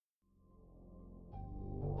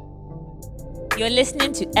You're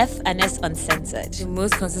listening to F&S Uncensored. The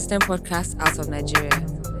most consistent podcast out of Nigeria.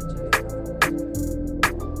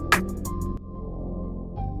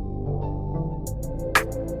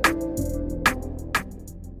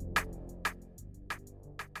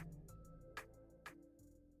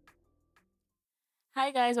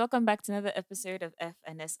 Hi guys, welcome back to another episode of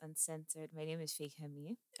F&S Uncensored. My name is Faye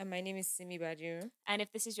Hemi. And my name is Simi Badiru. And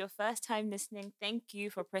if this is your first time listening, thank you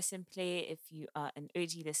for pressing play. If you are an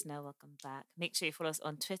OG listener, welcome back. Make sure you follow us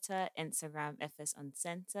on Twitter, Instagram, FS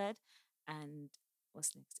Uncensored. And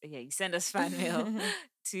what's next? Oh, yeah, you send us fan mail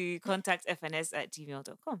to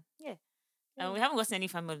contactfns@gmail.com. Yeah. And we haven't gotten any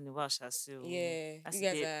fan mail in a while, so Yeah, that's you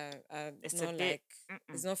a guys bit. are It's a not bit. like,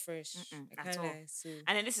 it's not fresh. I At can't all. lie. So,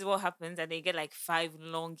 And then this is what happens, and they get like 5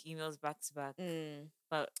 long emails back to back.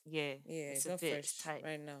 But yeah, yeah, it's it's a not bit. fresh It's tight.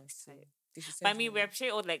 right now. It's So, tight. they should But I send mean, more we mail. appreciate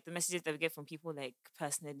all like the messages that we get from people like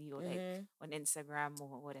personally or like on Instagram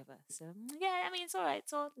or whatever. So yeah, I mean, it's all right.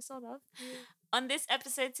 It's all love. On this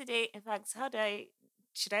episode today, in fact,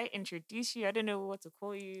 should I introduce you? I don't know what to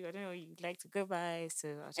call you. I don't know what you'd like to go by. So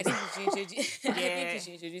I'll I just think he should introduce. I think he yeah,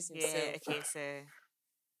 should introduce yeah. himself. Okay, so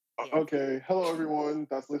yeah. Okay, hello everyone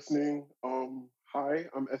that's listening. Hi,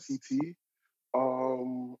 I'm SET.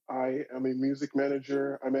 I am a music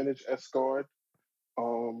manager. I manage Escort,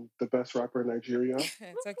 the best rapper in Nigeria.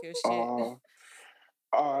 Talk your shit. Uh,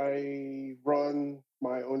 I run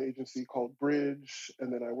my own agency called Bridge,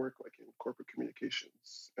 and then I work like in corporate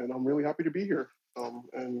communications. And I'm really happy to be here.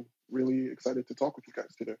 And really excited to talk with you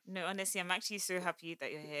guys today. No, honestly, I'm actually so happy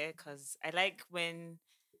that you're here because I like when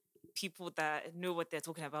people that know what they're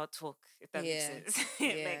talking about talk, if that makes Yeah, sense.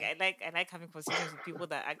 yeah. I like having conversations with people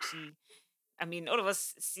that actually, I mean, all of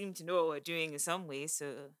us seem to know what we're doing in some way.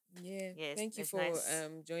 So Yeah, yes, thank you it's for nice.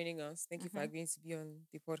 joining us. Thank you for Mm-hmm. agreeing to be on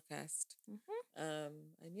the podcast.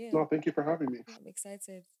 And yeah, No, thank you for having me. I'm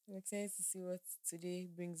excited. I'm excited to see what today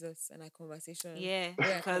brings us and our conversation. Yeah, Where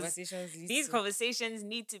our because conversations lead these to. conversations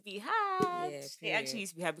need to be had. Yeah, They actually period. need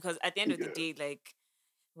to be had because at the end of the Yeah, day, like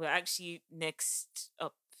we're actually next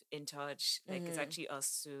up in charge. Like it's Mm-hmm. actually us.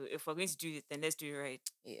 So if we're going to do it, then let's do it right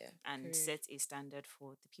Yeah, and period. set a standard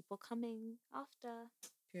for the people coming after.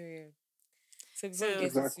 Period. So before we So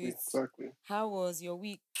get into exactly, it, exactly. how was your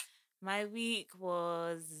week? my week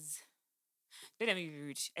was. Don't let me be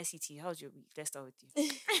rude. SET, how's your week? Let's start with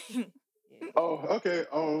Yeah. you. Oh, okay.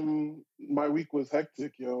 My week was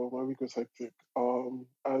hectic, yo. My week was hectic.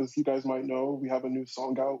 As you guys might know, we have a new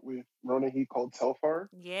song out with Rona Heat called Telfar.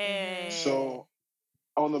 Mm-hmm. Yeah. So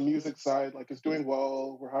on the music side, like it's doing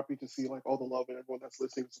well. We're happy to see like all the love and everyone that's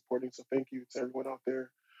listening and supporting. So thank you to everyone out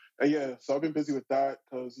there. And yeah, so I've been busy with that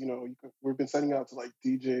because we've been sending out to like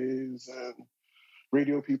DJs and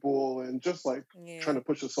radio people and just like Yeah. trying to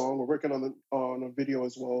push the song. We're working on a video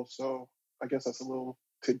as well. So I guess that's a little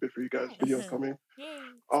tidbit for you guys. Videos Nice. coming.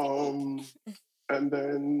 Yay. Sneak peek. Um, and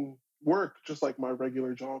then work, just like my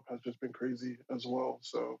regular job, has just been crazy as well.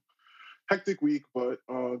 So hectic week, but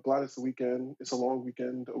glad it's the weekend. It's a long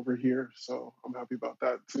weekend over here, so I'm happy about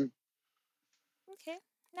that too. Okay.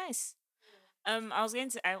 Nice. I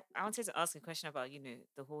wanted to ask a question about,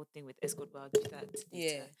 the whole thing with Escort, but I'll do that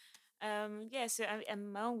Yeah. later. Yeah, so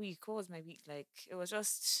my own week, what was my week like? It was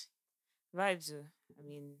just vibes. I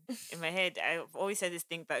mean, in my head, I've always said this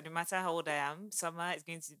thing that no matter how old I am, summer is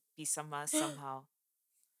going to be summer somehow.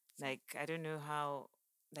 Like, I don't know how,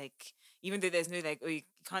 like, even though there's no, like, oh, you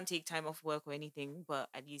can't take time off work or anything, but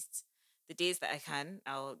at least the days that I can,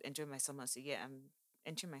 I'll enjoy my summer. So, yeah, I'm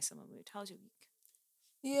entering my summer mood. How's your week?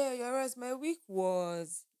 Yeah, you're right. My week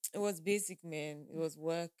was it was basic, man. It was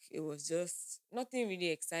work. It was just nothing really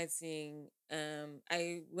exciting.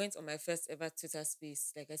 I went on my first ever Twitter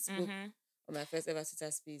space. Like I spoke Mm-hmm. on my first ever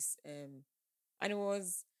Twitter space. And it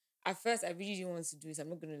was at first I really didn't want to do it. I'm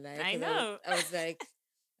not gonna lie, I because know. I was like,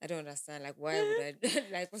 I don't understand. Like, why would I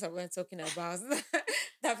like what am I talking about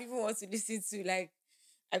that people want to listen to? Like,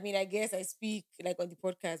 I mean, I guess I speak like on the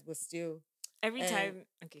podcast, but still. Every Um, time.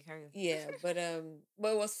 Okay, carry on. yeah, but it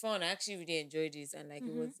was fun. I actually really enjoyed it, and like it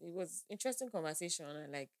Mm-hmm. was it was interesting conversation,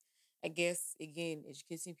 and like I guess again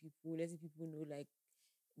educating people, letting people know like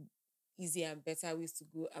easier and better ways to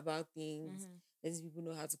go about things, Mm-hmm. letting people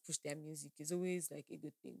know how to push their music is always like a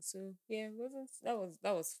good thing. So yeah, it wasn't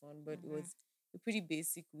that was fun, but it Mm-hmm. was a pretty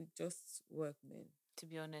basic week, just work, man. To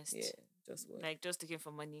be Yeah, honest, just work. like just looking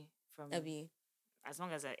for money I from mean, as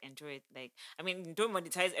long as I enjoy it. Like, I mean, don't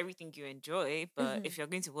monetize everything you enjoy, but if you're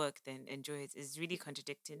going to work, then enjoy it. It's really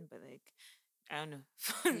contradicting, but like, I don't know.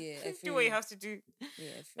 yeah, I feel Do what you you. have to do. Yeah,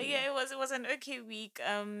 I feel But you. yeah, it was an okay week.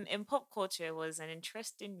 In pop culture, it was an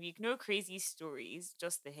interesting week. No crazy stories,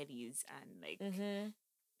 just the headies and like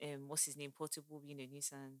Mm-hmm. what's his name, Portable being a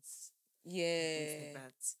nuisance. things like Yeah.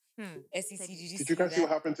 that. Hmm. SEC, did you Did you see guys see what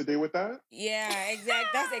that? happened today with that? Yeah, exact.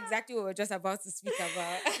 That's exactly what we're just about to speak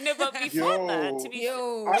about. No, but before that, to Yo, be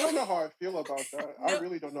Yo, I don't know how I feel about that. I no,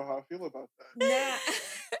 really don't know how I feel about that.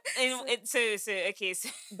 nah. and So, so okay, so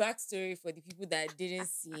backstory for the people that didn't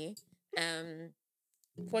see. Um,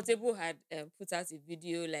 Portable had put out a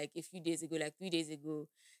video like a few days ago, like 3 days ago,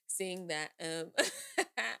 saying that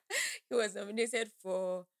he was nominated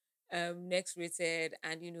for Next Rated,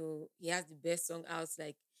 and he has the best song out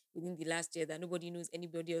like within the last year, that nobody knows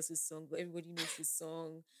anybody else's song, but everybody knows his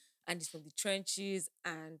song, and he's from the trenches.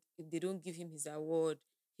 And if they don't give him his award,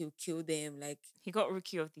 he'll kill them. Like, he got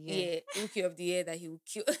Rookie of the Year. yeah, rookie of the year, that he will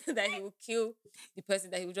kill that he will kill the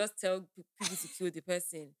person, that he will just tell people to kill the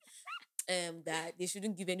person, that they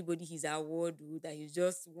shouldn't give anybody his award, that he's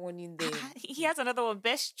just warning them. He has another one,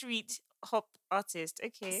 Best Street Hop Artist.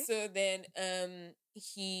 Okay. So then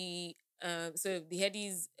he so the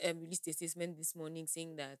headies released a statement this morning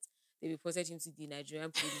saying that they reported him to the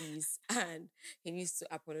Nigerian police and he needs to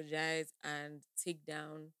apologize and take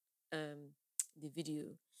down the video.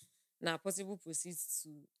 Now Possible proceeds to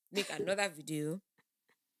make another video Oh,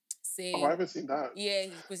 I saying, haven't seen that. yeah,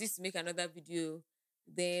 he proceeds to make another video,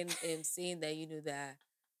 then saying that that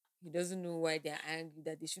he doesn't know why they're angry,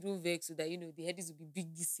 that they shouldn't vex, so that the headies will be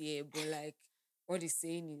big this year. But like, what he's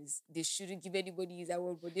saying is they shouldn't give anybody his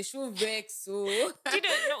award, but they shouldn't vex. So Do you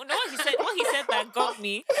know what he said? What he said that got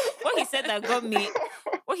me. What he said that got me.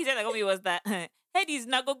 What he said that got me was that Headies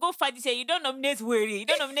now go fight this year. You don't nominate Weary. You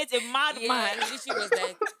don't nominate a yeah, madman. he literally was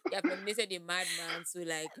like, you have nominated a madman. So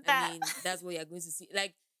like, That- that's what you're going to see.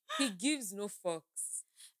 Like, he gives no fucks.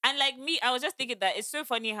 And like me, I was just thinking that it's so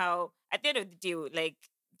funny how at the end of the day, like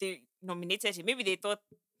they nominated him. Maybe they thought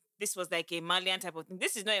this was like a Malian type of thing.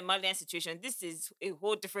 This is not a Malian situation. This is a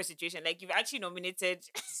whole different situation. Like you've actually nominated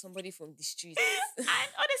Somebody from the streets. and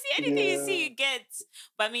honestly, anything you see, Yeah. you get.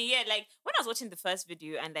 But I mean, yeah, like when I was watching the first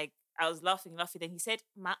video and like I was laughing, then he said,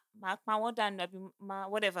 ma what done, ma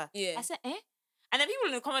whatever. Yeah. I said, eh? And then people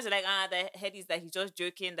in the comments are like, the head is that he's just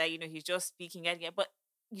joking, that he's just speaking at but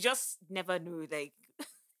you just never know. Like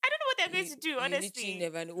I don't know what they're going to do, You literally honestly.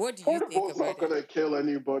 never know. What do you think Portable's not about it? gonna kill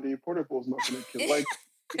anybody. Portable's not gonna kill. Like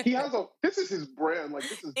he has this is his brand. Like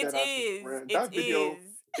this is It dead ass his is. brand. It That video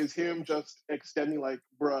is. is him just extending like,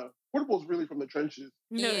 bruh, Portable's really from the trenches.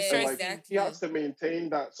 No, Yeah, And seriously. like exactly. he has to maintain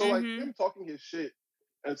that. So like Mhm. him talking his shit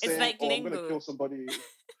and It's saying, like "Oh, I'm gonna lingo. kill somebody."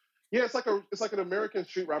 Yeah, it's like an American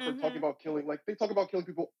street rapper talking Mhm. about killing. Like they talk about killing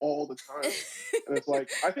people all the time, and it's like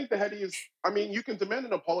I think the headies. I mean, you can demand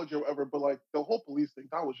an apology or whatever, but like the whole police thing,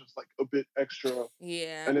 that was just like a bit extra.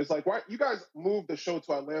 Yeah. And it's like, why you guys moved the show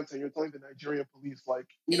to Atlanta and you're telling the Nigerian police, like,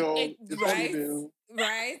 it's not right, even.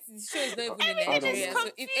 right. The show is not even in I don't Nigeria, know. so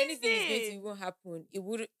if anything is going to confusing. even happen, it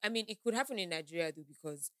would. I mean, it could happen in Nigeria though,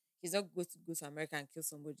 because he's not going to go to America and kill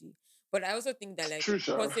somebody. But I also think that like True,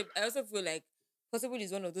 sure. I also feel like Possible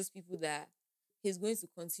is one of those people that he's going to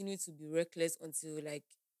continue to be reckless until like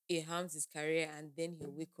it harms his career, and then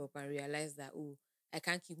he'll wake up and realize that, oh, I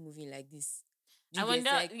can't keep moving like this. Do I you get,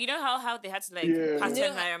 wonder, like, you know how they had to like Yeah. pattern You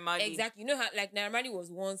know how- Naira Marley exactly. You know how like Naira Marley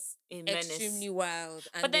was once in Menace. extremely wild,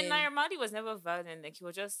 and But then Naira Marley was never violent. Like he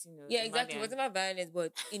was just, yeah, a exactly. Malian. Whatever violence,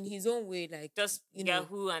 but in his own way, like Just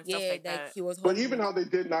Yahoo and stuff like that. he was. But even humble. how they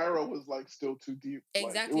did Naira was like still too deep.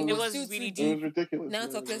 Exactly, Like, It was was still really too it deep. was ridiculous. Now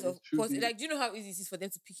man. talk less It was of too course. deep. Like, do you know how easy it is for them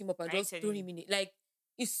to pick him up and I ain't just telling throw you. him in it? Like,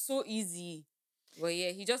 it's so easy. But yeah,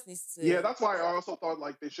 he just needs to. Yeah, that's why I also thought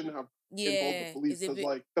like they shouldn't have involved the police, it's a because bit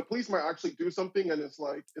like the police might actually do something and it's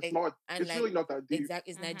like Ex- not and it's like really not that deep.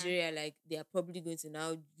 exactly. It's Mhm. Nigeria. Like, they are probably going to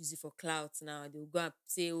now use it for clout. Now they'll go and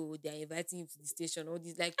say, oh, they are inviting him to the station. All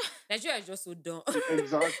these, like, Nigeria is just so dumb.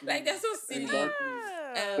 Exactly. Like, they're so silly. Exactly.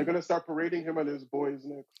 They're gonna start parading him and his boys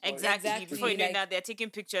next. Like, Exactly. Exactly, Before you know like- that, they're taking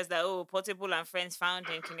pictures that Portable and friends found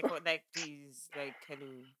in clinical. Like, please, like,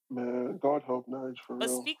 hello. man, God help Nige for But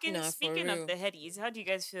real. speaking Nah, for speaking real. of the headies, how do you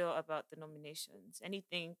guys feel about the nominations?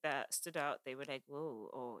 Anything that stood out? They were like, whoa,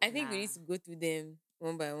 or I think we nah? need to go through them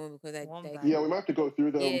one by one, because I One like by Yeah, we might have to go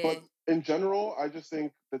through them. Yeah. But in general, I just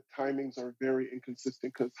think the timings are very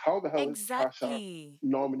inconsistent, because how the hell is Cash App Exactly.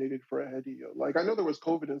 nominated for a heady? Like I know there was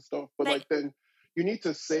COVID and stuff, but Like- like then you need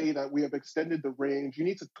to say that we have extended the range. You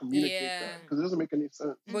need to communicate Yeah. that, because it doesn't make any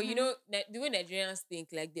sense. But you Mhm. know, the way Nigerians think,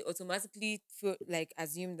 like, they automatically feel like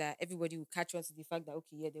assume that everybody will catch on to the fact that,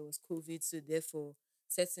 okay, yeah, there was COVID, so therefore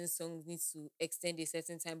certain songs need to extend a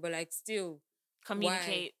certain time. But like, still,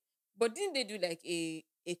 Communicate. but didn't they do like a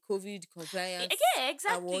COVID compliance? Yeah,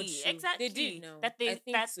 award exactly. show? Exactly. They did now. That they I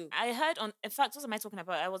think that so. I heard on. In fact, what am I talking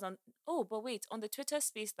about? I was on. Oh, but wait, on the Twitter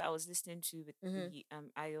space that I was listening to with Mhm. the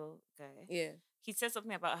Ayo guy, Yeah. he said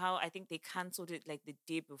something about how I think they cancelled it like the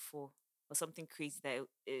day before. or something crazy that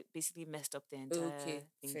it basically messed up the entire Okay.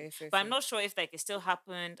 thing. Fair, fair, But I'm fair. not sure if like it still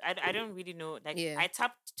happened. I don't really know. Like Yeah. I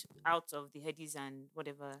tapped out of the headies and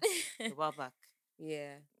whatever a while back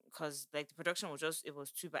Yeah. because like the production was just it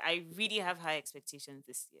was too bad. I really have high expectations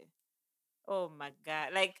this year. Oh my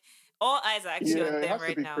god! Like all eyes are actually Yeah, on it them has to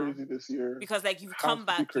right be now crazy this year. because like you've Has come to be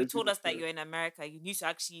back. You crazy told this us that year. you're in America. You need to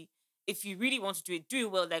actually, if you really want to do it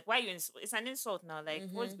well. Like why you? It's an insult now. Like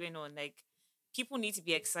what's Mm-hmm. going on? Like people need to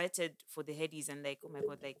be excited for the headies and like oh my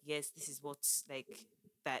god, like yes, this is what's like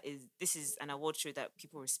that is this is an award show that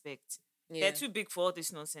people respect. They're Yeah. too big for all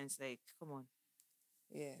this nonsense. Like come on,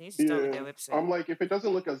 Yeah. they need to start with Yeah, their website. I'm like, if it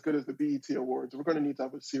doesn't look as good as the BET Awards, we're gonna need to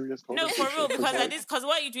have a serious No, for conversation real, because because at like this, because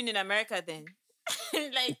what are you doing in America then?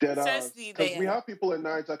 Like dead ass. seriously, Because like we Yeah. have people in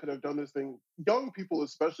Niger that could have done this thing, young people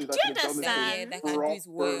especially do that you could have done this That thing yeah, understand? that can do it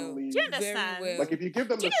well. Do you properly. Very understand? Like well. if you give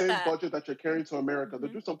them Do the you know same that? budget that you're carrying to America, they'll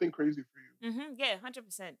Mm-hmm. do something crazy for you. Mm-hmm. Yeah,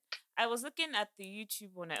 100%. I was looking at the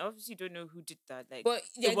YouTube one. I obviously don't know who did that. Like, But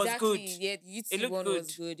yeah, it was good. exactly. Yeah, the It YouTube looked one good.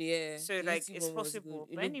 was good. Yeah. So, The like, YouTube it's one was good. possible.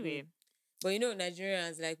 It But looked good. anyway, But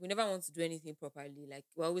Nigerians, like, we never want to do anything properly. Like,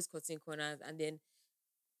 we're always cutting corners. And then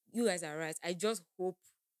you guys are right. I just hope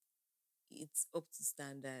it's up to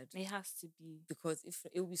standard. it has to be. Because if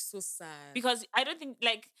it will be so sad. Because I don't think,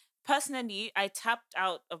 like, personally, I tapped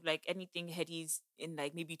out of, like, anything headies in,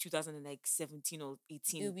 like, maybe 2017 or it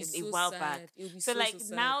 18, will be a so while sad. back. It will be So, so like,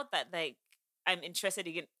 sad. now that, like, I'm interested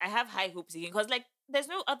again, I have high hopes again. Because, like, there's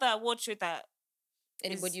no other award show that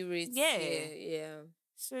Anybody is, rates. yeah. Yeah.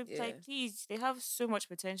 So Yeah. like, please, they have so much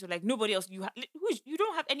potential. Like nobody else. You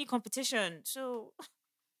don't have any competition. So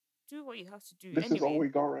do what you have to do. This is all Anyway,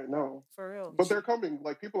 we got right now. for real. But they're coming.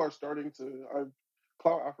 Like people are starting to.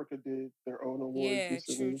 Cloud Africa did their own awards Yeah,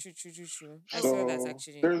 true. recently. I saw that So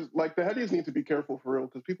actually. there's like the headies need to be careful for real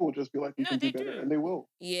because people will just be like, you No, can do they better, do. and they will.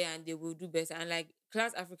 Yeah, and they will do better. And like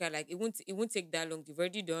Class Africa, like it won't take that long. They've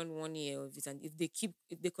already done 1 year of it, and if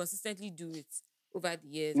they consistently do it over the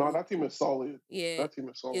years, No, that team is solid. yeah, That team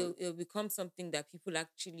is solid. it'll become something that people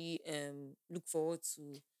actually look forward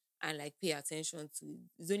to and like pay attention to.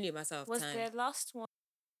 It's only a matter of Was time. their last one?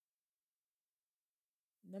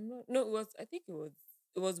 No, it was. I think it was.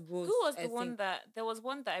 It was both. Who was I the one think, that there was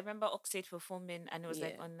one that I remember Oxade performing and it was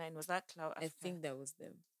like Yeah. online. Was that Cloud I Africa? think that was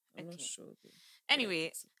them. I'm not Okay. sure though. but I think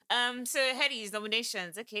Anyway, so. so Headies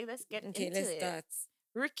nominations. Okay, let's get Okay, into let's it. start.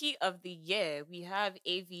 Rookie of the Year. We have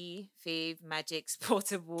AV, Fave, Magic's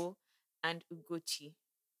Portable, and Ugochi.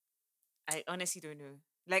 I honestly don't know.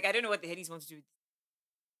 Like, I don't know what the Headies want to do.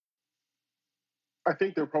 I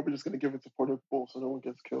think they're probably just gonna give it to Portable so no one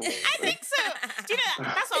gets killed. I think so. Do you know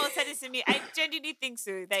that's what was telling to me? I genuinely think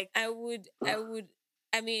so. Like, I would.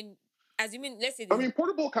 I mean, assuming, let's say I this. mean,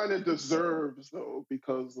 Portable kind of deserves though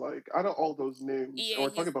because like out of all those names, Yeah, and we're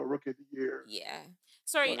talking he's- about Rookie of the Year. Yeah.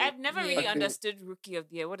 sorry, Like, I've never yeah. really I think- understood Rookie of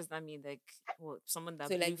the Year. What does that mean? Like, what someone that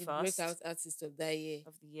So blew like the fast breakout artist of that year.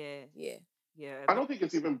 of the year? Yeah. Yeah, I don't think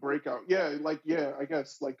it's even breakout. Yeah, I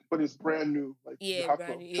guess but it's brand new. Like you Yeah, have brand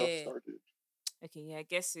to have new, just yeah. started. Okay, yeah, I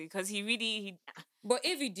guess so. Because he But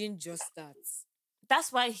if it didn't just start,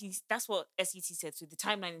 that's why that's what SET said. So the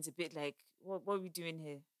timeline is a bit like, what are we doing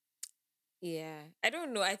here? yeah, I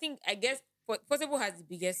don't know. I guess Portable has the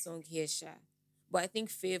biggest song here, Sha. But I think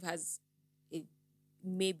Fave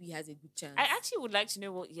maybe has a good chance. I actually would like to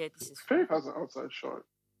know what year this is from. Faith has an outside shot.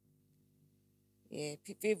 Yeah,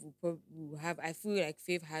 Fave will have. I feel like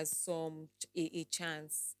Fave has a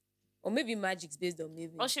chance, or maybe Magic's based on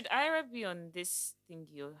maybe. Or should Ira be on this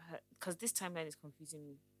thingy? Or because this timeline is confusing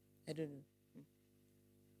me. I don't know.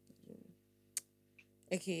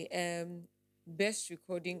 Okay. Best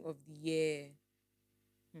recording of the year.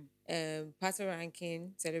 Pato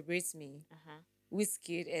Rankin, Celebrates Me.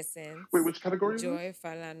 Wizkid, Essence. Wait, which category is this? Joy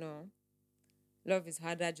Falano. Love is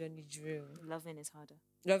Harder, Johnny Drew. Loving is harder.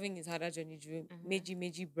 Loving is Harder, Johnny Drew.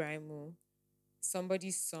 Meji Brimo.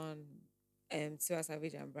 Somebody's Son. Tiwa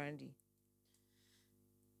Savage and Brandy.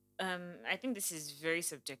 I think this is very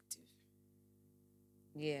subjective.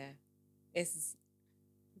 Yeah.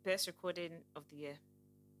 Best recording of the year.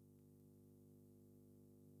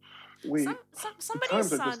 Wait, Somebody's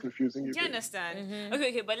times are son. just confusing you. Do you babe. understand?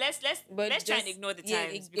 Okay, but let's try and ignore the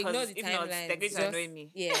times because ignore the if not, they're going timelines. to annoy me.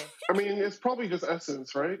 Yeah. I mean, it's probably just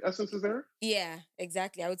Essence, right? Essence is there. Yeah,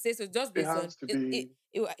 exactly. I would say so. Just It based on has to be.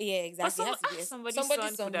 yeah, exactly. It has to be somebody's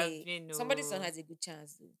son could have been. Somebody's son has a good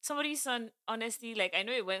chance. Though. Somebody's son, honestly, like I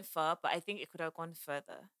know it went far, but I think it could have gone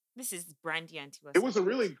further. This is Brandy and Tiwa. It was a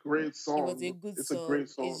really great song. It was a good it's song. a great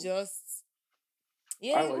song. It's just I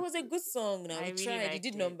it liked was a good song. Now I we really tried. You liked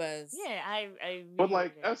did it. numbers. Yeah, I really But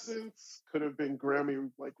like liked it. Essence could have been Grammy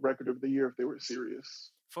like record of the year if they were serious.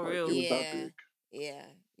 For Like, real. It was that Yeah. big. Yeah,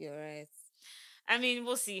 you're right. I mean,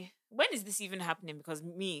 we'll see. When is this even happening? Because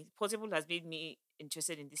me, Portable has made me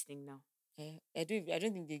interested in this thing now. I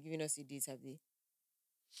don't think they're giving us a date, have they?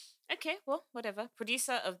 Okay, well, whatever.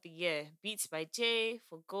 Producer of the year: Beats by Jay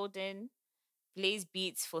for Golden, Blaze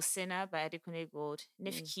Beats for Sinner by Adekunle Gold,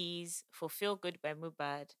 Nif Mm. Keys for Feel Good by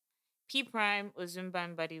Mubad, P Prime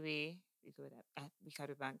Ozumban Badiwe, we go with that,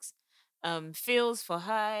 Ricardo Banks, Feels for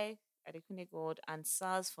High, Adekunle Gold, and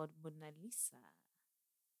SARS for Mona Lisa.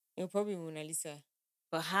 Probably Mona Lisa.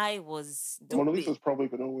 But High was Mona stupid. Lisa's probably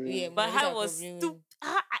gonna Yeah, win. But Mona High Lisa was probably stupid.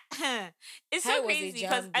 win. It's so High was a crazy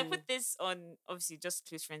because jam I though. put this on, obviously, just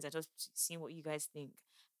close friends. I just seeing what you guys think.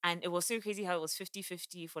 And it was so crazy how it was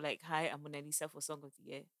 50-50 for like High and Mona Lisa for Song of the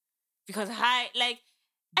Year. Because High, like,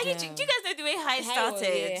 do you Jam. guys know the way High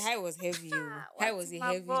started? High was heavy. High What's was a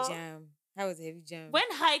my heavy bro? jam. High was a heavy jam. When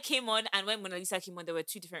High came on and when Mona Lisa came on, there were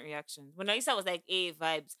two different reactions. Mona Lisa was like, "A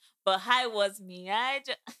vibes," but High was me.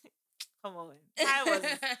 Come on, High was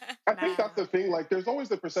I think nah. that's the thing. Like, there's always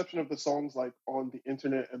the perception of the songs like on the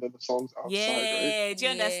internet and then the songs outside, right? Yeah, do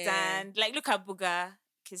you Yeah. understand? Like, look at Buga,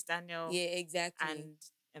 Kiss Daniel, Yeah, exactly.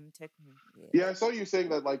 and Techno. Yeah. Yeah, I saw you saying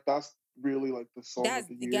that like that's really like the song of That's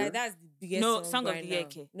the the guy. year. That's the biggest No, song Song of right the Year, now.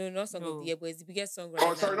 K. No, not song of the No. year, but it's the biggest song Oh,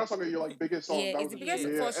 right sorry, now. not song of your like biggest song. Yeah, That it's was the a biggest yeah,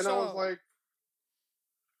 Yeah. yeah. for And I was sure. like,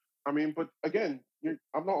 I mean, but again,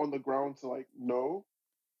 I'm not on the ground to like know.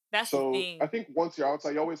 That's the So I thing. think once you're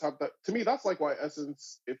outside, you always have that. To me, that's like why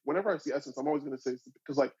Essence. If whenever I see Essence, I'm always gonna say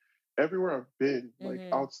because like everywhere I've been, like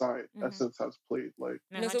Mm-hmm. outside, Mhm. Essence has played. Like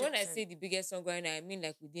No, No, so when I 100%. say the biggest song right now, I mean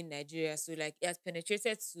like within Nigeria. So like it has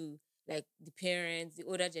penetrated to like the parents, the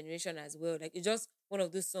older generation as well. Like it's just one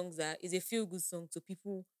of those songs that is a feel good song, so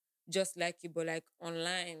people just like it. But like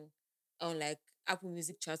online, on like Apple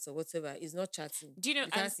Music charts or whatever, it's not charting. Do you know?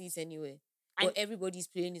 You can't see it anywhere. And But everybody's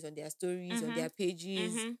playing it on their stories, on mhm, their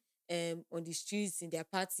pages, mhm, on the streets, in their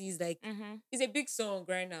parties. Like mhm. it's a big song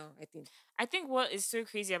right now. I think. I think what is so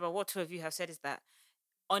crazy about what two of you have said is that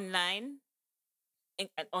online,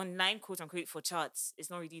 online quote unquote for charts is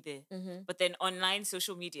not really there. Mm-hmm. But then online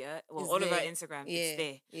social media, well, It's all over there. Instagram, it's Yeah,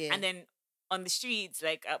 there. yeah. And then on the streets,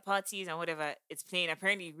 like at parties and whatever, it's playing.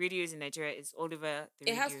 Apparently, radios in Nigeria is all over the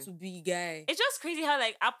It has radio. to be, guy. It's just crazy how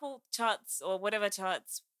like Apple charts or whatever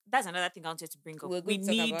charts. That's another thing I wanted to bring up. We're We going to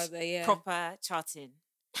talk need about that, yeah. proper charting.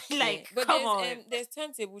 Yeah. Like, But come on. there's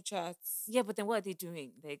turntable charts. Yeah, but then what are they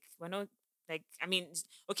doing? Like, we're not like. I mean,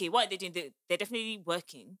 okay, what are they doing? They're definitely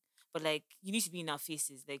working, but like, you need to be in our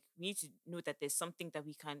faces. Like, we need to know that there's something that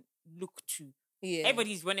we can look to. Yeah.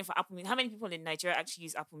 Everybody's running for Apple Music. How many people in Nigeria actually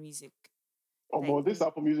use Apple Music? oh, Like, well, this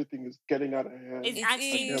Apple Music thing is getting out of hand. it's It I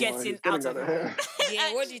actually can't lie, is. getting it's getting out out of of hand. hand.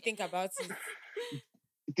 Yeah. What do you think about it?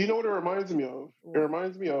 Do you know what it reminds me of? It What?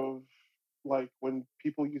 reminds me of like when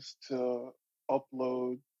people used to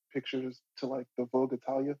upload pictures to like the Vogue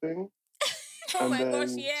Italia thing Oh and my gosh, then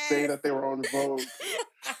say yes. that they were on Vogue.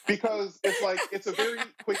 Because it's like it's a very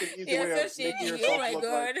quick and easy You're way so of making shady. Oh yourself my look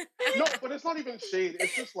like god. no, but it's not even shade.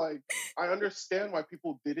 It's just like I understand why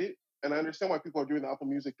people did it, and I understand why people are doing the Apple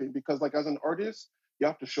Music thing because like as an artist, you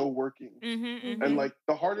have to show workings. Mm-hmm, And mm-hmm. like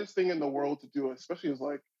the hardest thing in the world to do, especially as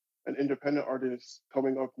like an independent artist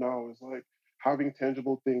coming up now, is like having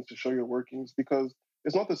tangible things to show your workings because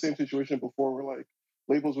it's not the same situation before where like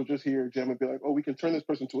labels would just hear jam and be like, oh, we can turn this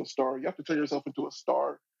person to a star. You have to turn yourself into a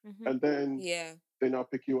star, Mm-hmm. and then Yeah. they now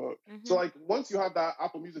pick you up. Mm-hmm. So like once you have that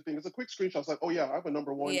Apple Music thing, it's a quick screenshot. It's like, oh yeah, I have a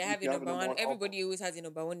number one Yeah, EP, have a I have a number number one. one album. Everybody always has a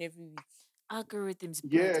number one every week. Algorithms,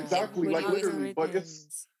 Yeah, brother. exactly. Like Everybody literally. But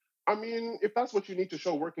it's Algorithms. I mean, if that's what you need to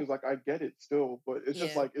show workings, like I get it still, but it's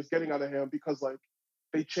just Yeah. like it's getting out of hand because like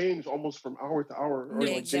they change almost from hour to hour or No, like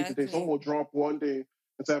day to day. Exactly. Someone will drop one day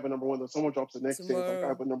and say I have a number one, then someone drops the next day, it's like I Tomorrow.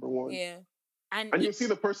 have a number one. Yeah. and And you'll see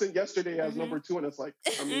the person yesterday as Mhm. number two, and it's like,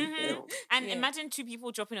 I mean, Mhm. damn. And Yeah. imagine two people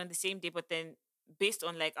dropping on the same day, but then based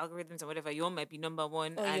on like algorithms or whatever, your might be number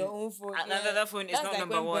one On and your own phone. Yeah. another phone is That's not like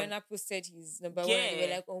number when one. Burna posted his number one and they were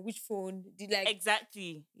Yeah. like, on which phone? Did like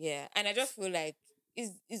Exactly. yeah. And I just feel like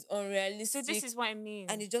it's unrealistic. So this is what I mean.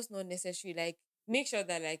 and it's just not necessary. Like, make sure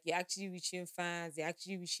that like you're actually reaching fans, you're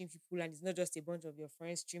actually reaching people, and it's not just a bunch of your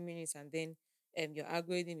friends streaming it, and then your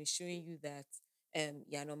algorithm is showing you that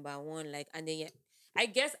you're number one. Like, and then I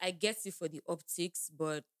guess I get it for the optics,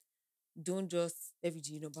 but don't just every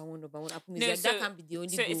day number one, number one. Apple Music. No, Like, that can't be the only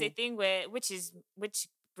so it's a goal. thing where which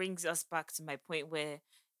brings us back to my point where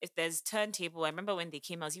if there's turntable, I remember when they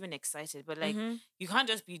came, I was even excited, but like Mhm. you can't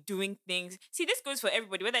just be doing things. See, this goes for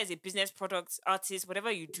everybody, whether it's a business product, artist,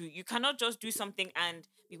 whatever you do, you cannot just do something and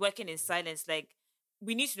be working in silence. Like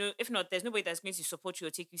we need to know, if not, there's nobody that's going to support you or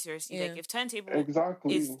take you seriously. Yeah. Like if turntable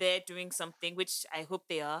Exactly. is there doing something, which I hope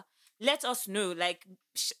they are, let us know, like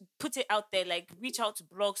put it out there, like reach out to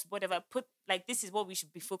blogs, whatever. Put like this is what we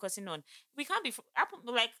should be focusing on. We can't be Apple,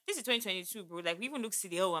 like this is 2022, bro. Like we even look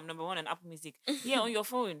silly. Oh, I'm number one on Apple Music. Yeah, on your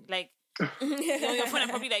phone, like on your phone and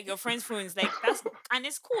probably like your friends' phones. Like that's and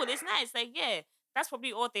it's cool. It's nice. Like yeah, that's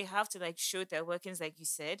probably all they have to like show their workings, like you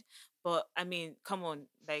said. But I mean, come on,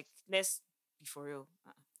 like let's be for real.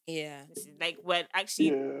 Yeah. This is like we're actually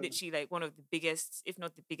Yeah. literally like one of the biggest, if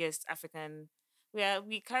not the biggest, African.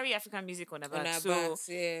 We carry African music on our On back, our so backs,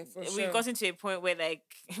 yeah, for we've sure. gotten to a point where like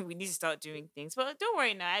we need to start doing things. But don't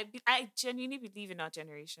worry now. I genuinely believe in our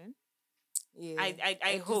generation. Yeah. I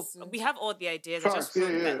I do hope too. we have all the ideas. I just Facts.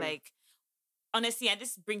 Yeah, hope that yeah. like honestly, and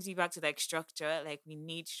this brings me back to like structure. Like we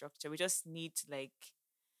need structure. We just need to like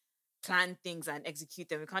plan things and execute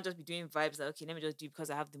them. We can't just be doing vibes like okay, let me just do because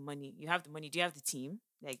I have the money. You have the money. Do you have the team?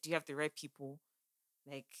 Like, do you have the right people?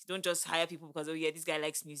 Like, don't just hire people because oh yeah, this guy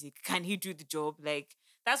likes music. Can he do the job? Like,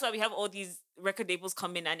 that's why we have all these record labels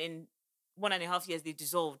come in and in 1.5 years they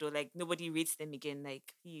dissolved or like nobody rates them again. Like,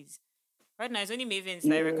 please. Right now, it's only Mavens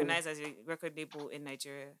that I Yeah. recognize as a record label in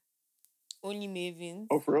Nigeria. Only Mavens.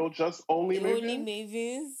 Oh, for real? Just only Only Mavens?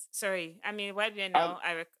 Mavens. Sorry, I mean I, YBNL.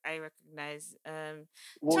 I recognize.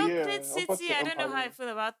 well, yeah. Chocolate I was about to City. say I don't know how I Empire. feel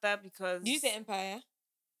about that Do you say because Empire?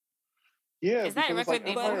 Yeah, is that a because it's like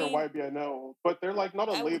record But I Empire label? or mean, YBNL, but they're like not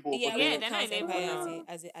a label, yeah, but I Yeah, they wouldn't they're not a count label Empire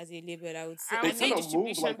as now. a label. I would say. I they I would say kind mean, of move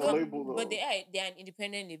distribution like a but label company. but though. they are an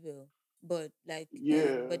independent label.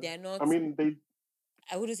 Yeah. But they are not. I mean, they.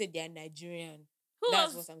 I wouldn't say they are Nigerian. Who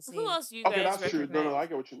That's what else? I'm Who saying. else do you Okay, guys that's true. No, no, recognize? I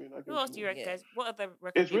get what you mean. I get Who what else you do you mean. Yeah. recognize? What other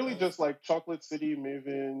record It's really labels just like Chocolate City,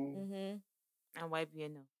 Maven, Mm-hmm. and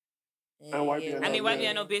YBNL? and Yeah, I YBNL. mean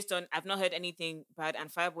Yeah. YBNL based on I've not heard anything bad,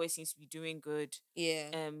 and Fireboy seems to be doing good.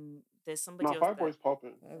 Yeah. There's somebody Now, else Five that Boys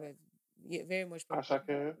popping. Alright. Yeah, very much popping.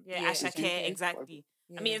 Ashake, yeah, Yeah, Ashake, ATT. Ashake. exactly.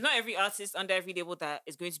 I mean, Yeah. it's not every artist under every label that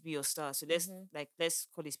is going to be your star. So Mm-hmm. let's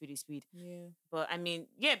call it speed is speed. Yeah. But I mean,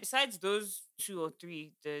 yeah, besides those two or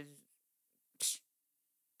three, there's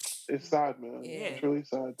It's sad, man. yeah, Yeah. It's really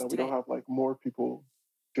sad It's that we don't tight. have like more people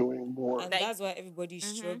doing more. And like that's why everybody's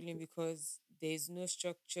mm-hmm. struggling because there's no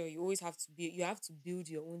structure. You always have to you have to build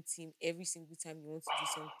your own team every single time you want to do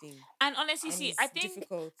something. And honestly, And see, it's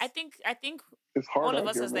difficult. I think It's hard all of out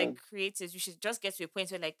us here, as like man. creators, we should just get to a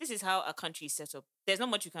point where like this is how a country is set up. There's not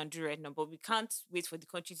much you can do right now, but we can't wait for the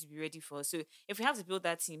country to be ready for us. So if we have to build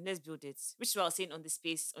that team, let's build it. Which is what I was saying on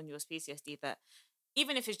your space yesterday that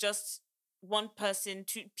even if it's just one person,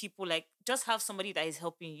 two people, like just have somebody that is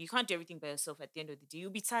helping you. You can't do everything by yourself at the end of the day. You'll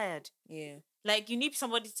be tired. Yeah. Like you need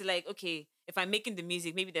somebody to like, okay, if I'm making the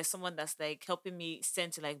music, maybe there's someone that's like helping me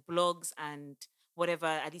send to like blogs and whatever.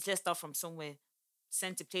 At least let's start from somewhere.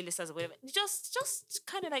 Send to playlists or whatever. Just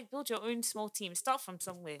kind of like build your own small team. Start from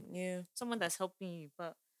somewhere. Yeah. Someone that's helping you.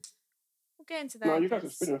 But we'll get into that, No, I you guys are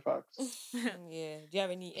guess. spitting facts. Yeah. Do you have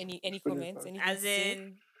any Spitting comments? facts. Anything As to say?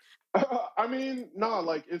 in I mean, nah,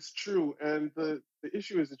 like it's true, and the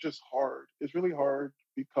issue is it's just hard. It's really hard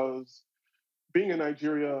because being in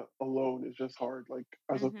Nigeria alone is just hard. Like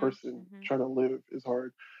as a mm-hmm, person mm-hmm, trying to live is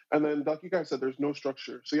hard. And then, like you guys said, there's no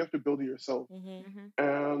structure, so you have to build it yourself. Mm-hmm. mm-hmm.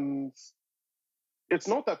 And it's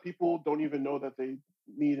not that people don't even know that they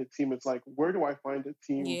need a team. It's like, where do I find a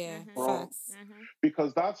team Yeah. Mm-hmm. from? Facts. Mm-hmm.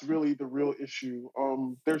 Because that's really the real issue.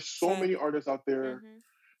 There's so Fact. many artists out there, Mm-hmm.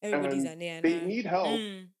 Everybody's and an A and they R. need help,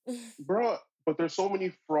 Mm. bruh. But there's so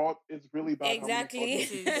many fraud. It's really bad how many Exactly. This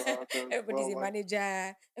fraudulent people is are out there as Everybody's well. a Like,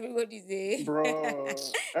 manager. Everybody's a bruh,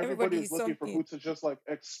 everybody everybody is is looking for who something. to just like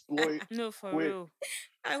exploit no for quick. real.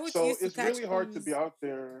 And who So used to it's catch really hard to be cruise? out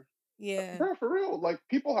there, Yeah. bro. For real, like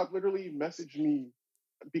people have literally messaged me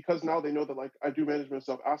because now they know that like I do management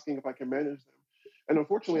stuff, asking if I can manage them. And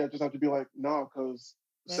unfortunately, I just have to be like, nah, because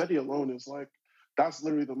Like, SETI alone is like that's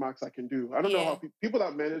literally the max I can do. I don't know how yeah. people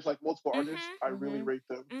that manage like multiple artists, I Mm-hmm. really Mm-hmm. rate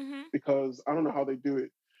them Mm-hmm. because I don't know how they do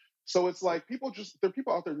it. So it's like people just there are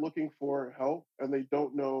people out there looking for help and they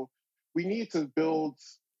don't know. We need to build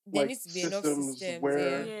There like needs to be enough systems systems, yeah.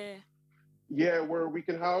 where Yeah. yeah, where we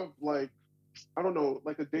can have like I don't know,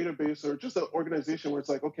 like a database or just an organization where it's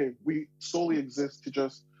like, okay, we solely exist to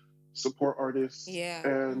just support artists, Yeah.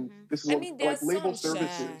 and Mm-hmm. this is I what mean, there are like label some,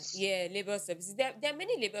 services. yeah, labor services. There are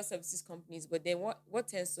many labor services companies, but then what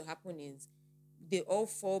tends to happen is they all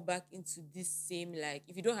fall back into this same like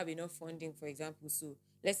if you don't have enough funding, for example. So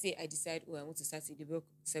let's say I decide, oh, I want to start a labor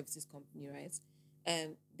services company, right?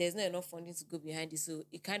 And there's not enough funding to go behind it, so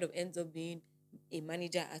it kind of ends up being a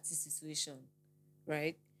manager artist situation,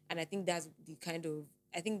 right? And I think that's the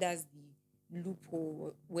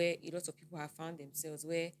loophole where a lot of people have found themselves,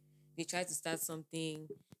 where they try to start something,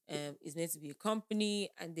 it's meant to be a company,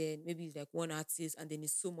 and then maybe it's like one artist, and then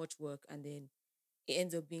it's so much work, and then it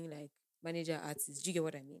ends up being like manager artist. Do you get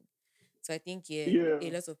what I mean? So I think yeah, Yeah,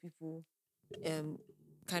 a lot of people um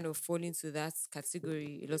kind of fall into that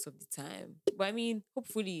category a lot of the time. But I mean,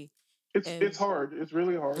 hopefully, it's um hard. It's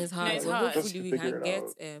really hard it's No, hard, it's but hard. just hopefully to we figure can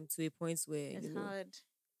it get out. to a point where, It's hard.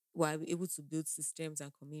 we're able to build systems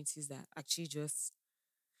and communities that actually just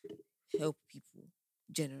help people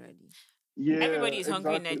generally. Yeah, Everybody is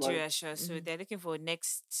hungry in exactly. Like Nigeria, sure. So Mm-hmm. they're looking for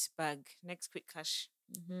next bag, next quick cash.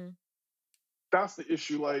 Mm-hmm. that's the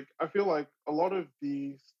issue. Like I feel like a lot of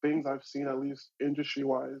these things I've seen, at least industry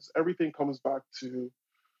wise, everything comes back to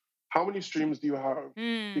how many streams do you have?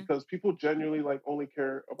 Hmm. Because people genuinely like only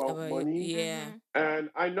care about About money. yeah, Mm-hmm. And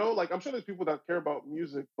I know, like, I'm sure there's people that care about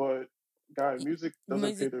music, but guy, y- music doesn't pay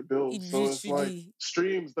music, their it bills. So it's like literally,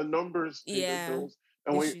 streams, the numbers pay their yeah, bills.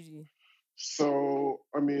 And when literally. so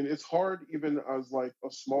I mean, it's hard even as like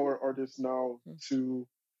a smaller artist now to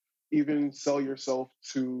even sell yourself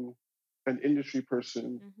to an industry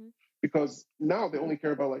person Mm-hmm. because now they only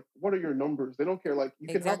care about like what are your numbers. They don't care like you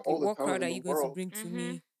can have Exactly. all the What talent crowd in are the you going to world. bring to Mm-hmm.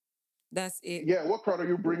 me? That's it. Yeah, what crowd are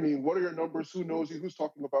you bringing? What are your numbers? Who knows you? Who's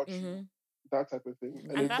talking about you? Mm-hmm. That type of thing.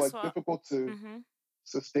 And And it's Yeah. that's like what. difficult to Mm-hmm.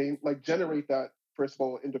 sustain, like generate that first of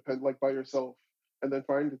all, independent, like by yourself, and then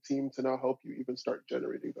find a team to now help you even start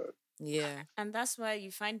generating that. Yeah. And that's why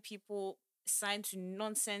you find people signed to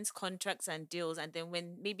nonsense contracts and deals, and then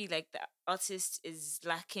when maybe like the artist is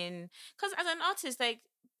lacking, because as an artist, like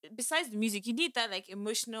besides the music, you need that like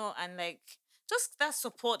emotional and like just that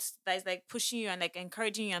support that is like pushing you and like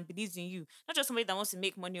encouraging you and believes in you. Not just somebody that wants to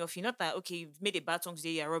make money off you. Not that okay, you've made a bad song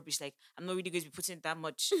today, you're rubbish. Like I'm not really going to be putting that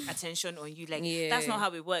much attention on you. Like that's not Yeah.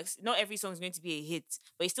 how it works. Not every song is going to be a hit,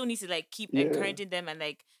 but you still need to like keep Yeah. encouraging them and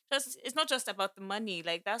like just it's not just about the money.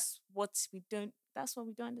 Like that's what we don't. That's what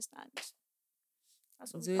we don't understand.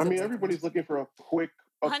 That's what It's we I always don't mean, about understand. everybody's money. looking for a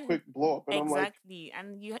Hun- quick blow up, and I'm like, exactly,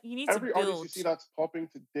 and you need to every artist you build. see that's popping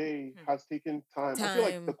today Hmm. has taken time. I feel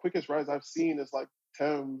like the Time. quickest rise I've seen is like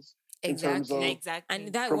Thames in terms of Exactly. And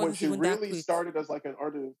Exactly. that from when wasn't she even that really quick. started as like an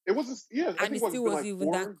artist. It wasn't, yeah, I And think it what it's still been wasn't like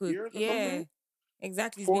even that four quick. years or Yeah. something,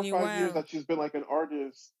 Exactly. It's four been or a 5 years while. that she's been like an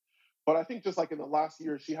artist. But I think just like in the last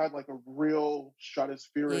year, she had like a real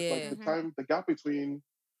stratospheric, like Yeah. the Mm-hmm. time, the gap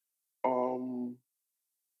um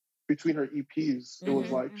between her EPs, it was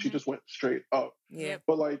Mm-hmm. like she Mm-hmm. just went straight up. Yeah. Yep.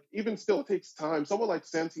 But like even still, it takes time. Someone like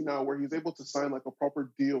Santi now, where he's able to sign like a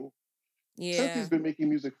proper deal. Santi's Yeah. been making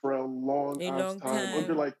music for a long A ass long time. Under Mm-hmm.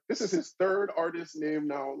 time. like this is his third artist name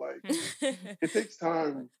now. Like it takes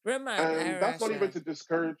time, Rema and and Ira, that's not even Sha, to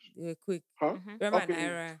discourage, they were quick. huh? Mm-hmm. Rema and Okay,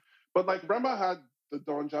 Ira. but like Rema had the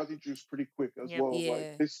Don Jazzy juice pretty quick as Yep. well. Like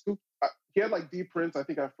Yeah. they scooped. He had like D Prince, I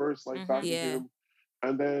think at first, like Mm-hmm. backing Yeah. him,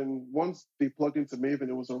 and then once they plugged into Maven,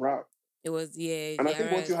 it was a wrap. It was, yeah, And I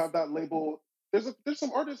think once you Yara's. have that label, there's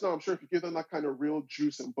some artists now. I'm sure if you give them that kind of real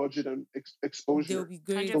juice and budget and They'll exposure, be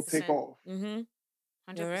great. Hundred they'll take percent. off. Mm-hmm. You're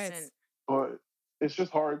Hundred right. percent. But it's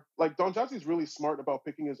just hard. Like Don Jazzy's really smart about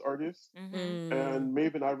picking his artists, Mm-hmm. Mm. and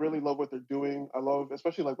Maven, I really love what they're doing. I love,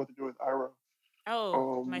 especially like what they're doing with Ira.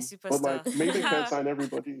 Oh, my But like superstar. Maven can't sign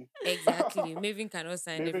everybody. Exactly. Maven cannot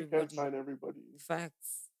sign Maven can't everybody. sign everybody.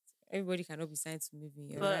 Facts. Everybody cannot be signed to Maven.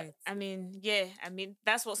 You're But right. I mean, yeah, I mean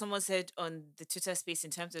that's what someone said on the Twitter space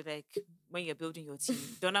in terms of like when you're building your team.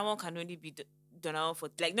 Donawan can only be Donawan for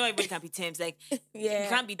like not everybody can be Thames. Like you Yeah.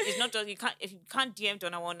 can't be. It's not just you can't if you can't DM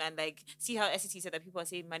Donawan and like see how SCT said that people are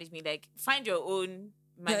saying manage me. Like find your own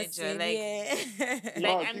manager. Person, Like yeah. like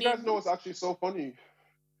No, I do you guys mean. know what's actually so funny?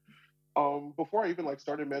 Before I even like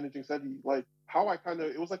started managing SETI, like how I kind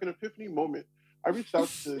of it was like an epiphany moment. I reached out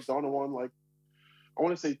to Donawan like I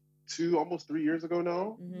want to say 2 almost 3 years ago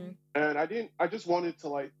now, Mm-hmm. and I just wanted to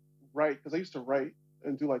like write because I used to write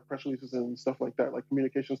and do like press releases and stuff like that, like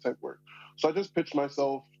communications type work. So I just pitched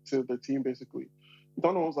myself to the team basically.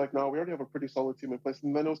 Donovan was like, "No, we already have a pretty solid team in place."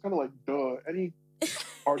 And then it was kind of like, "Duh, any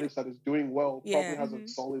artist that is doing well probably Yeah. has a Mhm.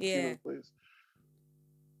 solid team Yeah. in place."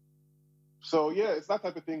 So yeah, it's that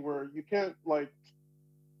type of thing where you can't like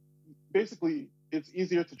basically it's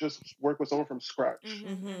easier to just work with someone from scratch. Mhm.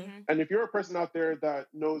 Mm-hmm. Mhm. And if you're a person out there that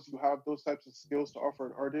knows you have those types of skills to offer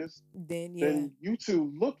an artist, Then yeah. then you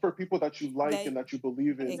two look for people that you like and Like that you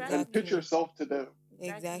believe in and pitch exactly. Exactly. yourself to them. Exactly.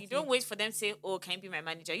 You Exactly. don't wait for them to say, "Oh, can you be my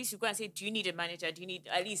manager?" You should go and say, "Do you need a manager? Do you need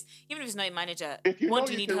at least even if it's not a manager, If you what know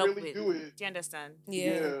do you you need can help really with?" do it, Do you understand? Yeah.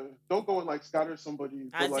 yeah, don't go and like scatter somebody.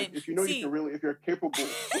 But As like in, if you know you can see, really, if you're capable.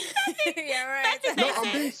 You're that right. is No, like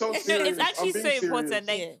I'm being so no, it's serious. I'm actually so being important. serious.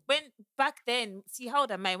 Like Yeah. when back then, see how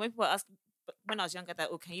old am I? When people ask when I was younger that,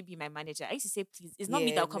 oh, can you be my manager? I used to say, please, it's not me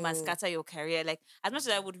Yeah, that'll come and no. scatter your career. Like, as much as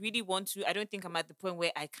I would really want to, I don't think I'm at the point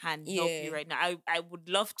where I can help you Yeah. right now. I would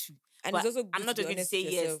love to, And it's but also I'm good to not be just going to honest say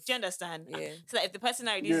with yes. yourself. Do you understand? Yeah. So that if the person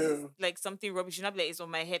already is Yeah. like something rubbish, you're not be like it's on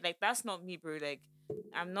my head. Like that's not me, bro. Like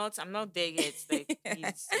I'm not there yet. Like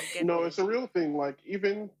please, you get No, there. it's a real thing. Like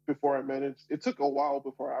even before I managed, it took a while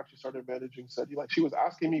before I actually started managing Seti. Like she was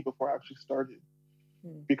asking me before I actually started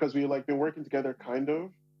Hmm. because we like been working together kind of,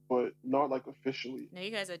 but not like officially. No, you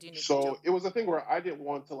guys are doing a good So job. it was a thing where I didn't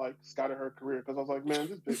want to like scatter her career because I was like, man,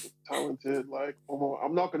 this bitch is talented. Like,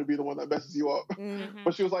 I'm not gonna be the one that messes you up. Mm. Mm-hmm.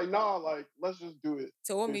 But she was like, nah, like let's just do it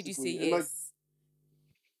So what made you say basically. And like yes?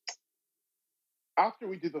 after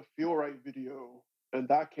we did the Feel Right video and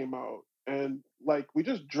that came out, and like we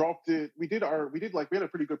just dropped it. We had a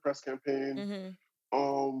pretty good press campaign.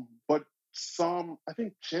 Mm-hmm. But some I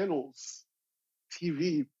think channels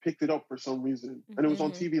TV picked it up for some reason, and it was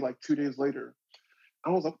on Mm-hmm. TV like 2 days later. I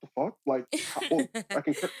was like, what the fuck? Like, well,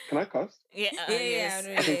 can I cuss? Yeah. Yeah, Yes.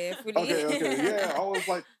 no, I can. yeah, fully. Okay. Yeah. I was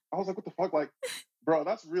like, what the fuck? Like, bro,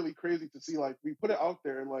 that's really crazy to see. Like, we put it out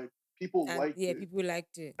there and like people And liked yeah, it, people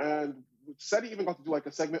liked it. and Seti even got to do like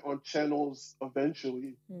a segment on channels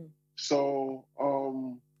eventually. Hmm. So,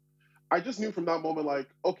 I just knew from that moment, like,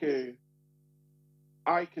 okay,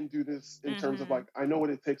 I can do this in terms of Mm-hmm. like I know what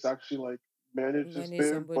it takes to actually like manage this Manage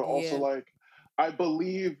bid, but somebody, also yeah, like I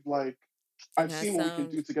believe like in I've her seen what we can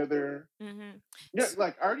sound. do together. Mm-hmm. Yeah,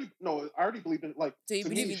 like I already believed in like So you to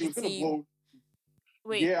believe me in she the was gonna team? blow.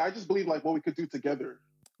 Wait, Yeah, I just believe like what we could do together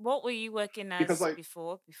what were you working because as like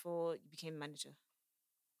before you became manager?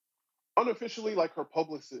 unofficially like her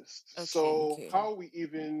publicist. Okay. So Okay. how we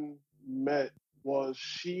even met was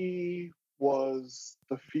she was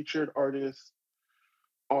the featured artist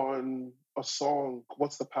on a song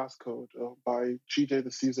 "What's the Passcode" by GJ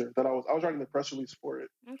the Caesar that I was writing the press release for it.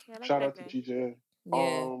 Okay, I like Shout that out to guy. GJ.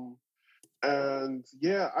 Yeah. Um, and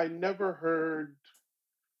yeah, I never heard.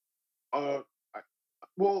 I,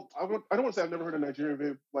 well, I don't want to say I've never heard a Nigerian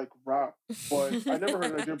babe like rap, but I never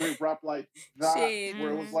heard a Nigerian babe rap like that, Shade.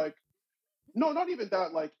 where it was Mm-hmm. like, no, not even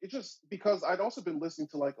that. Like, it just because I'd also been listening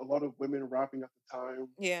to like a lot of women rapping at the time,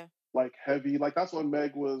 Yeah. like heavy. Like that's when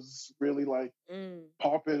Meg was really like Mm.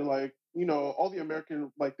 popping, like all the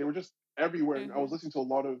American, like they were just everywhere. And I was Mm-hmm. listening to a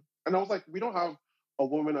lot of, and I was like, we don't have a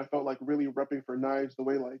woman I felt like really repping for knives the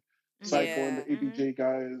way like Mm-hmm. Psycho and Yeah. the Mm-hmm. ABJ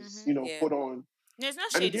guys, Mm-hmm. Yeah. put on. No, it's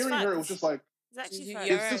not And shade, it's hearing her, it was facts. just like It's actually You're it's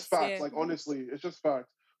facts. right. just facts. Yeah. Like Mm-hmm. honestly, it's just facts.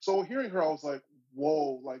 So hearing her, I was like,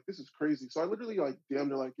 whoa, like this is crazy. So I literally like DM'd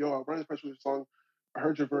her like, yo, I ran this press release song. I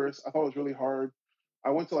heard your verse. I thought it was really hard. I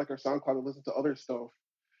went to like her SoundCloud and listened to other stuff.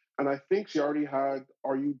 And I think she already had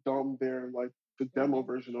Are You Dumb there, like the demo Mm-hmm.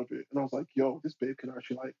 version of it. And I was like, yo, this babe can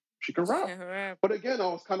actually like, she can rap. Rap. But again, I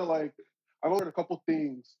was kind of like, I learned a couple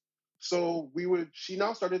things. So she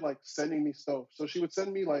now started like sending me stuff. So she would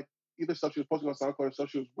send me like either stuff she was posting on SoundCloud or stuff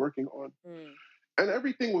she was working on. Mm. And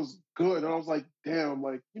everything was good. And I was like, damn,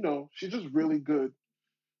 like, she's just really good.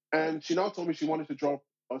 And she now told me she wanted to drop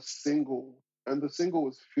a single. And the single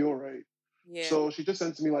was Feel Right. Yeah. So she just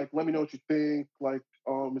sent to me like, let me know what you think. Like,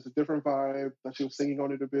 it's a different vibe. That she was singing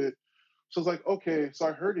on it a bit. So I was like, okay. So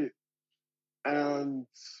I heard it, and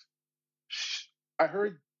I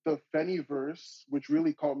heard the Fenny verse, which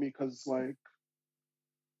really caught me because like,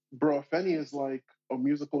 bro, Fenny is like a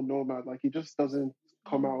musical nomad. Like he just doesn't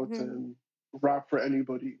come out Mm-hmm. and rap for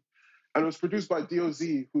anybody. And it was produced by DOZ,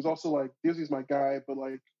 who's also like DOZ's my guy, but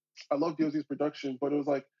like I love DOZ's production. But it was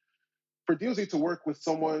like for DOZ to work with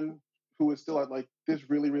someone who is still at like this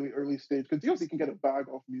really, really early stage, because DOZ can get a bag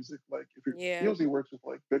off music. Like if you're Yeah. DOZ works with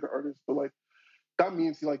like bigger artists, but like that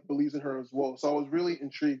means he like believes in her as well. So I was really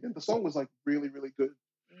intrigued. And the song was like really, really good.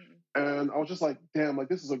 Mm. And I was just like, damn, like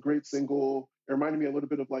this is a great single. It reminded me a little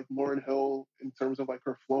bit of like Lauryn Hill in terms of like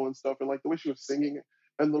her flow and stuff, and like the way she was singing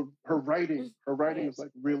and her writing. Her writing Yeah. is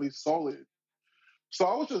like really solid. So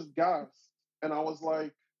I was just gassed, and I was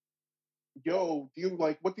like, yo, do you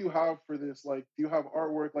like what do you have for this? Like, do you have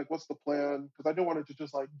artwork? Like, what's the plan? Because I didn't want her to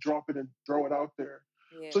just like drop it and throw it out there.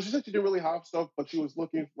 Yeah. So she said she didn't really have stuff, but she was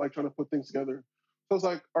looking like trying to put things together. So I was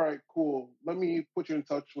like, all right, cool. Let me put you in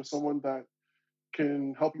touch with someone that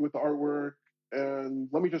can help you with the artwork, and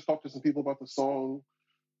let me just talk to some people about the song.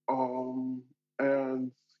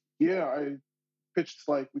 And yeah, I pitched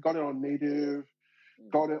like we got it on Native,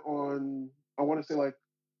 got it on I want to say like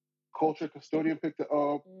Culture Custodian picked it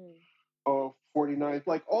up, Mm. 49,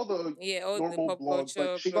 like all the Yeah. All the normal blogs.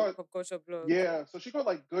 Like she got pop culture blogs. yeah, so she got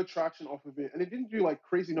like good traction off of it, and it didn't do like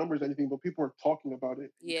crazy numbers or anything, but people were talking about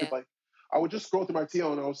it. You could Yeah. like I would just scroll through my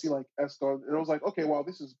TL and I would see like Escon, and I was like, okay, wow,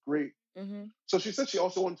 this is great. Mm-hmm. So she said she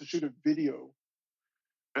also wanted to shoot a video.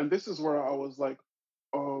 And this is where I was like,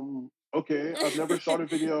 okay, I've never shot a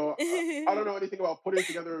video. I don't know anything about putting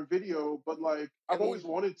together a video, but like I I've always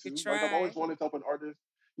mean, wanted you to. Like I've always try. wanted to help an artist.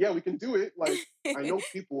 Yeah, we can do it. Like I know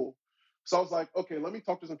people. So I was like, okay, let me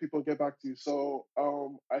talk to some people and get back to you. So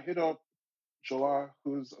I hit up Jola,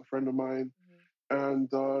 who's a friend of mine, Mhm.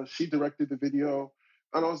 and she directed the video.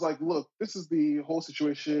 And I was like, look, this is the whole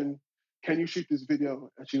situation. Can you shoot this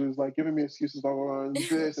video? And she was like giving me excuses about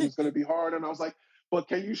this, and it's going to be hard. And I was like, but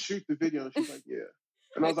can you shoot the video? And she's like, yeah.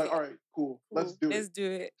 And I was like, Okay, all right, cool, let's cool. do it. Let's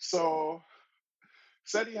do it. So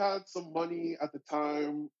said he had some money at the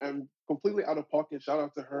time and completely out of pocket. Shout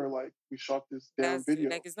out to her. Like we shot this damn That's true. video.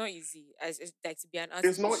 Like it's not easy. As like to be an It's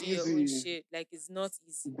artist not pushing your own easy, shit. Like it's not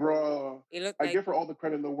easy. bruh. A lot I like give her all the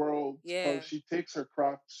credit in the world yeah. because she takes her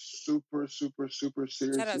craft super, super, super Shout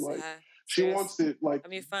seriously. out to Like her. she wants Seriously. it like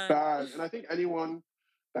I'm a fan. bad. And I think anyone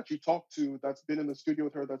that you talk to that's been in the studio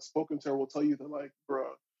with her, that's spoken to her, will tell you that like, bruh,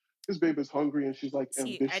 this babe is hungry and she's like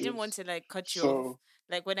See, I didn't want ambitious. to like cut you off. So,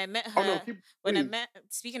 Like when I met oh no, her, keep when I please. met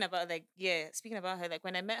speaking about like yeah, speaking about her, like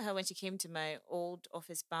when I met her when she came to my old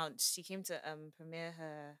office bounce, she came to premiere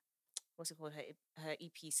her what's it called her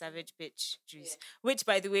EP Savage Bitch Yeah. Juice, which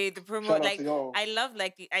by the way the promo Shout out to like y'all. I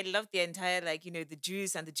love the entire like the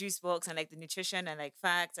juice and the juice box and like the nutrition and like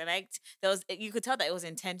facts. I liked there was you could tell that it was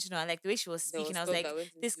intentional. I like the way she was There was speaking. I was stuff like, that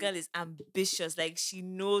went this into girl it. is ambitious. Like she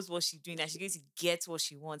knows what she's doing and she's going to get what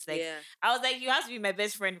she wants. Like Yeah. I was like, you have to be my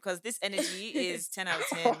best friend because this energy is 10 out of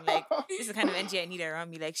 10. Like this is the kind of energy I need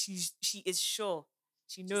around me. Like she is sure.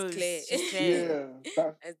 She She's clear. knows. She's clear. Yeah,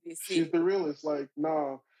 that As they she's say. the realest. Like,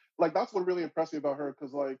 nah, like that's what really impressed me about her.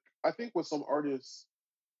 Because like, I think with some artists,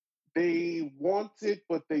 they want it,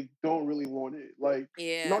 but they don't really want it. Like,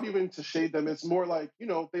 Yeah. not even to shade them. It's more like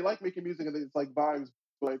they like making music and it's like vibes.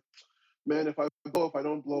 Like, man, if I blow, if I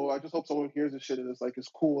don't blow, I just hope someone hears this shit and it's like it's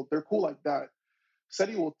cool. They're cool like that.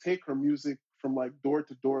 Seti will take her music from like door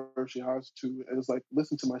to door if she has to, and it's like,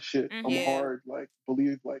 listen to my shit. I'm Mm-hmm. Yeah. hard. Like,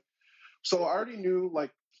 believe. Like, so I already knew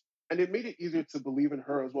like, and it made it easier to believe in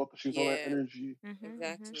her as well because she was on that Yeah. energy. Mm-hmm.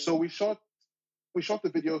 Mm-hmm. So Exactly. we shot the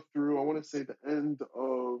video through. I want to say the end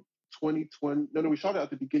of 2020. No, we shot it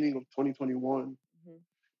at the beginning of 2021. Mhm.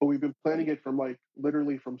 But we've been planning it from like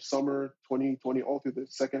literally from summer 2020 all through the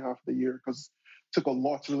second half of the year because it took a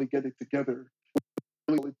lot to really get it together.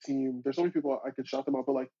 Really solid team. There's so many people I could shout them out,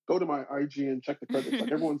 but like go to my IG and check the credits.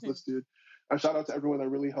 Like everyone's listed. And shout out to everyone that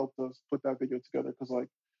really helped us put that video together because like,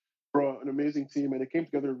 bro, an amazing team and it came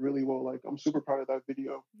together really well. Like I'm super proud of that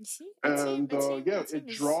video. You see, And the yeah, it team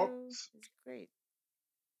dropped. is great.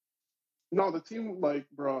 No, the team, like,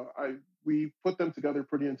 bro, we put them together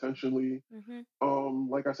pretty intentionally. Mm-hmm.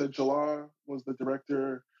 Like I said, Jala was the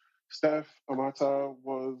director. Steph Amata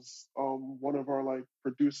was one of our like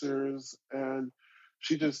producers, and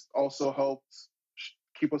she just also helped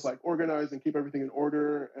keep us like organized and keep everything in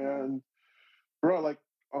order. Mm-hmm. And bro, like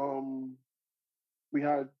um, we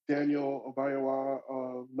had Daniel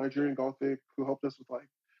Obayawa, Nigerian Gothic, who helped us with like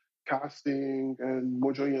casting and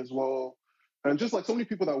Mojoy as well. And just like so many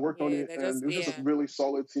people that worked on Yeah. it, They're and just it was just a yeah. really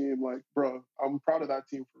solid team. Like, bro, I'm proud of that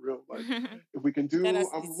team for real. Like, if we can Shout out do, to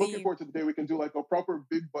the I'm looking team forward to the day we can do like a proper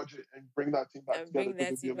big budget and bring that team back and together bring because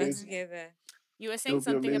that it'd be team back Mm-hmm. amazing. together. You were It saying would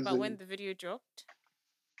be something about when amazing. the video dropped.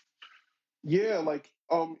 Yeah, like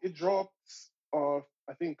it dropped. Uh,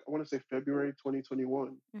 I think I want to say February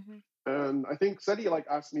 2021, Mm-hmm. and I think Seti like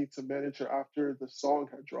asked me to manage her after the song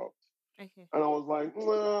had dropped. Okay. And I was like,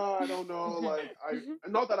 nah, I don't know. Like, Mhm.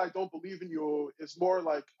 not that I don't believe in you. It's more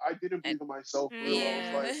like I didn't And believe in myself for real. I was Mm.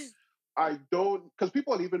 yeah. like, I don't, because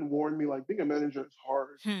people had even warned me, like, being a manager is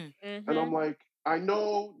hard. Hmm. And I'm Mhm. like, I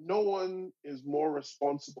know no one is more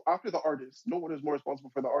responsible, after the artist, no one is more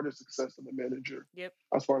responsible for the artist's success than the manager, Yep.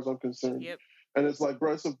 as far as I'm concerned. Yep. And it's like,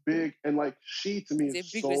 bro, it's a big, and like, she to me It's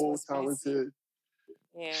is a big so responsibility. talented.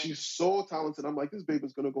 Yeah. She's so talented. I'm like, this babe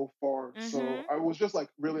is gonna go far. So Mm-hmm. I was just like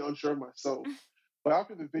really unsure of myself. But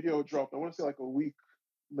after the video dropped, I want to say like a week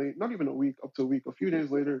late, not even a week, up to a week, a few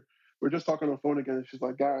days later, we're just talking on the phone again. And she's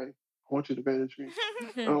like, Guy, I want you to manage me.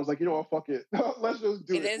 And I was like, you know what, fuck it. Let's just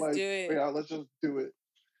do it. Let's do Like, it. yeah, let's just do it.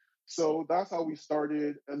 So that's how we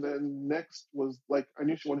started. And then next was like, I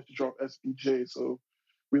knew she wanted to drop SBJ. So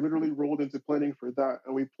we literally rolled into planning for that.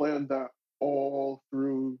 And we planned that all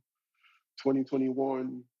through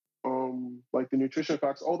 2021. Like the nutrition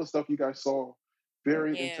facts, all the stuff you guys saw,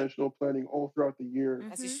 very Yeah. intentional planning all throughout the year.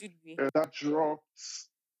 As it Mm-hmm. should be. And that dropped,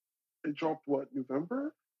 it dropped what,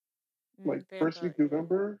 November? Like There first about week yeah.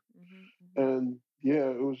 November. Mm-hmm. Mm-hmm. And yeah,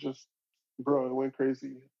 it was just, bro, it went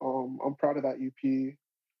crazy. I'm proud of that EP.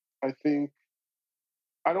 I think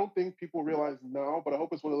I don't think people realize now, but I hope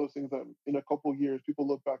it's one of those things that in a couple years people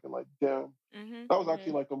look back and like, damn, Mm-hmm. that was actually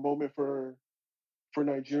Mm-hmm. like a moment for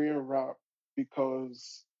Nigerian rap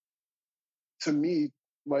because to me,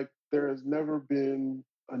 like there has never been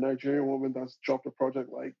a Nigerian woman that's dropped a project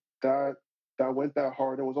like that that went that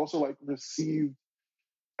hard and was also like received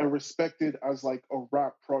and respected as like a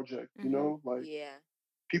rap project, you Mm-hmm. know? Like Yeah.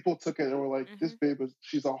 people took it and were like, Mm-hmm. this babe is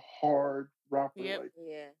she's a hard rapper. Yep. Like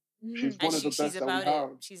Yeah. she's And one of the she's best that we about it. have.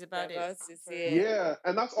 She's Yeah, about it. about it. For real. Yeah. Yeah,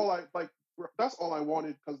 and that's all I like. That's all I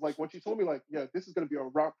wanted because like when she told me like, yeah, this is gonna be a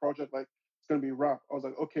rap project, like it's gonna be rap. I was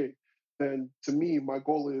like, okay. Then to me, my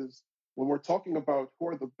goal is when we're talking about who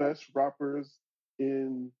are the best rappers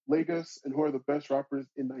in Lagos and who are the best rappers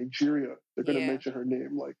in Nigeria, they're gonna Yeah. mention her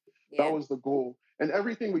name. Like that Yeah. was the goal, and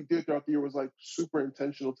everything we did throughout the year was like super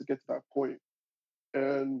intentional to get to that point.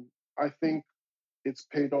 And I think it's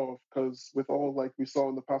paid off because with all like we saw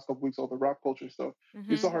in the past couple weeks, all the rap culture stuff, you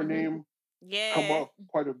Mm-hmm. saw her Mm-hmm. name come Yeah. up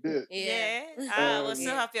quite a bit. Yeah. Yeah. I was so And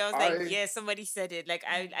Yeah. happy. I was like, I, yeah, somebody said it. Like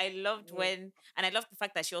I loved Yeah. when and I loved the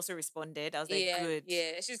fact that she also responded. I was like, Yeah. good.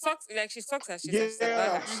 Yeah. She talks her shit and she's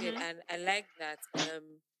about her yeah, shit, Mm-hmm. and I like that.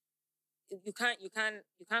 You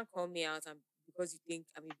can't call me out and because you think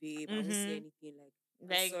I'm a babe, I won't say Mm-hmm. anything. Like, I'm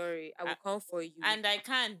Like sorry. I I, will come for you and I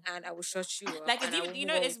can. and I will shut you up Like it's and I even will move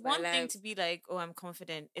on it's with my one thing life. to be like, oh, I'm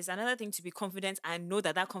confident. It's another thing to be confident and know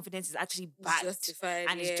that that confidence is actually It's backed justified,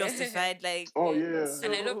 and is yeah. justified. Like oh Yeah. yeah,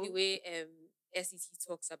 And I love the so. way SET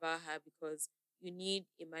talks about her because you need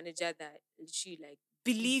a manager that literally like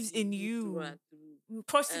Believes believes in in you through you, and through.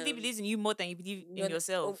 possibly Um believes in you more than you believe in none oh,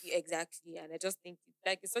 yourself. exactly. And I just think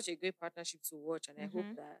like it's such a great partnership to watch, and I hope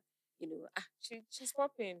Hmm. that she's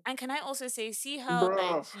popping. And can I also say, see how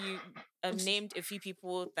bruh. like you named a few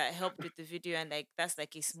people that helped with the video, and like that's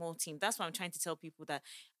like a small team. That's what I'm trying to tell people that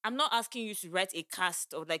I'm not asking you to write a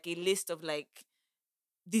cast or like a list of like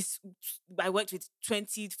this. I worked with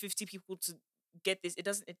 20, 50 people to get this. It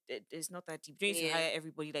doesn't. It's not that deep. You don't need to Yeah. hire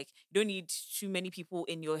everybody. Like you don't need too many people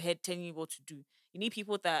in your head telling you what to do. You need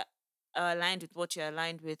people that are aligned with what you're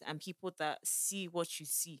aligned with, and people that see what you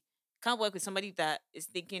see. Can't work with somebody that is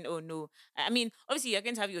thinking, oh no. I mean, obviously you're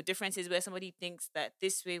going to have your differences where somebody thinks that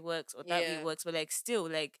this way works or that way Yeah. works, but like still,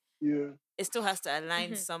 like Yeah, it still has to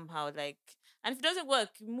align somehow. Like, and if it doesn't work,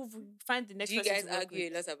 you move, find the Do next you person guys to work with. argue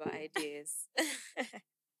a lot about ideas?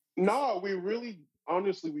 no, we really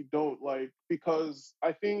honestly we don't like because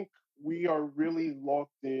I think we are really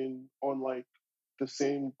locked in on like the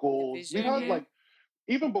same The goals. We've vision, had yeah. Mm-hmm. like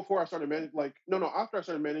even before I started managing, like no, after I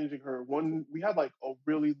started managing her, one we had like a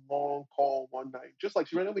really long call one night. Just like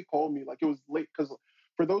she randomly called me, like it was late because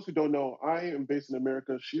for those who don't know, I am based in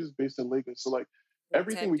America. She's based in Lagos, so like The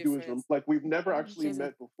everything time we do is difference. like we've never You actually guys are.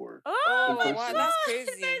 met before Oh in Oh my wow, person. that's god,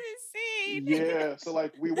 crazy. that's insane! Yeah, so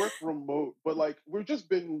like we work remote, but like we've just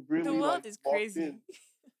been The really like world is locked crazy. in.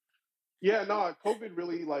 Yeah, no, COVID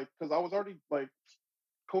really like because I was already like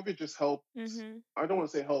COVID just helped. Mm-hmm. I don't want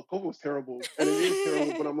to say help. COVID was terrible, and it is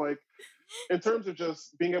terrible. But I'm like, in terms of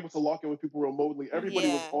just being able to lock in with people remotely, everybody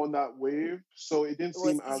Mm-hmm. was Yeah. on that wave, so it didn't It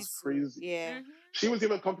was seem easy as to, crazy. yeah. Mm-hmm. She was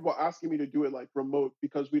even comfortable asking me to do it like remote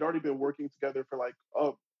because we'd already been working together for like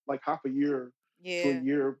half a year to a Yeah.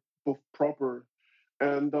 year proper,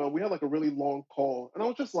 and we had like a really long call, and I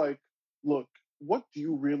was just like, look, what do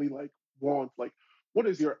you really like want? Like, what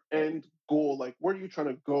is your end goal? Like, where are you trying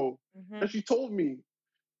to go? Mm-hmm. And she told me,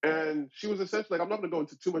 and she was essentially like, I'm not gonna go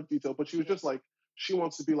into too much detail, but she was Yeah. just like, she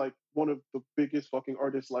wants to be like one of the biggest fucking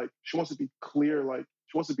artists. Like, she wants to be clear. Like,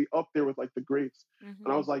 she wants to be up there with like the greats. And I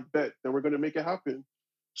Mm-hmm. was like, bet, then we're gonna make it happen.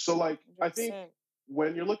 So like, I think 100%.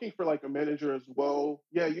 when you're looking for like a manager as well,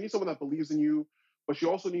 yeah, you need someone that believes in you, but you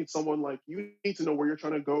also need someone like you need to know where you're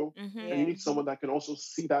trying to go, and you Yeah. Mm-hmm. need someone that can also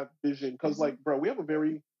see that vision. Because Mm-hmm. like, bro, we have a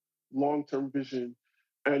very long-term vision,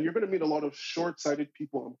 and you're gonna meet a lot of short-sighted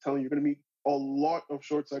people. I'm telling you, you're gonna meet a lot of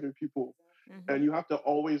short-sighted people, Mm-hmm. and you have to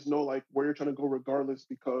always know like where you're trying to go regardless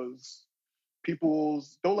because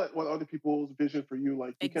people's don't let what other people's vision for you,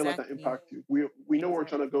 like you can't let that Exactly. impact you. We know where we're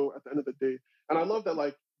trying to Exactly. go at the end of the day, and I love that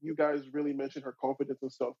like you guys really mentioned her confidence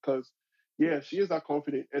and stuff because yeah, she is that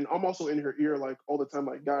confident, and I'm also in her ear like all the time,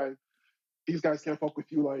 like guys, these guys can't fuck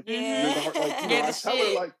with you, like you're Mm-hmm. the heart, like You're the I tell her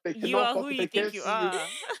shit. like they You cannot are who fuck with, you they think can't you see you. are.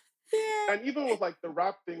 Yeah. And even with like the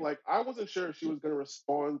rap thing, like I wasn't sure if she was gonna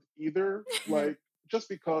respond either, like just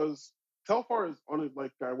because Telfar is on it,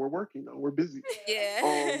 like guy, we're working now, we're busy, we're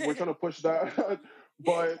Yeah. trying to push that.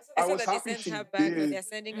 But I I saw was that they happy sent her she bags or did. they're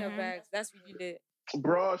sending her Mm-hmm. bags. That's really lit.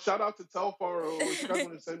 Bro, shout out to Telfaro. If you guys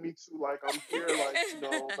want to send me to, like, I'm here, like,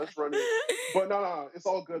 let's run it. But no, no, it's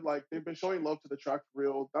all good. Like, they've been showing love to the track for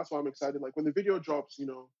real. That's why I'm excited. Like, when the video drops, we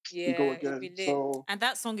go Yeah, it'll be again. lit. So And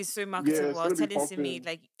that song is so yeah, marketable. it's I was gonna be telling Simi, pumping.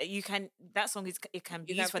 like you can that song is it can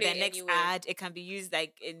be You can used for play their it next anywhere. ad. It can be used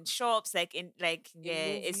like in shops, like in like In yeah,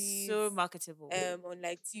 it's so movies, marketable. on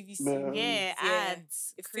like TV Man, Yeah, series. Yeah,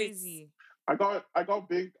 ads, it fits. crazy. I got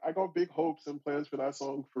big hopes and plans for that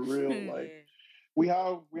song for real. Like,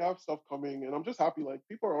 Yeah. we have stuff coming, and I'm just happy. Like,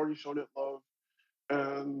 people are already showing it love,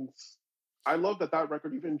 and I love that that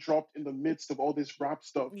record even dropped in the midst of all this rap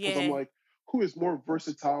stuff, because I'm Yeah. like, who is more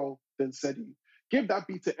versatile than Seti? Give that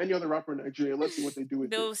beat to any other rapper in Nigeria. Let's see what they do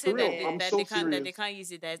with it. They'll say For real, Yeah. I'm that so that they serious. can't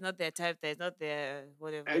use it. That it's not their type. That it's not their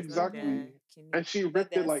whatever. It's not their Exactly. kidney. And she Not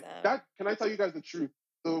ripped it their like sound. that. Can I tell you guys the truth?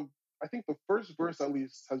 The I think the first verse at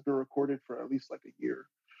least has been recorded for at least like a year.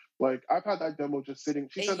 Like, I've had that demo just sitting.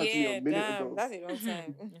 She A sent that to me a year, minute damn, ago. that's a long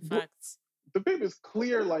time. In Bro, fact, the babe is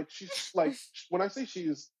clear. Like, she's like, when I say she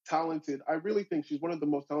is talented, I really think she's one of the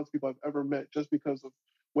most talented people I've ever met, just because of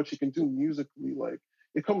what she can do musically. Like,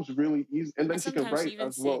 it comes really easy, and then and she can sometimes she write even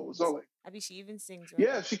as well. It's not sings. like, I mean, she even sings yeah,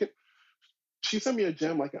 rather. she can. She sent me a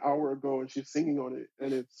gem like an hour ago, and she's singing on it,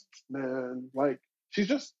 and it's, man, like, she's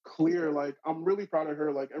just clear. Like, I'm really proud of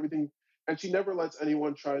her. Like, everything, and she never lets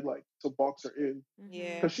anyone try like to box her in,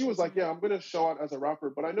 Yeah. because she was like, yeah, I'm gonna show out as a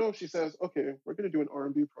rapper, but I know if she says, okay, we're gonna do an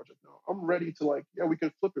R&B project now, I'm ready to, like, yeah, we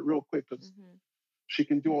can flip it real quick, because she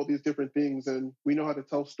can do all these different things, and we know how to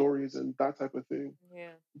tell stories and that type of thing.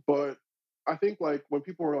 Yeah. But I think, like, when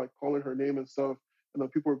people were like calling her name and stuff, and then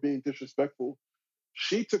people were being disrespectful,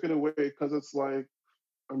 she took it away, because it's like,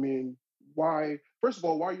 I mean, why? First of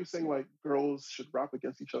all, why are you saying like girls should rap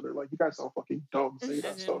against each other? Like, you guys sound fucking dumb saying As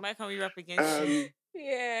that in, stuff. why can't we rap against you? And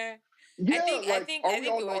Yeah. I yeah, think I like, think are I we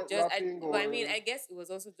think all it was not just rapping, but I mean or I guess it was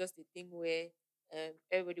also just a thing where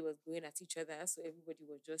everybody was going at each other, so everybody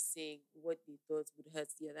was just saying what they thought would hurt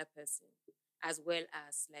the other person, as well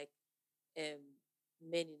as like um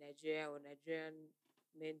men in Nigeria or Nigerian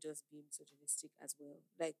men just being misogynistic as well.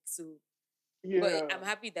 Like so, but yeah, I'm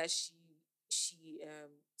happy that she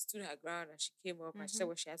stood her ground and she came up and she said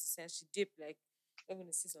what she has to say. And she dipped like I'm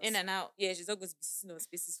gonna sit on In and out. yeah, she's not going to be sitting on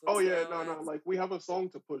spaces for oh two yeah, no, no, hours. like, we have a song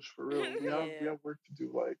to push for real. We Yeah. have work to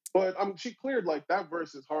do. Like, but she cleared, like, that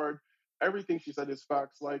verse is hard. Everything she said is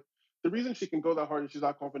facts. Like, the reason she can go that hard and she's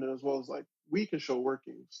that confident as well is like, we can show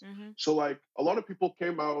workings. So like, a lot of people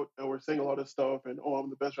came out and were saying a lot of stuff, and, oh, I'm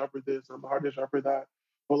the best rapper this, I'm the hardest rapper that,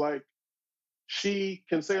 but like, she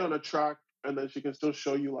can say on a track, and then she can still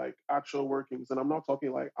show you like actual workings. And I'm not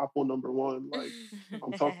talking like Apple number one. Like,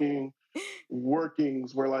 I'm talking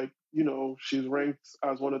workings where, like, she's ranked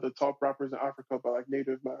as one of the top rappers in Africa by like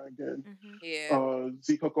Native Mag, and Yeah.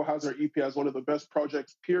 Z Coco has her EP as one of the best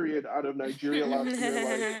projects period out of Nigeria last year.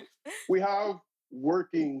 Like, we have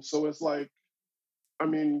workings, so it's like, I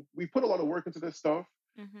mean, we put a lot of work into this stuff,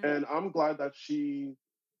 and I'm glad that she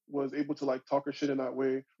was able to like talk her shit in that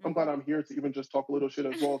way. I'm glad I'm here to even just talk a little shit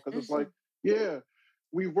as well, because it's like, yeah,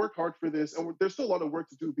 we've worked hard for this, and there's still a lot of work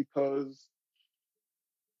to do, because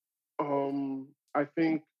I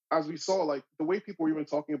think, as we saw, like, the way people were even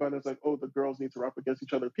talking about it is like, oh, the girls need to rap against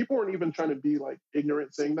each other. People weren't even trying to be like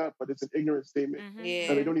ignorant saying that, but it's an ignorant statement, and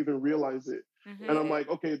they Yeah. don't even realize it. And I'm Yeah. like,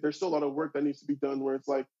 okay, there's still a lot of work that needs to be done, where it's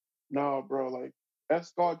like, nah, bro, like,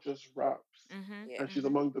 S God just raps, Yeah. and she's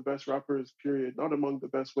among the best rappers, period. Not among the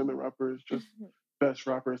best women rappers, just best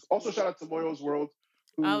rappers. Also, shout out to Moyo's World,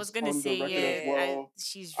 I was who's gonna on the say, record as yeah, Yeah. well.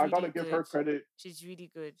 she's I gotta really give good. her credit, She's really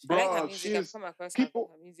good. I like her bro. music. I've She's come across people.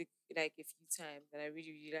 her music like a few times and I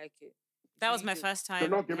really, really like it. It's That was really my good. first They're time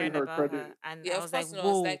not giving hearing her about her, credit. and Yeah, I of was like, course not. It's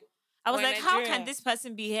whoa. like I was we're in like, how can Nigeria. this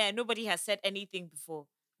person be here? Nobody has said anything before.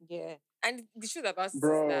 Yeah. And the truth about it is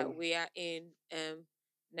that Bro, we are in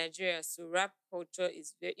Nigeria, so rap culture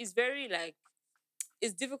is very like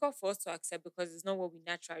it's difficult for us to accept because it's not what we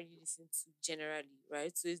naturally listen to generally,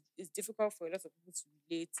 right? So it's difficult for a lot of people to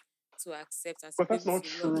relate, to accept, and to but be that's able not to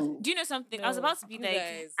love. true. Do you know something? I was No, about to be you like,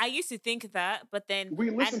 guys. I used to think that, but then We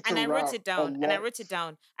and listen to and I wrote rap it a down, and I lot. wrote it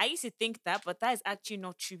down. I used to think that, but that is actually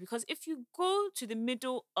not true, because if you go to the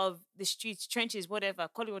middle of the streets, trenches, whatever,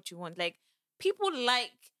 call it what you want, like people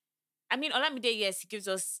like. I mean, Olamide, yes, he gives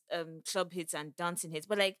us club hits and dancing hits,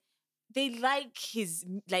 but like they like his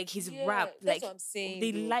Yeah, rap, that's like what I'm saying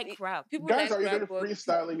they though. like rap. People Guys like are rap, even but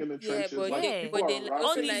freestyling in the yeah, trenches. Like, Yeah, people are they all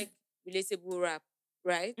also rapping. these. like relatable rap,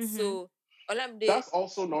 right? Mm-hmm. So Olamide, That's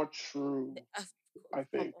also not true, ah, I come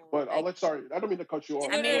think. on, But like sorry, I don't mean to cut you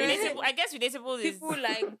off. I no, no, mean, Go no. ahead, go relatable. ahead. I guess relatable is People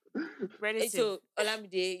like relative. so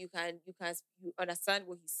Olamide, you understand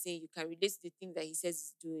what he's saying, you can relate to the things that he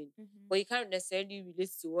says he's doing, Mm-hmm. but you can't necessarily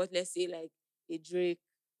relate to what let's say like a Drake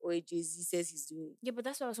or a Jay-Z says he's doing. Yeah, but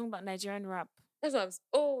that's what I was talking about Nigerian rap. That's what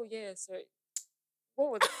oh yeah, sorry.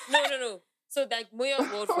 What was no. So like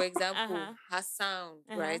Moyo's World, for example, Uh-huh. her sound,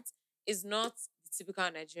 Uh-huh. right, is not the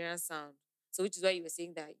typical Nigerian sound. So which is why you were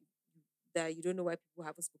saying that you don't know why people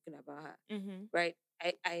haven't spoken about her. Mm-hmm. Right?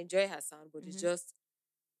 I enjoy her sound, but it's Mhm. just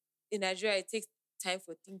in Nigeria it takes time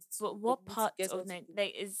for things to But for what people to part get of what to do.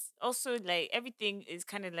 like is also like everything is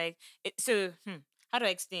kind of like it, so how do I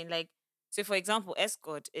explain, like, so for example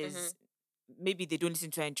Escort is maybe they don't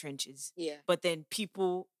listen to her in trenches, Yeah. but then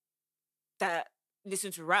people that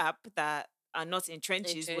listen to rap that are not in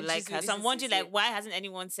trenches will like trenches her. will So I'm listen to wondering it, like why hasn't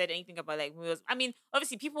anyone said anything about like Muyo's? I mean,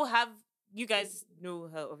 obviously people have, you guys know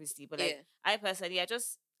her obviously, but like Yeah. I personally I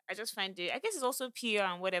just find it, I guess it's also PR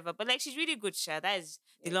and whatever, but like she's really good, Sha. That is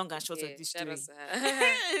the Yeah, long and short of yeah. this Shout out story. to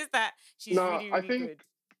her. Is that she's No, really, I really think good.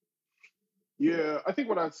 yeah, I think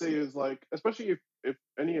what I'd say is like, especially if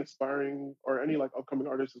any aspiring or any like upcoming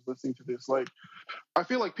artist is listening to this, like I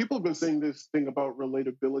feel like people have been saying this thing about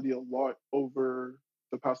relatability a lot over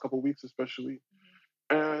the past couple of weeks, especially.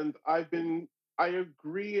 And I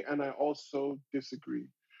agree and I also disagree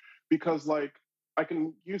because like I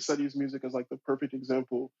can use Seti's music as like the perfect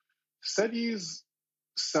example. Seti's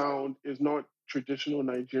sound is not traditional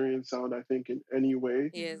Nigerian sound, I think, in any way.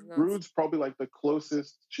 Yeah, it's not. Rude's probably like the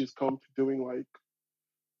closest she's come to doing like,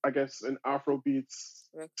 I guess, an Afrobeats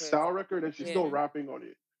Record. style record, and she's Yeah. still rapping on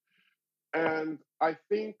it. And I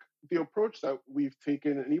think the approach that we've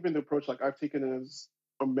taken, and even the approach like I've taken as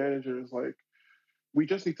a manager, is like we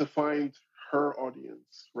just need to find her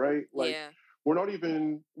audience, right? Like Yeah. we're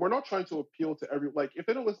not trying to appeal to every, like if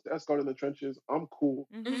they don't listen to Escort in the Trenches, I'm cool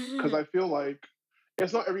because I feel like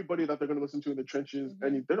it's not everybody that they're going to listen to in the trenches.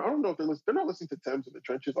 And I don't know if they're not listening to Thames in the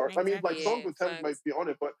trenches. Or I mean, like Exactly. songs Yeah, with Thames might facts. be on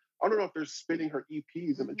it, but I don't know if they're spinning her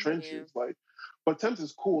EPs in the Mhm. Yeah. trenches. Like, but Thames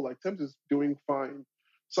is cool. Like Thames is doing fine.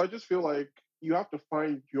 So I just feel like you have to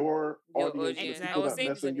find your Your audience and the audience. I people was that Exactly. saying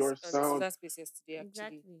mess this with your on the sound. Twitter space yesterday, actually.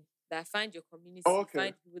 Exactly. That find your community, Oh, okay.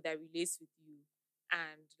 find people that relates with you,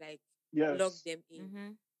 and like plug Yes. them in,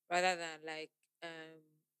 Mm-hmm. rather than like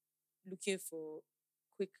looking for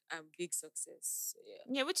quick and big success. So, yeah.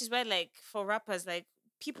 Yeah, which is why like for rappers, like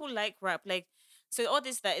people like rap. Like, so all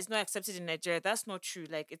this that is not accepted in Nigeria, that's not true.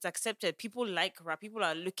 Like it's accepted. People like rap. People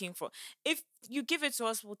are looking for, if you give it to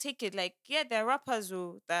us, we'll take it. Like, yeah, there are rappers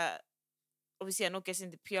who that obviously are not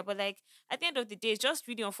getting the PR, but like at the end of the day, it's just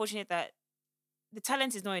really unfortunate that the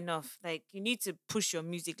talent is not enough. Like you need to push your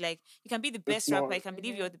music. Like you can be the It's best rapper, not. you can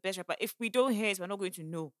believe you're the best rapper. If we don't hear it, we're not going to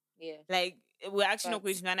know. Yeah. Like we're actually not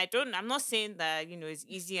going Facts. to know. And I'm not saying that, it's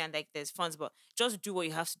easy and like there's funds, but just do what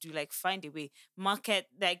you have to do. Like find a way. Market,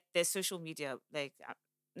 like there's social media. Like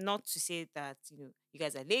not to say that, you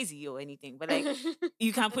guys are lazy or anything, but like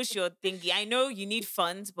you can push your thingy. I know you need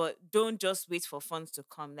funds, but don't just wait for funds to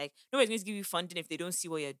come. Like nobody's going to give you funding if they don't see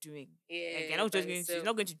what you're doing. Like you're Yeah, not by just going to, you're yourself.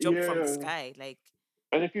 not going to jump from the Yeah. sky. Like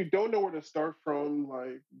And if you don't know where to start from,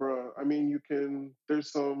 like, bruh, I mean,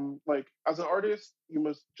 there's some, like, as an artist, you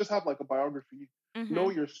must just have like a biography, know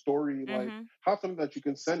mm-hmm, your story, like, mm-hmm, have something that you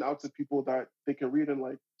can send out to people that they can read in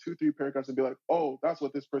like two, three paragraphs and be like, oh, that's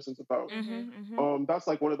what this person's about. mm-hmm, Mm-hmm. mm-hmm, That's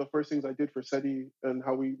like one of the first things I did for SETI and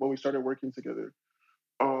when we started working together.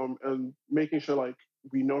 And making sure like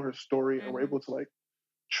we know her story and we're mm-hmm, able to like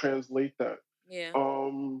translate that. Yeah.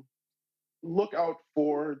 Um, Look out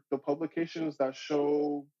for the publications that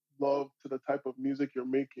show love to the type of music you're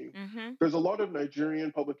making. mm-hmm. There's a lot of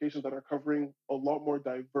Nigerian publications that are covering a lot more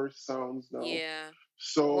diverse sounds now. Yeah. More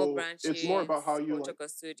So it's more about how branches, you culture like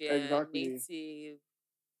custodian, exactly native,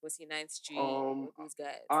 was he Ninth Street, um all those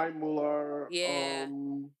guys. I Muller, Yeah.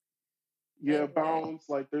 yeah, Regular. Bounce,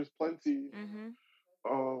 like there's plenty. Mm-hmm.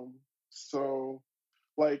 Um so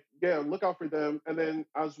like yeah, look out for them. And then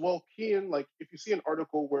as well, key in like if you see an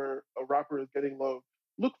article where a rapper is getting love,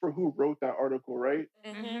 look for who wrote that article, right?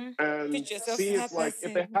 Mm-hmm. Mm-hmm. And Put yourself see in it's that like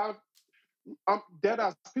if they person. have dead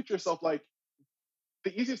ass picture yourself like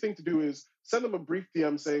the easiest thing to do is send them a brief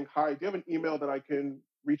DM saying, hi, do you have an email that I can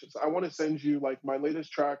reach? I want to send you like my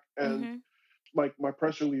latest track and Mm-hmm. like my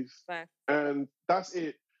press release. Fact. And that's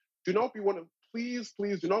it. Do not be one of please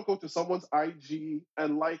do not go to someone's IG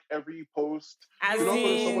and like every post. As Do not go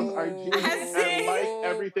to someone's in, IG as and in, like Oh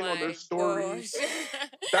everything on their my story. gosh.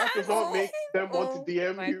 That does not as make in. them want to Oh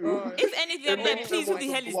DM my you. gosh. If anything, It I'm like, makes Oh them please, who want my. the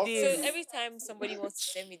to hell is block So this? you. every time somebody wants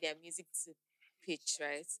to send me their music to pitch,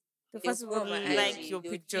 right? The They'll first go will on my Yeah. like IG, your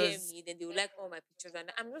they'll DM pictures. me, then they'll like all my pictures. And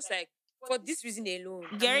I'm just like, for this reason alone,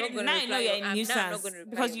 You're I'm not already, gonna now you know reply you're your a I'm now I'm not nuisance gonna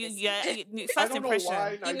reply because your you're message. I first don't know impression.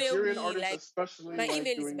 why Email Nigerian me, artists like especially my like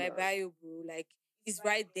email is in doing my that. bio, bro. Like it's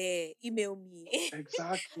right there. Email me. But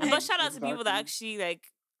Exactly. shout out to people that Exactly. actually like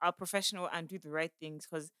are professional and do the right things.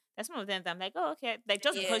 Because there's some of them that I'm like, oh, okay, like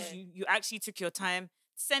just because Yeah. you actually took your time,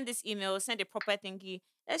 send this email, send a proper thingy.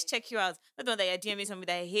 Let's check you out. Not the one that you're DMing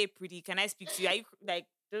somebody that, hey, pretty, can I speak to you? Are you like,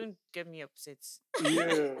 don't get me upset.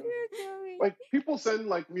 Yeah. Like people send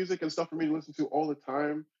like music and stuff for me to listen to all the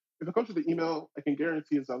time. If it comes to the email, I can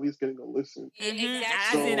guarantee it's at least getting a listen. Yeah,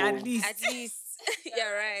 As in, at So exactly. least. At least.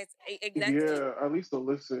 You're right. Exactly. yeah, at least a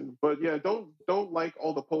listen. But yeah, don't like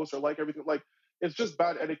all the posts or like everything. Like it's just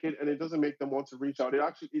bad etiquette and it doesn't make them want to reach out.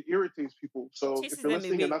 It irritates people. It So if chases you're them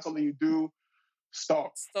listening and away. that's something you do,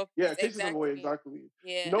 stop. Stop Yeah, it. it chases them away, Exactly. exactly.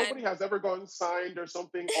 Yeah. Nobody has ever gotten signed or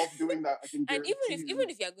something off doing that, I can And guarantee you. even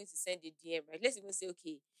if you are going to send a DM, right? Let's even say,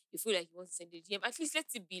 okay, you feel like you want to send a DM, at least let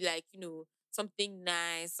it be like, something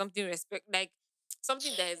nice, something respect, like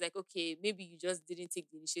something that is like, okay, maybe you just didn't take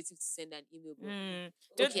the initiative to send an email, but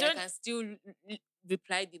Don't okay, I don't can still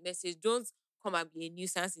reply the message. Don't come and be a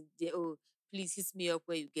nuisance in there. Oh, please hit me up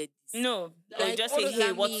when you get this. no. Or you Like, just what say, does hey,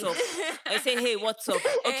 that what's mean? up? Or you say, hey, what's up?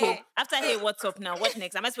 Okay. Eh, After hey, what's up now? What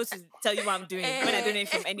next? Am I supposed to tell you what I'm doing when I don't know it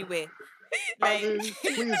from anywhere? As Like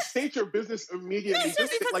in, please state your business immediately.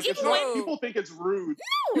 seriously, because Like it's even when not. bro. People think it's rude.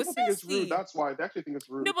 no, People think it's rude. seriously. That's why they actually think it's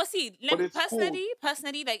No, rude. but see, But it's cool.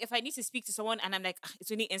 personally, like if I need to speak to someone and I'm like, "Ah,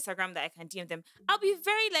 it's only Instagram that I can DM them, I'll be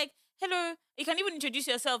very like, hello, you can even introduce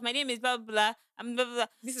yourself. My name is blah blah blah. I'm blah blah blah.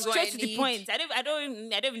 This is what Straight I to the need. point. I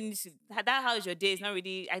don't even need to that how's your day? It's not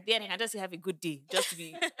really I then I can just say have a good day. Just to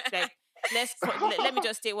be like, let me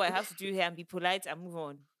just state what I have to do here and be polite and move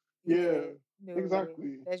on. Yeah, No.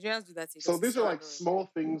 exactly. Nigerians do that So because it's these are so like annoying.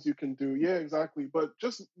 small things you can do. Yeah, exactly. But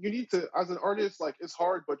just you need to, as an artist, like it's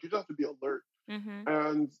hard, but you just have to be alert. Mm-hmm.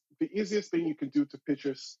 And the easiest thing you can do to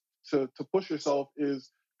to push yourself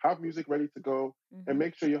is have music ready to go and Mm-hmm.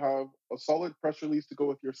 make sure you have a solid press release to go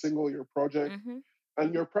with your single, your project. Mm-hmm.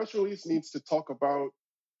 And your press release needs to talk about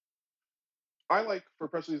I like for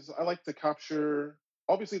press releases, I like to capture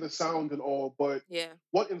obviously the sound and all, but Yeah.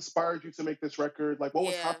 what inspired you to make this record? Like what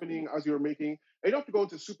was Yeah. happening as you were making? And you don't have to go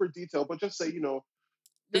into super detail, but just say,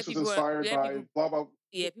 this was inspired Let by people blah blah.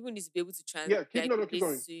 yeah, people need to be able to Yeah, keep like no, no, keep relate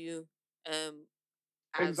going. to you um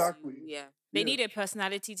as you Exactly. yeah. They Yeah. need a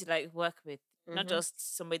personality to like work with, not Mm-hmm.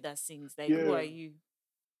 just somebody that sings. Like, who are Yeah. you?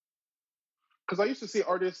 Because I used to see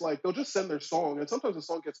artists like they'll just send their song, and sometimes the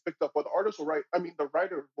song gets picked up, but the artist will write. I mean, the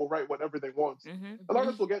writer will write whatever they want. Mm-hmm. And the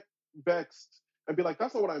artist will get vexed and be like,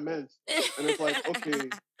 "That's not what I meant." And it's like, okay,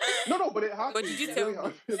 no, but it But did happens. you It tell really me?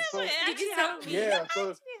 happens. So It Did you actually tell happened. me? yeah, It so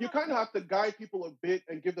actually you kind of happened. have to guide people a bit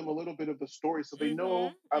and give them a little bit of the story so they know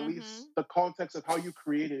Mm-hmm. at Mm-hmm. least the context of how you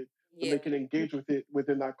created, and they Yeah. can engage with it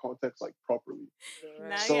within that context like properly. You're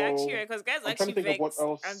Nah, right. you're actually So right, because guys will I'm trying actually to think of what vex and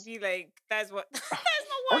else. be like, that's what that's not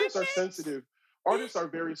what I Artists are sensitive. Artists are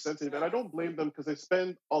very sensitive, and I don't blame them because they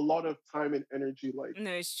spend a lot of time and energy like meant.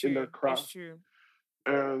 No, it's in their true. It's craft, true.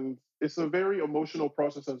 and it's a very emotional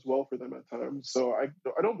process as well for them at times. So I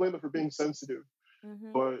don't blame them for being sensitive,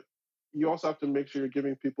 Mm-hmm. but you also have to make sure you're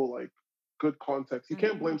giving people like good context. You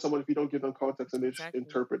can't Mm-hmm. blame someone if you don't give them context and they just Exactly.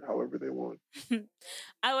 interpret however they want.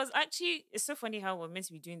 I was actually it's so funny how we're meant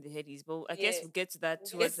to be doing the headies, but I guess Yeah. we'll get to that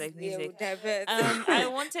Yes, towards like yeah, we'll music. divert. I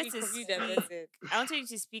wanted We to completely speak diverted. I wanted you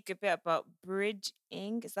to speak a bit about Bridge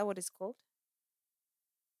Inc. Is that what it's called?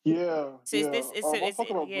 Yeah, So is yeah. this is so I'll is talk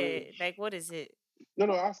it about yeah, Bridge. like what is it? No,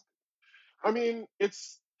 no. Ask. I mean,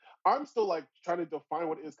 it's. I'm still like trying to define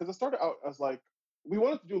what it is because it started out as like we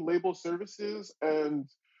wanted to do label services and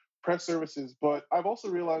press services, but I've also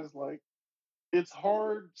realized like it's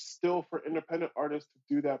hard still for independent artists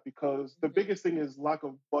to do that because the Mhm. biggest thing is lack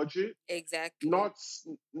of budget, Exactly.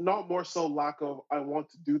 not more so lack of I want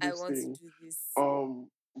to do I this want to thing. do this. Um,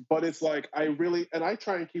 but it's like I really and I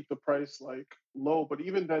try and keep the price like low, but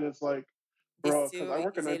even then it's like, It's bro, because still I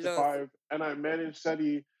work a is a nine to lot. five and I manage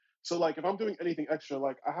SETI. So like if I'm doing anything extra,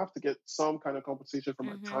 like I have to get some kind of compensation for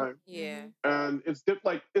my Mm-hmm. time. Yeah. And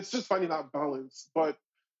like it's just finding that balance. But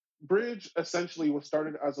Bridge essentially was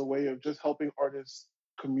started as a way of just helping artists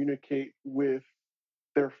communicate with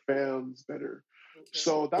their fans better. Okay.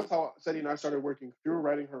 So that's how Seti and I started working through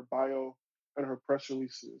writing her bio and her press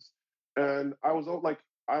releases. And I was like,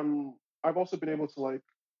 I've also been able to like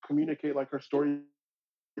communicate like her story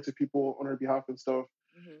to people on her behalf and stuff.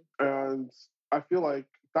 Mm-hmm. And I feel like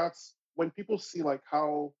that's when people see like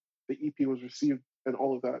how the EP was received and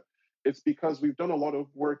all of that, it's because we've done a lot of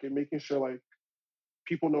work in making sure like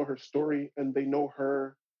people know her story and they know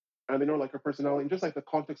her and they know like her personality and just like the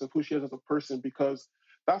context of who she is as a person because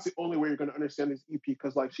that's the only way you're going to understand this EP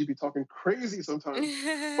because like she'd be talking crazy sometimes.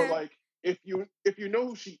 But like if you know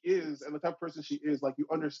who she is and the type of person she is, like you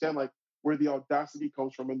understand like where the audacity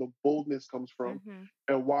comes from and the boldness comes from Mm-hmm.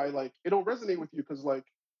 and why like it'll resonate with you because like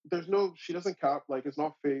she doesn't cap, like it's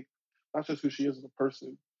not fake. That's just who she is as a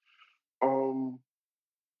person. Um,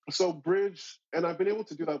 so Bridge, and I've been able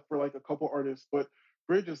to do that for like a couple artists, but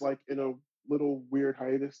Bridge is like in a little weird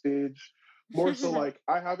hiatus stage. More so like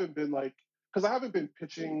I haven't been like, because I haven't been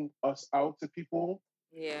pitching us out to people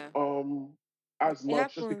Yeah. um as It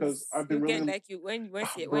much, just because happens. I've You been get really like you when bro,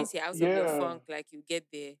 once you're out of your yeah, funk, like you get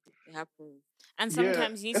there. It happens. And yeah.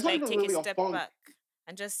 sometimes you need It's to not like even take a really a step funk. back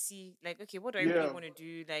and just see like, okay, what do I really Yeah, want to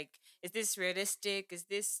do? Like, is this realistic? Is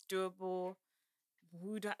this doable?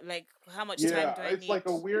 Like, how much time yeah. do I It's need? like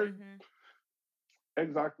a weird, Mm-hmm.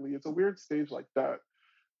 exactly. It's a weird stage like that.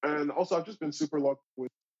 And also, I've just been super lucky with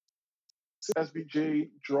SBJ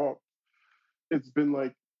drop. It's been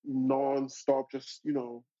like non-stop, just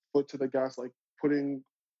foot to the gas, like putting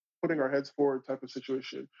our heads forward type of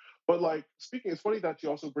situation. But like speaking, it's funny that you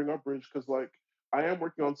also bring up Bridge, because like I am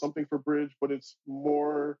working on something for Bridge, but it's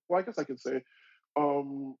more. Well, I guess I can say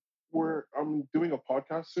where I'm doing a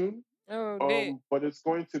podcast soon. Oh, lit. But it's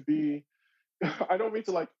going to be. I don't mean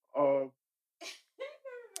to like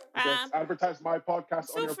I guess advertise my podcast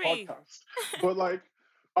on Feel your free. podcast. But like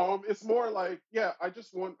it's more like, yeah, I'm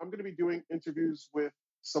gonna be doing interviews with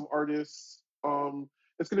some artists.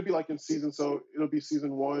 It's gonna be like in season, so it'll be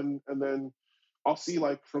season one, and then I'll see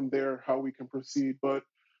like from there how we can proceed. But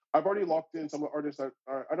I've already locked in some of the artists that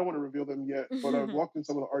I don't want to reveal them yet, but I've locked in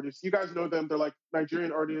some of the artists. You guys know them, they're like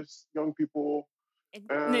Nigerian artists, young people,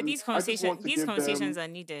 No, and I just want to these give conversations them. are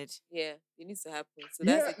needed. Yeah, it needs to happen. So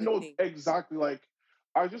that's Yeah, a good no, thing. exactly. Like,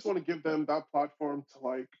 I just want to give them that platform to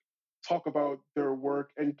like talk about their work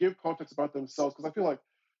and give context about themselves, because I feel like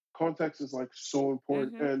context is like so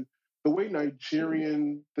important. Mm-hmm. And the way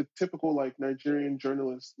the typical like Nigerian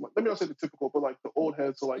journalists, let me not say the typical, but like the old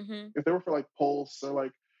heads. So like, Mm-hmm. if they were for like Pulse or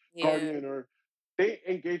like Yeah. Guardian, or they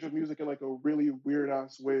engage with music in like a really weird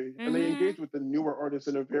ass way, and they Mm-hmm. engage with the newer artists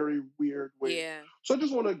in a very weird way. Yeah. So I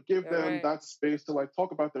just want to give You're them right. that space to like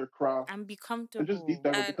talk about their craft And be and just deep comfortable.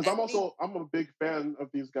 dive it, And because I think I'm a big fan of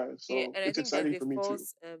these guys, yeah, so and I it's think there's exciting a for me too.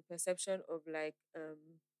 false perception of like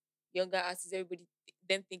younger artists, everybody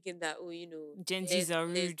them thinking that, oh, Gen Zs are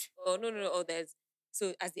there's rude. oh no, or there's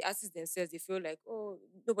so as the artists themselves, they feel like, oh,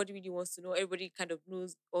 nobody really wants to know. Everybody kind of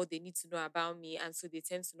knows all they need to know about me, and so they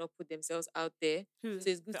tend to not put themselves out there. Who? So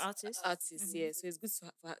it's good The artist? artists, Mm-hmm. yeah. So it's good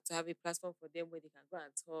to have a platform for them where they can go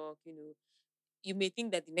and talk. You may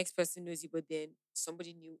think that the next person knows you, but then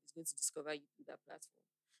somebody new is going to discover you through that platform.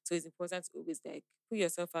 So it's important to always like put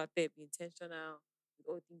yourself out there, be intentional with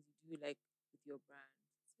all things you do, like with your brand.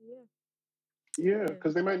 So Yeah, yeah.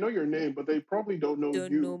 because they might know your name, but they probably don't know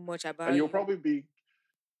Don't know you, much and about you'll you. probably be.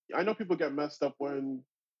 I know people get messed up when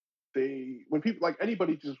people, like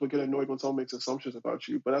anybody, just would get annoyed when someone makes assumptions about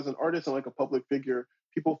you. But as an artist and like a public figure,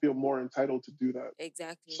 people feel more entitled to do that.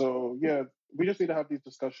 Exactly. So yeah, we just need to have these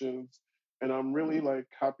discussions, and I'm really like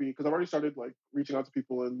happy because I've already started like reaching out to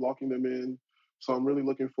people and locking them in. So I'm really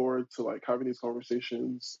looking forward to like having these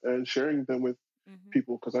conversations and sharing them with Mm-hmm.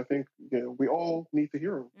 people, because I think we all need to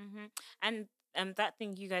hear them. Mm-hmm. And that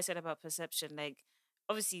thing you guys said about perception, like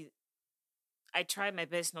obviously I try my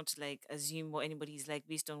best not to like assume what anybody's like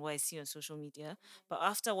based on what I see on social media. But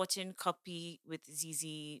after watching Copy with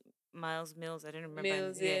ZZ Miles Mills, I don't remember, and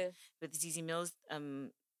Males, yeah, yeah. with ZZ Mills,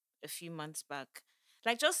 a few months back,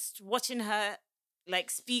 like just watching her like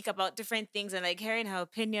speak about different things and like hearing her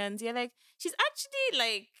opinions, yeah, like she's actually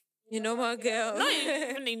like You know my girl. not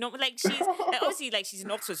even like she's like obviously like she's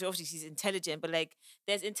in Oxford, so obviously she's intelligent, but like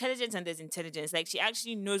there's intelligence and there's intelligence. Like she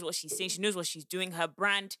actually knows what she's saying, she knows what she's doing. Her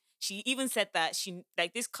brand, she even said that she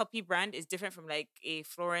like this Copy brand is different from like a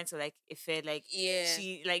Florence or like a Fair. Like Yeah.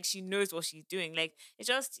 she knows what she's doing. Like it's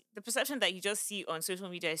just the perception that you just see on social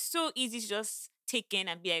media is so easy to just take in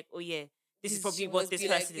and be like, oh yeah, this is She probably what must this be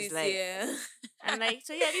like person is this, like. yeah. And like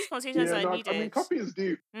so yeah, these conversations Yeah, are no, I mean, needed. Copy is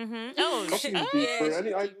deep. Mm-hmm. Oh, Copy is deep. Yeah, For she's any,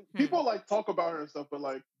 deep. people like talk about her and stuff, but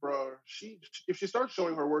like, bro, if she starts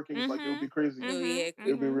showing her workings, like it would mm-hmm. be crazy. No, Mm-hmm. yeah, It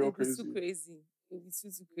would be Mm-hmm. real it'll be too crazy. crazy. It'll be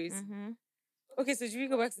too crazy. Mm-hmm. Okay, so should we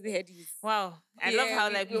go back to the headies? Wow, I love Yeah, how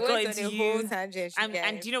we, like we we got went on into a whole you, tangent, you and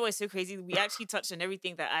guys. do you know what's so crazy? We actually touched on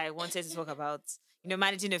everything that I wanted to talk about.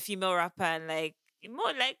 Managing a female rapper and like more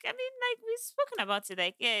like I mean like we've spoken about it.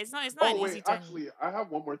 Like yeah, it's not an Oh wait, easy journey. actually, I have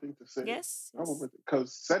one more thing to say. Yes, I have one yes. more thing,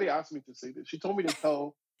 because Seti asked me to say this. She told me to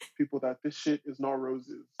tell people that this shit is not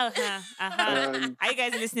roses. Uh huh. Uh huh. And Are you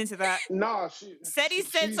guys listening to that? nah, Said he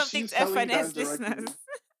said something she's to telling you guys FNS directly. listeners.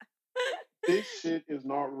 This shit is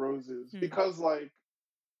not roses, Hmm. because like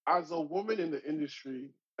as a woman in the industry,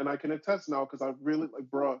 and I can attest now because I've really like,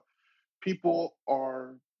 bruh, people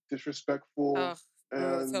are Oh, disrespectful.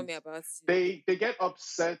 Oh, tell and me about it. they get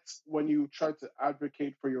upset when you try to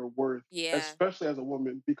advocate for your worth, Yeah. especially as a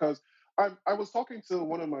woman. Because I was talking to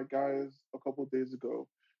one of my guys a couple of days ago,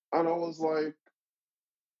 and I was like,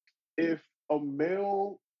 if a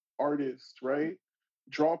male artist, right,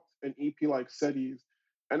 dropped an EP like SETI's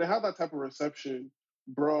and it had that type of reception,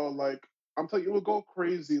 bro, like I'm telling you, it would go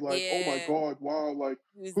crazy. Like, oh my Yeah. god, wow, like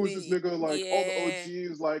Who's who's this the nigga? Like all the yeah.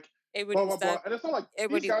 OGs, like Everybody blah will blah blah. start And it's not like these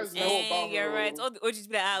everybody will guys know start Eh, about you're right. her. All the OGs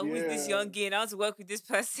be like, who is this Yeah, young gay? I want to work with this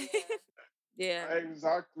person. yeah.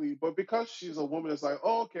 exactly. But because she's a woman, it's like,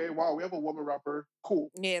 oh, okay, wow, we have a woman rapper, cool.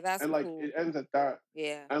 Yeah, that's And like cool. it ends at that.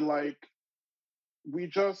 Yeah. And like we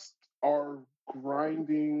just are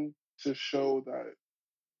grinding to show that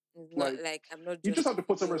It's not like like I'm not you just just have a to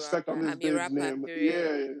put some female respect on rapper. this I'm a babe's rapper, name. period.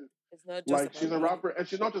 Yeah, It's not just like she's about a being rapper, and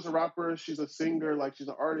she's not just a rapper. She's a singer. Like she's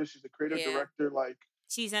an artist. She's a creative yeah. director. Like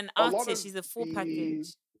She's an a lot artist. of She's a full the package.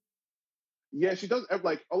 yeah, she does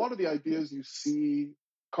like a lot of the ideas you see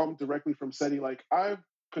come directly from SETI. Like I've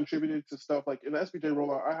contributed to stuff like in the SBJ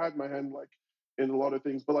rollout. I had my hand like in a lot of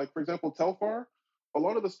things, but like for example, Telfar, a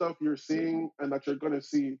lot of the stuff you're seeing and that you're gonna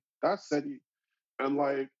see, that's SETI, and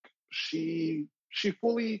like she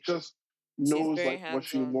fully just She's knows very like what hands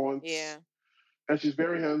she on. wants Yeah. and she's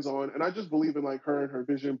very hands on. And I just believe in like her and her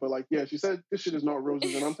vision. But like, yeah, she said this shit is not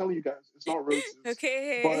roses, and I'm telling you guys, it's not roses. But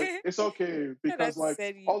Okay. it's okay Shout out because to like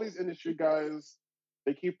Sedi. all these industry guys,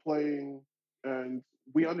 they keep playing, and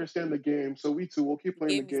we understand the game. So we too will keep The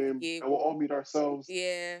playing the game is the game, game. and we'll all Oh. meet ourselves.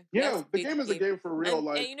 Yeah. We have Yeah, to the play the game is a game. game for real. And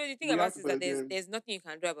Like you know the thing we about have it to is play that the game. there's nothing you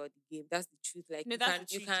can do about the game. That's the truth. Like No, that's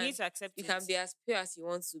the truth. You need to accept you it. can be as pure as you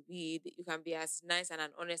want to be. You can be as nice and as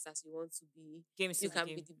honest as you want to be. Game is You still the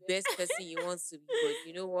can be game. the best person you want to be. But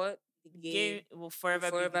you know what? The The game game will will forever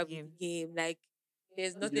be the forever be the game. game. Like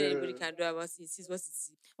there's nothing anybody Yeah, can do about it. It's what it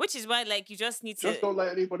is. Which is why, like, you just need just to. don't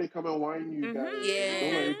let anybody come and whine you Mm-hmm, guys. Don't let Yeah,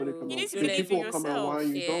 mm-hmm. anybody come You bro. need and to Don't if let believe people in will come and yourself.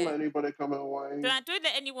 whine you, don't yeah. let anybody come and whine. Don't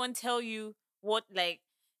let anyone tell you what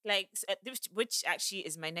which actually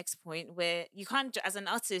is my next point, where you can't as an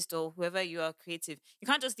artist or whoever you are creative, you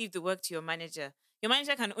can't just leave the work to your manager. Your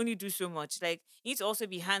manager can only do so much. Like you need to also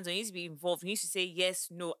be hands on. You need to be involved. You need to say yes,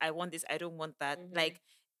 no, I want this, I don't want that. Mm-hmm. Like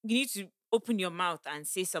you need to open your mouth and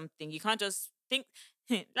say something. You can't just think.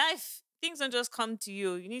 Life things don't just come to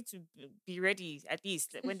you. You need to be ready at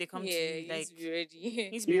least when they come to Yeah, you. you need Like to be ready.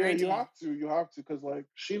 you need to be Yeah, you ready. have to. You have to, because like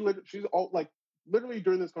she's all like literally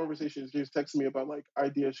during this conversation, she's texting me about like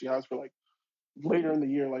ideas she has for like later in the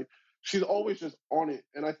year. Like she's always just on it.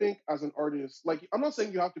 And I think as an artist, like I'm not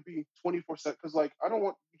saying you have to be 24/7 because like I don't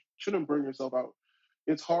want you shouldn't burn yourself out.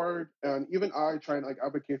 It's hard, and even I try and like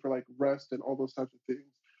advocate for like rest and all those types of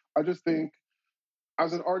things. I just think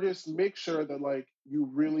as an artist, make sure that like you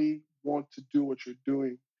really want to do what you're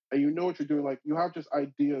doing and you know what you're doing. Like you have just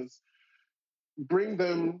ideas, bring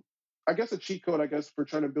them. I guess a cheat code, I guess, for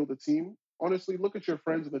trying to build a team. Honestly, look at your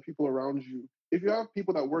friends and the people around you. If you have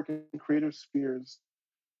people that work in creative spheres,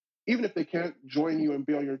 even if they can't join you and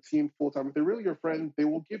be on your team full time, if they're really your friend, they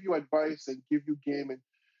will give you advice and give you game and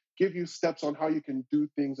give you steps on how you can do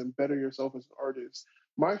things and better yourself as an artist.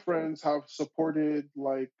 My friends have supported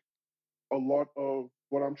like a lot of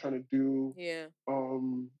what I'm trying to do. Yeah,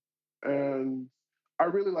 Um, and I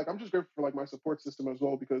really like, I'm just grateful for like my support system as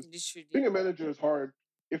well because being literally. a manager is hard.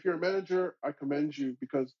 If you're a manager, I commend you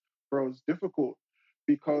because, bro, it's difficult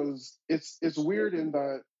because it's weird in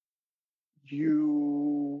that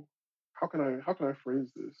you, how can I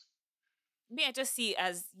phrase this? Me, I just see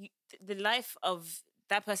as the life of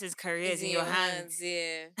that person's career Is is in in your your hands, hands.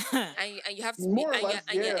 yeah. And you have to be More or less,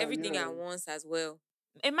 and you're yeah, everything yeah. at once as well.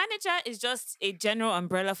 A manager is just a general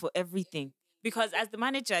umbrella for everything. Because as the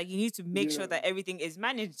manager, you need to make sure Yeah, that everything is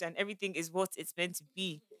managed and everything is what it's meant to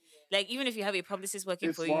be. Like even if you have a publicist working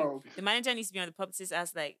it's for you, wild. the manager needs to be on the publicist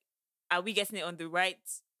as like, are we getting it on the right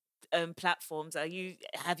platforms?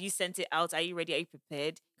 Have you sent it out? Are you ready? Are you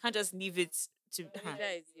prepared? Can't just leave it to Manager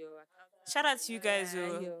is your shout out to you accountant. guys Yeah,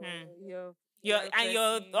 who your you're PR and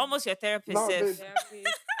you're person, almost your therapist No, self.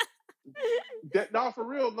 therapist. no, for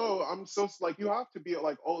real, no. I'm so like you have to be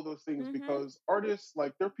like all of those things Mm-hmm. because artists,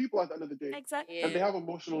 like they're people at the end of the day, and they Exactly. Yeah. have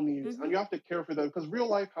emotional needs, and Mm-hmm. you have to care for them because real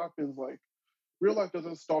life happens. Like real life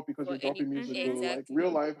doesn't stop because For you're any dropping music, bro. Mm-hmm. Like real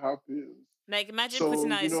exactly. life happens. Like imagine So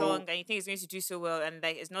putting out you a song know, and you think it's going to do so well and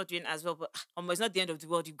like it's not doing as well, but almost not the end of the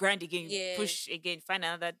world. You grind again, you Yeah. push again, find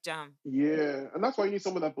another jam. yeah, and that's why you need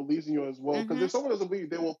someone that believes in you as well. Because Mm-hmm. if someone doesn't believe,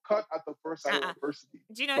 they will cut at the first sign of Uh-uh. adversity.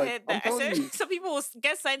 Do you know Like heard I'm that? I telling said you, some people will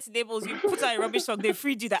get signed to labels. You put out a rubbish song, they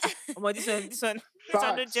freed you that. Oh, this one, no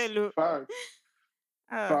facts, jello. facts.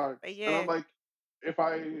 But Facts. And I'm yeah, like,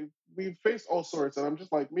 we've faced all sorts, and I'm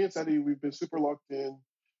just like, me and Sandy, we've been super locked in.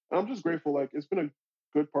 And I'm just grateful. Like, it's been a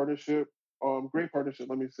good partnership, great partnership,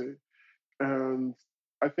 let me say. And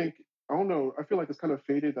I think I don't know. I feel like it's kind of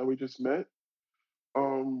faded that we just met.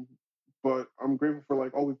 Um, but I'm grateful for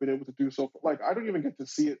like all we've been able to do so far. Like I don't even get to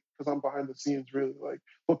see it because I'm behind the scenes really. Like,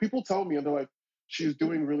 but people tell me and they're like, she's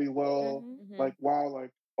doing really well. Mm-hmm. Like wow,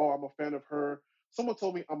 like oh, I'm a fan of her. Someone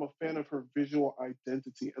told me I'm a fan of her visual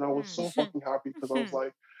identity, and I was so fucking happy because I was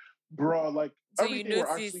like, bruh, like So you everything we're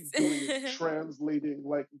actually notice. doing is translating.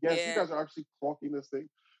 Like, yes, you Yeah. guys are actually clocking this thing.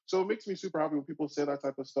 So it makes me super happy when people say that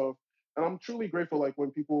type of stuff. And I'm truly grateful, like,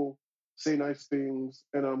 when people say nice things.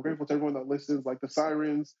 And I'm grateful to everyone that listens, like the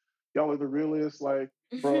Sirens. Y'all are the realest. Like,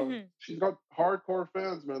 bruh, she's got hardcore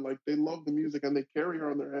fans, man. Like, they love the music and they carry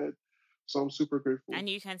her on their head. So I'm super grateful. And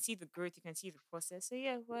you can see the growth, you can see the process. So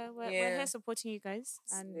yeah, we're Yeah. here supporting you guys.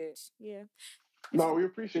 And Sweet. yeah. If No, we me, I'm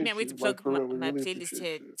appreciate going to you. Like, plug for real, we my really playlist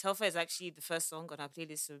appreciate here. you. Telfa is actually the first song on our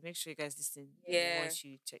playlist, so make sure you guys listen Yeah. once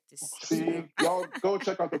you check this episode See, out. y'all go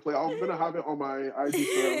check out the play. I'm gonna have it on my IG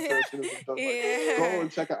story. I'm sure as soon as we're done, like go Yeah.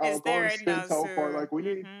 and check it It's out. Go there and right spin now, Telfar. so Like we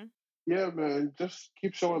need, yeah, man. Just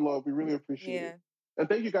keep showing love. We really appreciate it. Yeah. And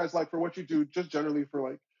thank you guys like for what you do, just generally for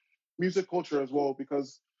like music culture as well,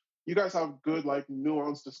 because you guys have good like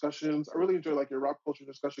nuanced discussions. I really enjoy like your rap culture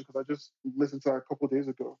discussion because I just listened to that a couple of days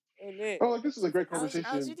ago. Oh, lit. Oh, like this is a great I was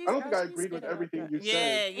conversation. really I don't I think was I really agreed with scared about everything that. you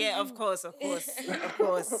said, Yeah, yeah, of course, of course, of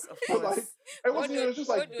course, of but like course. it What wasn't. It don't was just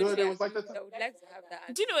what like don't good. you It was agree like the. with? I would like to have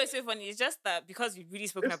that Do you know answer. what's so funny? It's just that because we've really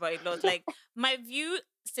spoken It's, about it a lot. Like my view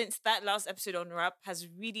since that last episode on rap has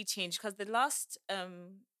really changed because the last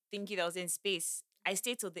thingy that was in space, I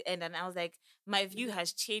stayed till the end and I was like, my view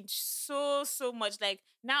has changed so much. Like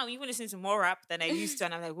now I'm even listening to more rap than I used to,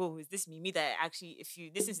 and I'm like, whoa, is this me? Me that I actually, if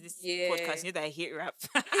you listen to this podcast, Yeah. you know that I hate rap.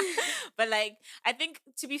 But like, I think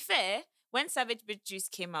to be fair, when Savage Bitch Juice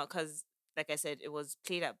came out, because like I said, it was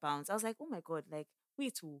played at Bounce. I was like, oh my god, like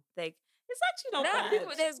wait, who? Like it's actually not Nah, bad.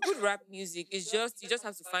 people, there's good rap music. It's just you just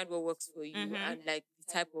have to find what works for you Mm-hmm. and like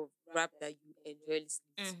the type of rap that you enjoy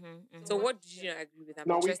listening to. Mm-hmm. So Mm-hmm. what did you not agree with? I'm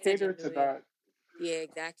no, we interested in catered to knowing. that. Yeah,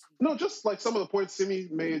 exactly. No, just like some of the points Simi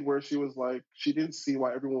made where she was like, she didn't see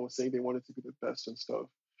why everyone was saying they wanted to be the best and stuff.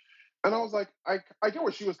 And I was like, I get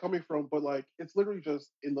where she was coming from, but like, it's literally just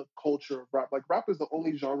in the culture of rap. Like, rap is the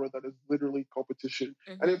only genre that is literally competition.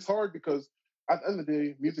 And Mm-hmm. it's hard because at the end of the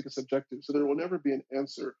day, music is subjective. So there will never be an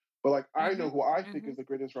answer. But like, I know Mm-hmm. who I think Mm-hmm. is the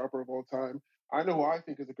greatest rapper of all time. I know who I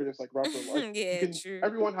think is the greatest like rapper. Like, you Yeah, can, true.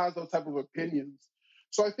 everyone has those type of opinions.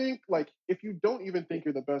 So I think like, if you don't even think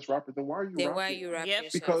you're the best rapper, then why are you Then why rapping? you Yep. rapping? Sha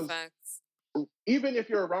Because facts. even if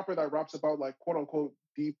you're a rapper that raps about like quote unquote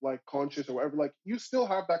deep like conscious or whatever, like you still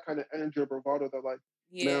have that kind of energy or bravado that like,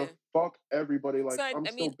 man, Yeah. fuck everybody, like So I'm I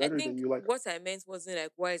still mean, I better than think you. Like, what I meant wasn't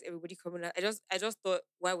like why is everybody coming out? I just thought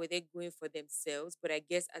why were they going for themselves? But I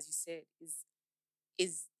guess as you said,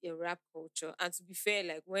 is a rap culture. And to be fair,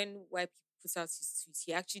 like when YP put out his tweets,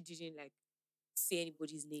 he actually didn't like say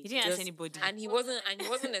anybody's name. He He didn't ask just anybody. and he wasn't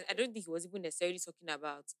I don't think he was even necessarily talking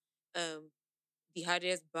about um the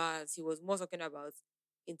hardest bars. He was more talking about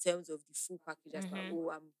in terms of the full package as well. Mm-hmm.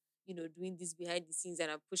 Oh, I'm doing this behind the scenes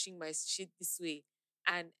and I'm pushing my shit this way.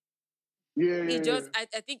 And yeah, it yeah, yeah. just I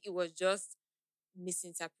think it was just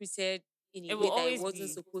misinterpreted in a It will way that it always wasn't be.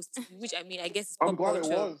 supposed to be, which I mean I guess is I'm pop glad it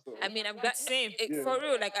culture. was I though. mean I'm glad Same. Yeah, for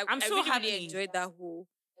real, like I'm I so really happy. enjoyed that whole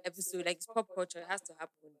episode. Like it's pop culture, it has to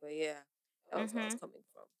happen. But yeah, that was where I was Mm-hmm. coming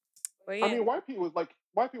from. But I yeah. mean,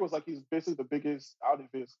 YP was like he's basically the biggest out of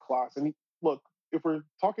his class. And he, look, if we're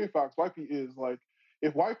talking facts, YP is like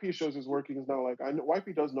if YP shows his workings now, like I know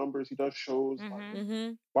YP does numbers, he does shows, like Mm-hmm.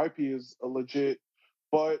 Mm-hmm. YP is a legit.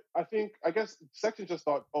 But I guess Section just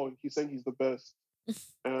thought, oh, he's saying he's the best.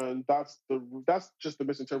 And that's just the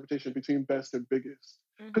misinterpretation between best and biggest.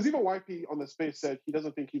 Because Mm-hmm. even YP on the space said he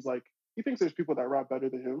doesn't think he's like he thinks there's people that rap better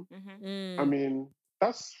than him. Mm-hmm. I Mm. mean,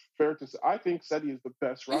 that's fair to say. I think Seti is the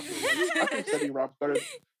best rapper. Like I think Seti raps better.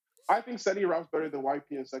 I think Seti raps better than YP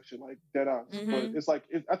in Section, like dead ass. But Mm-hmm. it's like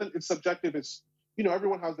I think it's subjective. It's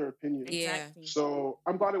everyone has their opinion. Yeah. Exactly. So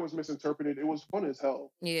I'm glad it was misinterpreted. It was fun as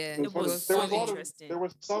hell. Yeah. It was It fun. was It As, was there so was a lot funny. of there interesting. were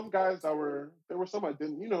some guys that were there were some I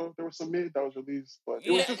didn't there was some mid that was released, but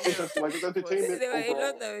it was Yeah, just yeah. interesting. Like it's It was. entertainment There were a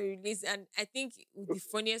lot overall. of releases, and I think the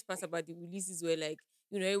funniest part about the releases were like,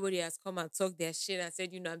 everybody has come and talked their shit and said,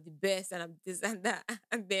 I'm the best and I'm this and that,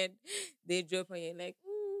 and then they drop and you're like,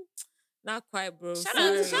 not quite, bro. Shout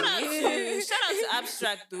out, shout Yeah. out to Sorry. shout out to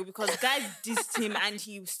Abstract though, because guys dissed him and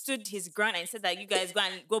he stood his ground and said that you guys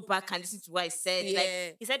go back and listen to what I said. Like Yeah.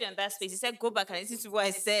 he said on that space, he said go back and listen to what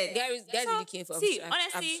I said. Guys So really came for see, abstract,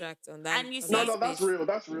 honestly, abstract on that and you on No, that see, no, that's space. real.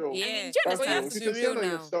 That's real. and Yeah, do you That's but you real. have understand? If to you be can real stand on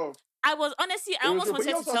your now. stuff. I was honestly, I It was almost good, but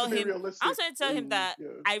you wanted to also have tell to be him. I realistic was wanted to tell him and that yeah.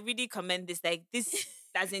 I really commend this. Like this,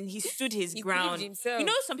 as in he stood his He proved ground. You know, himself.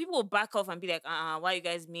 some people will back off and be like, what you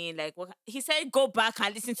guys mean? Like, what? He said, go back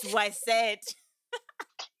and listen to what I said.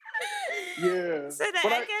 Yeah. So that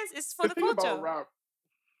But I I guess it's for the the thing about culture. rap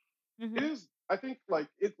Mm-hmm. is I think like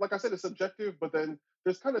I said, it's subjective, but then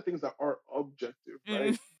there's kind of things that are objective, Mm.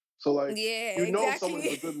 right? So like Yeah, you know someone is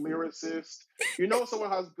a exactly. good lyricist, you know someone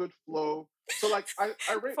has good flow. So like I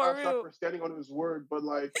rate For Abstract real. for standing on his word, but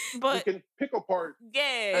like we But can pick apart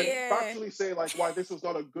yeah, and Yeah. factually say like why this was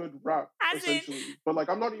not a good rap as in, essentially. But like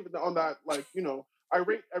I'm not even on that like I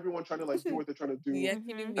rate everyone trying to like do what they're trying to do You're mm-hmm.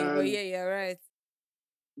 killing me, but and yeah, you're right.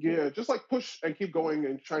 yeah, just like push and keep going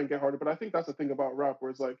and try and get harder. But I think that's the thing about rap,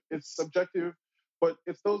 where it's like it's subjective, but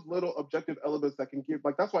it's those little objective elements that can give.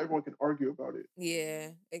 Like that's why everyone can argue about it. Yeah,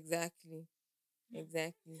 exactly.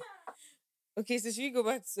 Exactly. Okay, so should we go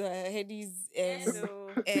back to Headies? yes, so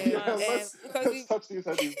we Yeah, must. Because let's touch these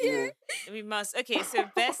headies. Yeah, We must. Okay, so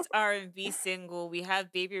best R&B single, we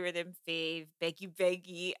have Baby Rhythm Fave, Beggy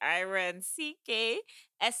Beggy, Ira and CK,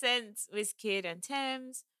 Essence, Wizkid and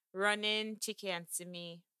Thames, Running, Chike and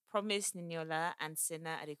Simi, Promise Niniola, and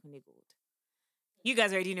Sinner Adekunle Gold. You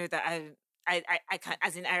guys already know that I can't,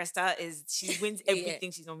 as in Arista is, she wins yeah,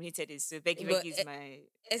 everything she's nominated in, so Beggy but Beggy is my...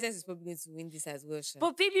 Essence is probably going to win this as well, Sha.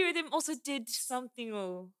 But Baby Rhythm also did something,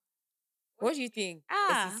 oh. What do you think?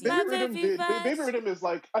 SEC? Baby My Rhythm baby did. Baby Vash. Rhythm is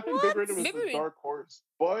like I think What? Baby Rhythm is Maybe the dark horse,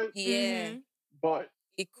 but yeah, Mm-hmm. but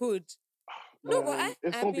it could. No, but man,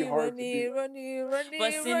 it's I've gonna be been hard to beat. But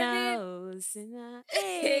running. Sinner, oh, Sinner,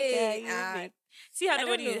 hey, Hey, can you make... See how I don't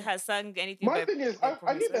nobody know. has sung anything My by thing is, I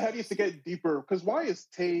Promise, need the right? headies to get deeper because why is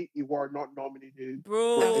Tay Iwar not nominated for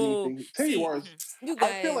Bro, anything? Tay see, Iwar is, You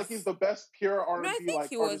I feel like guys. he's the best pure R No, and I B think like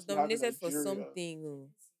he was artist we have in nominated for Nigeria. something. Oh.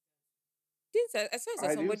 I saw it on I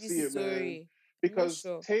didn't somebody's see it, man, story. I'm not because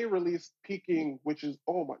sure. Tay released "Peaking," which is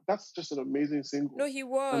that's just an amazing No, single. he And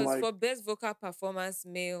was like, for best vocal performance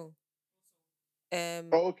male.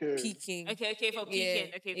 okay, Peaking. okay, for Yeah,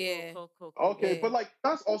 peaking. Okay, cool, yeah, cool, cool, cool. okay, yeah. but like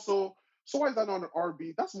that's also so why is that on an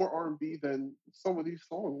R&B? That's more R&B than some of these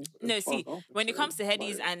songs, as No, far as see, I'm when it concerned. comes to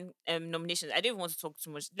headies Like, and nominations, I don't even want to talk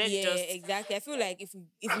too much. Let's Yeah, just... exactly. I feel like if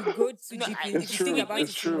we go too no, deep I, in, it's if you think true, about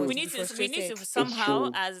it's it too much, true, you'll be we need frustrated. to it's somehow,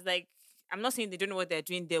 true. as like, I'm not saying they don't know what they're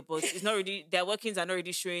doing there, but it's not really, their workings are not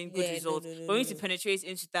really showing good Yeah, no, results. no, no, But we no, need to no. penetrate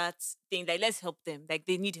into that thing. Like, let's help them. Like,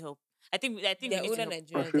 they need help. I think we They're need to older help. I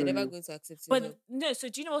Nigerians. They're feel never you. going to accept your But help. no, so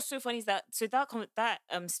do you know what's so funny is that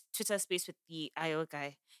Twitter space with the IO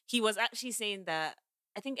guy, he was actually saying that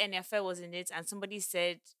I think NFL was in it, and somebody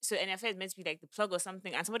said so NFL is meant to be like the plug or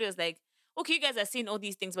something, and somebody was like, okay, you guys are saying all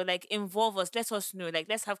these things, but like involve us, let us know, like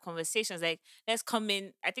let's have conversations, like let's come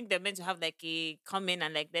in. I think they're meant to have like a come in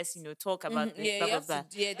and like let's talk about it, Yeah, blah you blah have to. blah.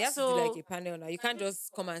 Yeah, they have to do like So a panel now. You can't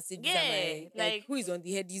just come and say these are yeah, my like like who is on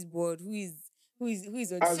the headies board, who is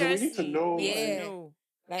on As this. in, we need to seriously, know, we need to like, Yeah, know.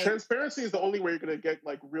 like transparency is the only way you're gonna get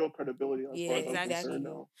like real credibility, as yeah, far as I'm concerned Exactly.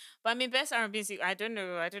 now. But I mean, best R&B music, I don't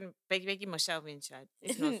know. I don't. Becky Michelle win, Chad.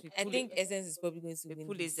 If not, we I pull it. think Essence is probably going to We win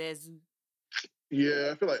pull it this. there. Yeah,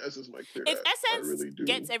 I feel like Essence might clear If that. I Essence really do.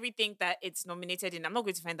 gets everything that it's nominated in, I'm not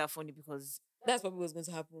going to find that funny because That's probably what's going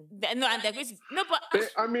to happen. no, and they're going to no, but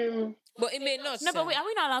I mean, But it may not. no, but Sha. wait, are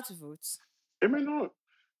we not allowed to vote? it may not.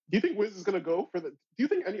 Do you think Wiz is gonna go for the? Do you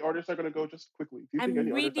think any artists are gonna go? Just quickly, do you think I'm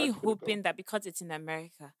any artists are really actually gonna go? hoping that because it's in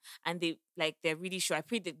America and they're really sure. I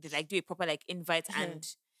pray that they like do a proper like invite and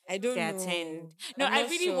I don't they know. attend. No, I'm I not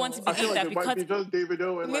really want to sure. I feel believe like that it might because be just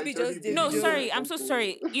Davido and Maybe like Dirty just no, Davido or Davido. sorry, I'm so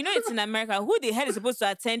sorry. something. You know it's in America. Who the hell is supposed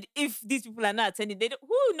to attend if these people are not attending?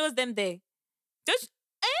 Who knows them there? Just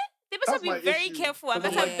they better That's be my very issue careful. I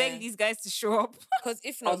because I'm better like, beg Yeah. these guys to show up. Because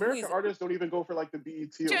if not, who American is artists don't even go for like the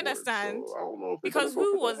BET Do you awards, understand? so I don't know if they're gonna Because go for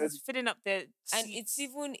who the was filling up the and it's seats?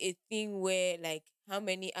 even a thing where like how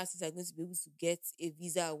many artists are going to be able to get a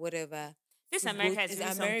visa or whatever This to go America is it's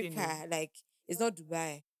really something, America. Like it's not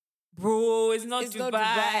Dubai. bro. It's not It's not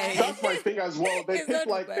Dubai. Dubai. That's my thing as well. They It's pick not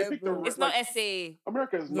like they Dubai, pick the bro. It's not like SA.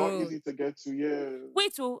 America is not Bro. easy to get to. Yeah,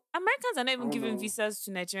 Wait, so Americans are not I even don't giving know. visas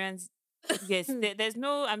to Nigerians. Yes, there's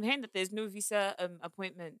no. I'm hearing that there's no visa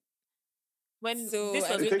appointment. When So I It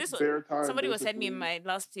think this takes was their time, somebody was telling me in basically.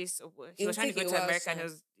 my last place of work. He it will was trying to take go a to while, America and Sha. it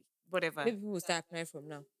was whatever. Maybe people will start applying from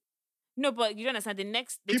now. No, but you don't understand. The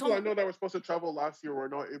next they People told I me know that were supposed to travel last year were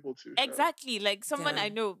not able to. Sha. exactly like someone I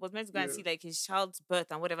Damn. know was meant to go and Yeah. see like his child's birth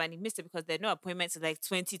and whatever, and he missed it because there are no appointments to like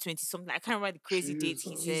 2020 something. I can't remember the crazy date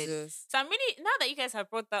he Jesus. said. Jesus. So I'm really now that you guys have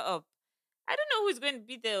brought that up, I don't know who's going to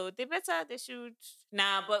be there. They should.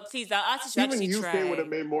 Nah, but please, our artists should Even actually UK would have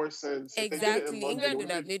try. made more sense if they did it in Exactly. London. It England would would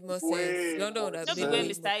have have made made more sense. way London would more have Not made be going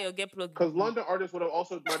way sense. more. Mr. Ayo get plugged. Because London artists would have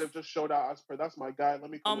also might have just showed out as per that's my guy. Let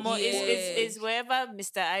me come and support. Is Yeah. wherever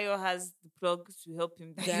Mr. Ayo has the plug to help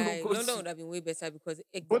him that he will Guy, go London to. would have been way better because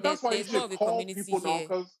But that's why you there's more should of a call community people now. here.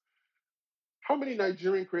 Because how many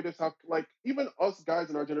Nigerian creators have like even us guys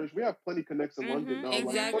in our generation? We have plenty connects in London now. Like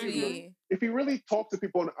it's not even. Exactly. If you really talk to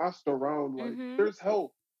people and ask around, like Mm-hmm. there's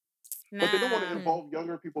help. But they don't want to Nah, involve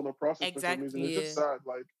younger people in the process for some reason. It's just Yeah. sad,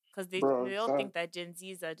 like, because bro, they all sad. think that Gen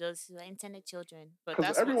Zs are just internet children, but Because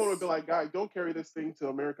that's everyone would be what's like, "Guy, don't carry this thing to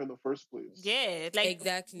America in the first place." yeah. Like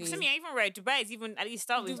Exactly. me, even right, Dubai is even at least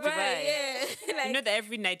start with Dubai, Dubai. yeah. You know that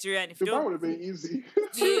every Nigerian, if you Dubai don't, would have been easy.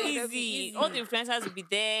 too yeah, that'd be easy. All easy. the influencers will be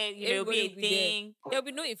there. You know, it'll Everybody be a will be there. thing. There'll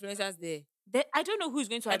be no influencers there. I don't know who's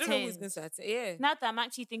going to I attend. don't know who's going to attend. Yeah. Now that I'm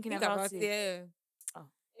actually thinking Think about about it. yeah. Oh.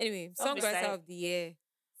 Anyway, Don't be songwriter sad. of the year.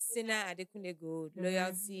 Sina Adekunle Gold,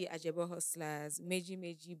 Loyalty, Ajebo Hustlers, Meji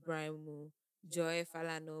Brimo, Joy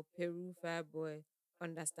Falano, Peru Fireboy,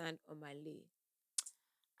 Understand Omale.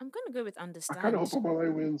 I'm gonna go with I understand. kind of hope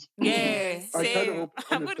Omalai wins. Yeah, I kind of same. hope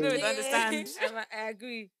I'm gonna go with understand. understand. I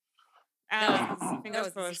agree. That That fingers was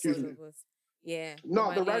easy crossed. Excuse for me. all of us. Yeah.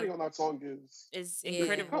 No, the Omale. writing on that song is Is Yeah. it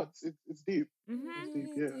incredible. cuts. It's deep. Mm-hmm. It's deep.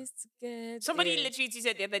 Yeah. This together. Somebody Yeah. literally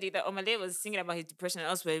said the other day that Omale was singing about his depression and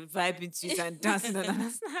us were vibing to it and dancing and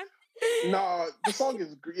understand. Nah, the song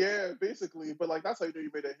is yeah, basically, but like that's how you know you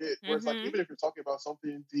made a hit. Where it's like Mhm. even if you're talking about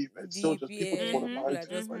something deep, it's still Deep, just people just yeah. want to Mhm. People vibe are to it.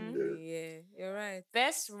 just Like, moving. Yeah, you're right.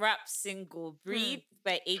 Best rap single: "Breathe"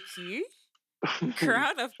 by AQ, yeah.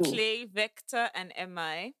 "Crown of Clay" Vector and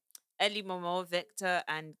MI, Ellie Momo Vector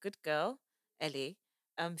and Good Girl Ellie,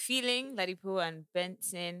 "Feeling" Ladipo and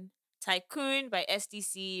Benson, "Tycoon" by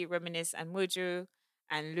SDC, Reminisce and Mojo,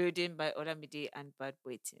 and "Loading" by Olamide and Bad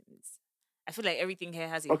Boy Tim's. I feel like everything here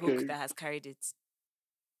has a hook Okay. that has carried it.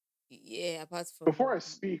 Yeah, apart from Before I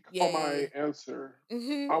speak on my yeah. answer,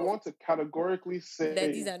 Mhm. I want to categorically That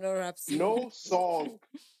these say are not raps. no song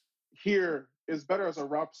here is better as a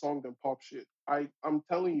rap song than pop shit. I'm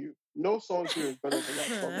telling you, no song here is better as a rap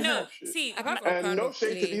song than No, pop shit. see, Apart from And Crown no of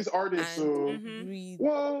shade to Clay these artists. and So, Mhm. Breathe.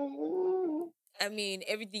 well, I mean,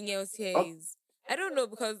 everything else here uh, is I don't know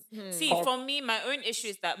because see, Pop- for me, my own issue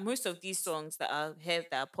is that most of these songs that are here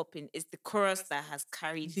that are popping is the chorus that has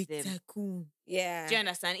carried Big them. Tycoon. Yeah. Do you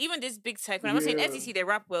understand? Even this big tycoon, I'm not saying Yeah. SDC they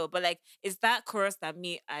rap well, but like it's that chorus that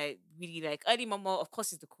I really like. Early Momo, of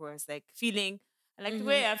course, is the chorus. Like feeling, I like the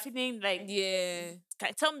way I'm feeling. Like, Yeah.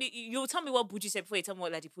 tell me, you tell me what Buju said before you tell me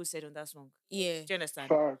what Ladipo said on that song. Yeah. Do you understand?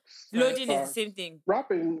 facts. Loading is Facts. the same thing.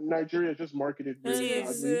 Rap in Nigeria is just marketed really It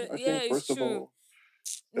is. badly. I Yeah, think it's first of true. all,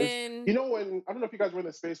 Man. you know when I don't know if you guys were in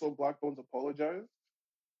the space when Black Bones apologized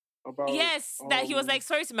about. Yes, that he was like,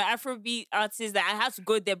 sorry to my Afrobeat artist that I had to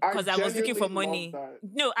go there because I was looking for genuinely money. love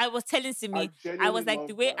that. No, I was telling Simi, I genuinely was like, love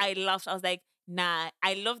the way that. I laughed, I was like, nah,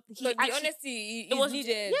 I love. He But the actually, honesty it is was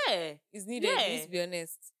needed. yeah, It's needed. Yeah. We need to be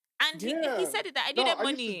honest. and he Yeah. said it that I No, needed I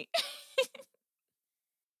used to- money.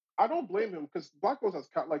 I don't blame him because Black Bones has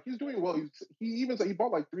like he's doing well. He even said he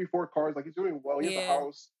bought like 3-4 cars. Like he's doing well. He has a Yeah.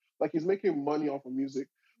 house. Like he's making money off of music.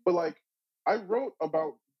 But like I wrote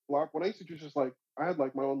about Black when I used to just like I had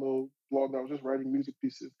like my own little blog that I was just writing music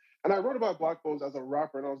pieces, and I wrote about Black Bones as a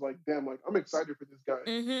rapper, and I was like, damn, like I'm excited for this guy.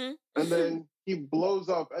 Mm-hmm. And then he blows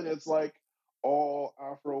up, and it's like all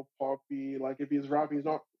Afro poppy. Like if he's rapping, he's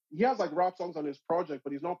not. He has like rap songs on his project,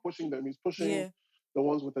 but he's not pushing them. He's pushing Yeah. the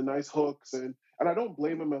ones with the nice hooks, and I don't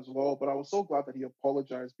blame him as well. But I was so glad that he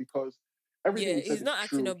apologized because everything Yeah, he said he's is not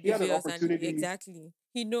acting true. He had an oblivious and opportunity. exactly.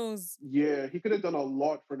 He knows. Yeah, he could have done a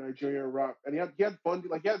lot for Nigerian rap, and he had fun.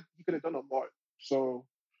 Like he could have done a lot. So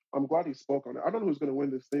I'm glad he spoke on it. I don't know who's gonna win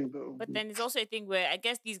this thing though. But then it's also a thing where I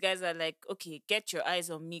guess these guys are like, okay, get your eyes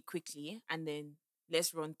on me quickly, and then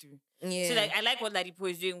let's run through. Yeah. So like I like what Ladipo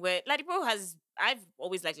is doing. Where Ladipo I've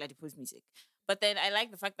always liked Ladipo's music, but then I like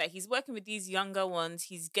the fact that he's working with these younger ones.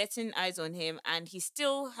 He's getting eyes on him, and he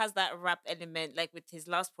still has that rap element, like with his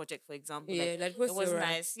last project, for example. yeah, Like, that it was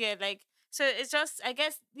nice. Yeah, like so it's just I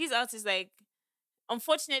guess these artists like,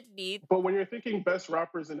 unfortunately, But when you're thinking best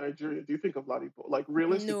rappers in Nigeria, do you think of Ladipo? Like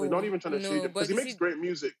realistically, not even trying to shade him but because he you makes see- great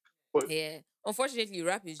music. But Yeah. Unfortunately,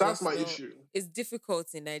 rap is that's just my not, issue. it's difficult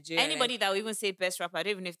in Nigeria. anybody that will even say best rapper, I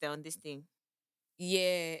don't even know if they're on this thing.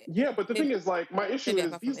 Yeah. Yeah, but the Maybe- thing is, like, my issue maybe is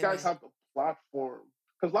apart these from guys MI. have the platform.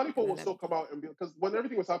 Because Ladipo will Well, still come out and be because when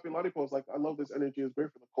everything was happening, Ladipo was like, "I love this energy; it's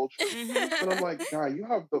great for the culture." Mhm. And I'm like, "Guy, you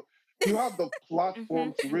have the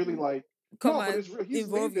platform to really like." Come No, but and it's real. He's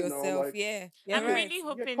involve leaving now. yourself. Like, Yeah. You're I'm right. really yeah,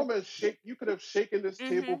 hoping. come and shake. You could have shaken this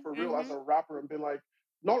table Mhm, for real as mhm. a rapper and been like,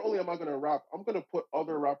 not only am I gonna rap, I'm gonna put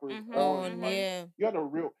other rappers on. On, Like yeah. you had a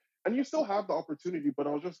real, and you still have the opportunity. But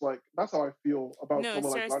I was just like, that's how I feel about No,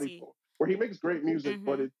 someone like seriously. Ladipo, where he makes great music,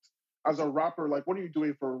 but Mm-hmm. it's as a rapper, like what are you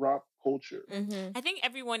doing for rap culture? Mm-hmm. I think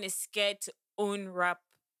everyone is scared to own rap,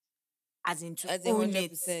 as in to As a own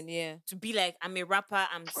it. 100%, yeah. To be like, I'm a rapper,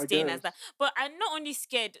 I'm I staying as guess. that. But I'm not only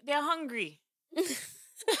scared, they're hungry.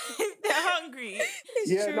 They're hungry.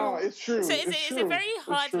 It's Yeah, no, true. it's So true. It's it's a true. very It's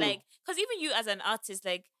hard, true. like, because even you as an artist,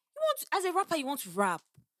 like, you want to, as a rapper, you want to rap.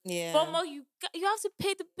 But Yeah. more you have to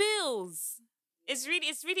pay the bills. It's really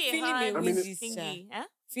a Feeling may hard I mean, win this, Sha. thingy. Huh?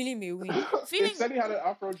 Feeling may win. if Feeling. Seti had an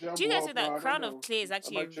Afro Jam Do you blow guys know up now, that I don't Crown of know. Clay is I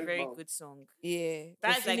actually a might change very mine. good song? Yeah. But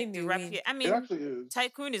That's feeling like the may rap. win. I It mean, actually is.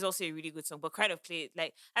 Tycoon is also a really good song, but Crown of Clay,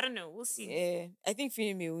 like, I don't know. We'll see. Yeah. I think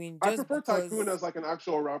feeling may win I just prefer Tycoon because. as like an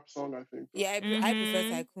actual rap song. I think though. Yeah, I prefer Mm-hmm.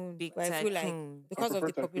 Tycoon, Big but I feel like Tycoon. I because of prefer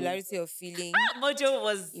the Tycoon. popularity of feeling, Mojo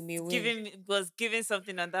was he may win. giving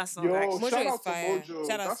something on that song Yo, actually. Mojo shout is out to fire. Mojo.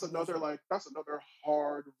 Shout out to Mojo. That's another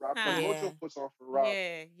hard rap. Like Huh. Yeah. Mojo puts on for rap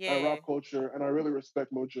Yeah, and yeah. rap culture, and I really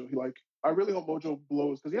respect Mojo. He like I really hope Mojo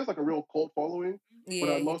blows because he has like a real cult following. But Yeah,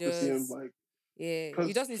 I'd he love to see him does. like Yeah. He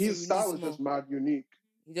because just needs to his style release is just more. mad unique.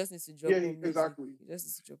 He just needs to drop Yeah, more music. exactly. He just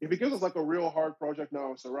needs to drop If more he gives us music. like a real hard project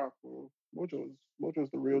now, it's a rap. Bro.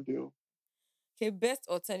 Mojo's the real deal. Okay, best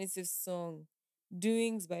alternative song.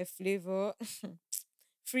 Doings by Flavor.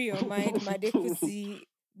 Free Your Mind, Madekusi,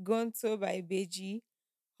 Gonto by Beji,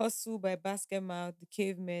 Hustle by Basket Mouth, The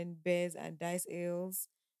Cavemen, Bears and Dice Ales,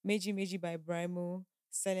 Meji Meji by Brimo,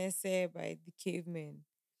 Silence by The Cavemen.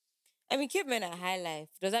 I mean, Cavemen are high life.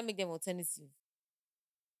 Does that make them alternative?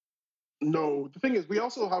 No, the thing is, we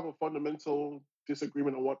also have a fundamental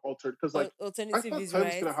disagreement on what altered because like I Alternative thought is Thames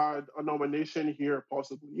right. could have had a nomination here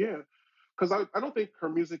possibly. Yeah, because I don't think her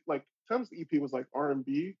music like Thames EP was like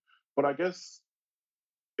R&B, but I guess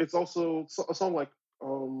it's also a song like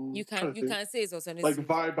trying to You think can say it's like alternative.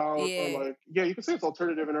 vibe out or Yeah. like yeah you can say it's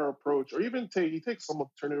alternative in her approach or even Tay he takes some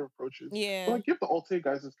alternative approaches, but Yeah. like give the alt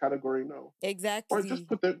guys this category now or just Exactly.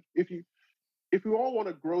 put them if you all want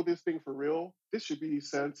to grow this thing for real, this should be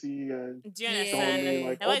Santi and Do you understand? Charlemagne, Yeah.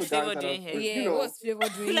 like Now all what the is guys Flavor that have, doing here? you Yeah, know, what's Flavor doing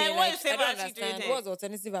Like, here? what Like, is I Flavor don't actually doing understand. here? What's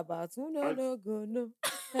alternative about? Who no I, no go no.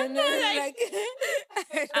 And then, Like,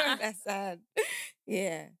 like, I uh-uh. don't understand.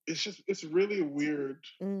 Yeah. it's really weird.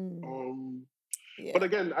 Mm, Um, but yeah.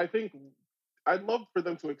 again, I think I'd love for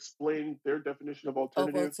them to explain their definition of Of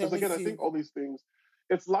alternative because again, I alternative. think all these things,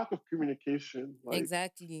 it's lack of communication. Like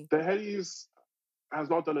Exactly. the Headies has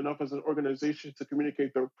not done enough as an organization to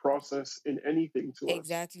communicate their process in anything to us,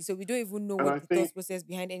 Exactly. So we don't even know and what I the thought think process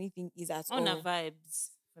behind anything is at on our all.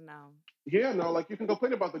 vibes for now. yeah, no, like you can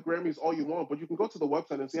complain about the Grammys all you want, but you can go to the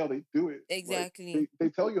website and see how they do it. Like Exactly. they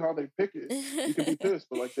tell you how they pick it. You can be pissed,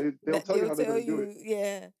 but like they'll That tell you they'll how they're tell gonna do it. you,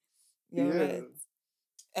 yeah, you're Yeah.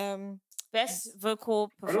 right. Um, Best vocal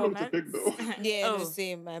I don't know what to performance. pick though. yeah, no, Oh,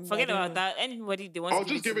 same. I forget don't about know. that. Anybody they want to I'll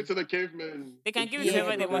give just it give to. it to the cavemen. They can give it to Just give Yeah, it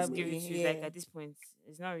whoever to they the want to give probably. cavemen. it to. Like Yeah. at this point,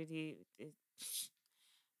 it's not really.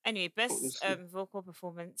 Anyway, best Honestly. vocal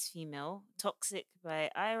performance female. Toxic by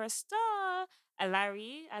Ira Star.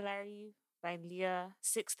 Alari by Leah.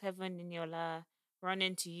 Sixth Heaven Niniola. Run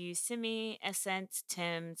Into You. Simi. Essence.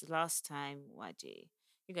 Thames. Last Time. YJ.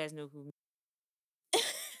 You guys know who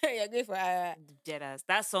You're going for Ira. dead ass.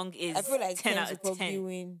 That song I is feel like 10 Thames out will of probably 10.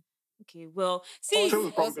 win. Okay, well, Or, see, Tim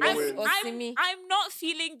is probably gonna win. or I'm Simi. I'm not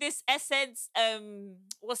feeling this Essence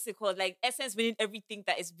what's it called, like Essence winning everything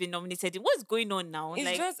that it's been nominated in. What's going on now? It's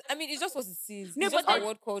Like, just, I mean, it's just what it is. no, It's but just then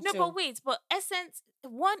award no, culture. but wait, but Essence,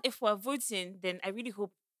 one, if we're voting, then I really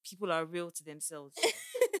hope people are real to themselves.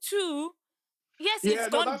 Two, yes, it's Yeah, no,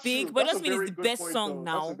 gone that's big, true. but it That's a doesn't mean it's very the good best point song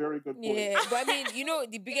though. That's a now. very good point. Yeah, but I mean,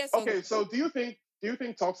 the biggest song. Okay, so do you think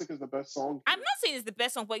Toxic is the best song I'm here? not saying it's the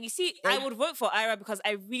best song, but you see, Eh, I would vote for Ira because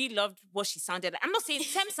I really loved what she sounded like. I'm not saying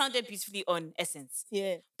Tem sounded beautifully on Essence.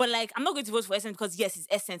 Yeah, But like, I'm not going to vote for Essence because yes, it's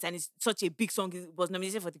Essence and it's such a big song. It was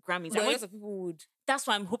nominated for the Grammys. but a lot of people would. That's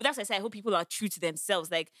why That's why I say I hope people are true to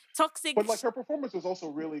themselves. Like Toxic, But like her performance was also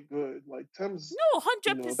really good. Like Tim's, no,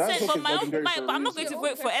 hundred that percent. hook But is legendary for a but I'm not going reason. to Your vote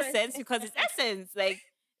own for preference. Essence because it's Essence. Like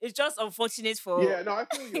it's just unfortunate for Yeah, no, I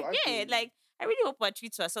feel you. I feel yeah. you. Like I really hope we're true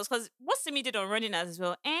to ourselves because what Simi did on Running as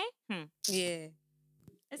well. Yeah,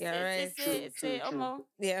 you're right. It's a True.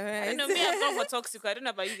 Yeah, I don't right. know. Me, I've gone for Toxic. I don't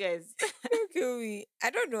know about you guys. Don't kill me. I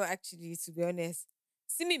don't know actually, to be honest.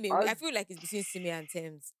 Simi, I I feel like it's between Simi and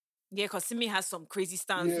Thames. Yeah, because Simi has some crazy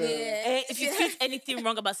stance. Yeah. If you tweet anything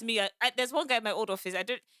wrong about Simi, there's one guy in my old office.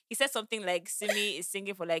 He said something like Simi is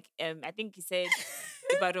singing for like I think he said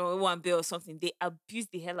Ibadan one bill or something. They abused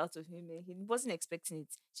the hell out of him. He wasn't expecting it.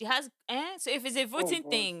 She has so if it's a Oh voting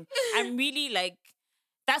god. thing, I'm really like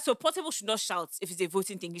That's so Portable should not shout if it's a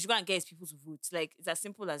voting thing. You should go and get his people to vote. Like it's as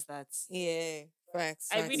simple as that. Yeah. Facts.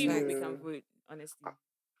 I Facts. really hope we Facts. can Yeah. vote, honestly.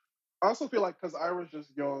 I also feel like because I was just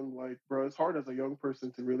young, like, bro, it's hard as a young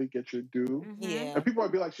person to really get your due. Yeah. And people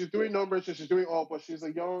might be like, she's doing numbers and she's doing all, but she's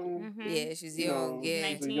a young, Mm-hmm. Yeah. She's you young. know, Yeah.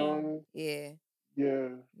 she's a 19. young, Yeah. yeah.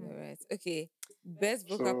 You're right. Okay. Best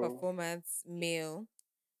vocal So performance male.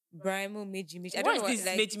 Brimo Meji Meji. I What don't is know what this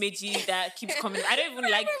like Meji Meji that keeps coming? I don't even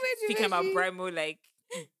like Meji speaking about Meji. Brimo. Like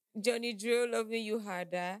Johnny Drill, Loving You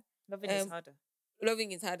Harder. loving is Um, harder.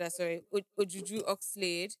 Loving Is Harder, sorry. Ojuju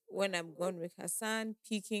Oxlade, When I'm Gone with Hassan,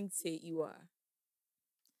 Peking Iwa.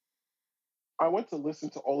 I went to listen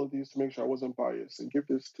to all of these to make sure I wasn't biased and give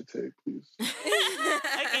this to Tay, please.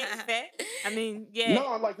 Okay, fair. I mean, yeah. No,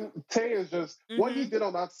 I'm like, Tay is just, what he Mhm. did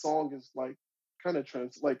on that song is like kind of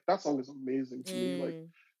like, that song is amazing to me. Like, Mm,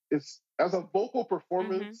 it's, as a vocal Mm-hmm.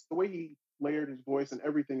 performance, the way he layered his voice and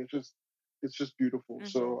everything, it's just beautiful. Mm-hmm.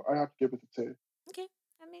 So I have to give it to Tay. Okay.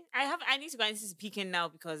 I mean, I need to go and listen to Peking now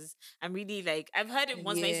because I'm really like I've heard it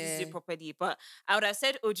once, but I used to listen to Yeah. it properly. But I would have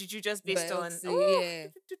said Ojuju just based But on also, yeah.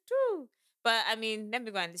 But I mean, let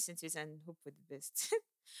me go and listen to it and hope for the best.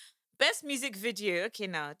 Best music video. Okay,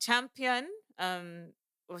 now Champion.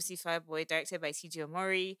 Obviously Fireboy, directed by CJ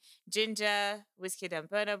Omori. Ginger, Wizkid and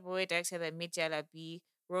Burna Boy, directed by Meji Alabi.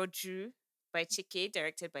 Roju by Chike,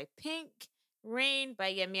 directed by Pink. Rain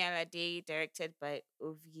by Yemi Alade, directed by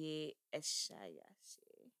Ovie Eshayashi.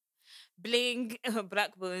 Bling,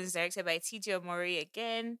 Black Bones, directed by TJ Omori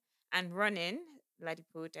again. And Running,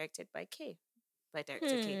 Ladipo, directed by K. By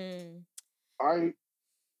director K.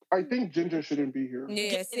 I think Ginger shouldn't be here.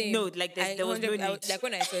 Yeah, same. No, like there was no 100 need. like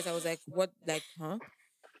when I saw it, I was like, what? Like, huh?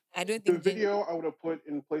 I don't The think video I would have put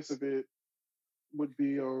in place of it would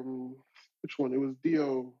be which one? It was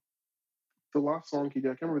Dio. The last song he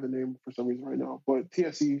did, I can't remember the name for some reason right now, but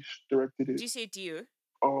TSE directed Did it. you say Dio?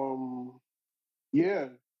 Yeah,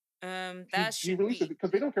 That he should released be it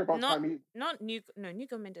because they don't care about not time. New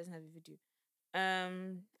Government doesn't have a video.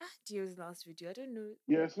 Dio's last video. I don't know.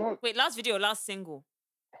 Yeah, it's not. Wait, last video or last single?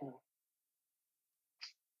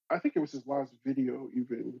 I think it was his last video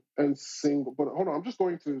even and single. But hold on, I'm just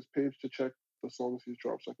going to his page to check the songs he's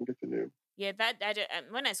dropped so I can get the name. Yeah, that I don't,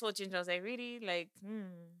 when I saw Ginger, I was like, really, like,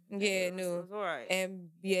 Yeah, it no. was all right.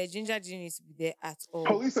 Yeah, Ginger didn't need to be there at all.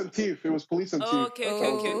 Police and Thief. It was Police and Thief. Okay.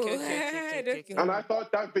 Oh. And I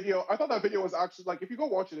thought that video was actually like, if you go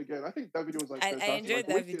watch it again, I think that video was like I fantastic. enjoyed Like,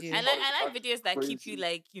 that the way TSE video. I shot like it I was like videos that keep you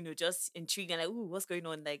crazy. like just intrigued and like, ooh, what's going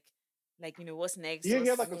on? Like what's next? Yeah, he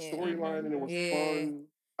had like a Yeah. storyline and it was Yeah. fun.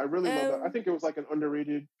 I really love that. I Um, think it was like an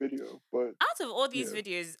underrated video, but Out of all these Yeah.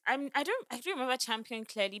 videos, I don't remember Champion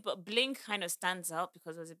clearly, but Blink kind of stands out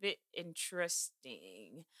because it was a bit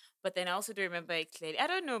interesting. But then I also don't remember it clearly. I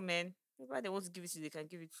don't know, man. Maybe they want to give it to you, they can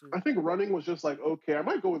give it to. I think Running was just like, okay, I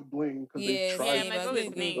might go with Bling because they yeah, tried. Yeah, same. my I was go going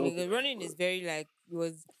with to go Bling. with Running is very like it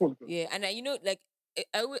was. It was good. Yeah, and like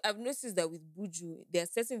I've noticed that with Buju, there are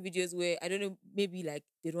certain videos where I don't know, maybe like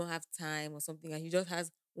they don't have time or something, and he just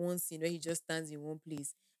has one scene where he just stands in one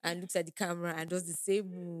place and looks at the camera and does the same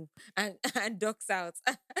move and and ducks out.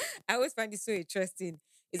 I always find it so interesting.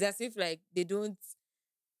 It's as if like they don't.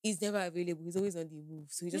 He's never available. He's always on the move,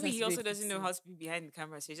 so he just Maybe has he to also wait doesn't know 15. how to be behind the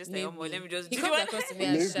camera, so he's just like, oh, let me just He do comes it. across to me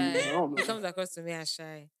as Maybe, I shy. don't He know. comes across to me as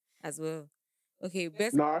shy as well. Okay,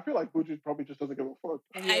 best. No, I feel like Buju probably just doesn't give a fuck.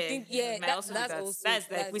 I think yeah, might also be that's that. also That's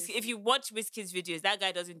like that's Whiskey. If also- you watch Whiskey's videos, that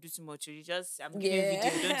guy doesn't do too much. You just I'm giving you Yeah.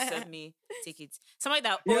 video, don't disturb me. Take it. Somebody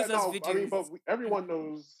that Yeah, owes us no, videos. I mean, but everyone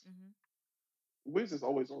knows Mhm. Wiz is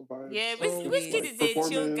always on vibes. Yeah, Always. Whiskey is a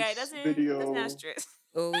chill guy. Performance, Doesn't have video. stress.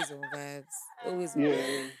 always on vibes. Always on Yeah,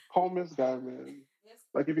 vibes. calmest guy, man.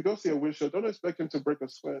 Like if you go see a Wiz show, don't expect him to break a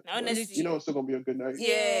sweat. Like, Honestly. you know it's still gonna be a good night.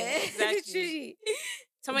 Yeah, exactly. literally.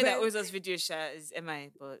 Somebody that But- owes us video share is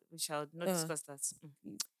MI, but we shall not discuss that.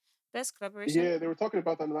 Best collaboration. Yeah, they were talking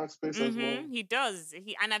about that in that space as well. He does.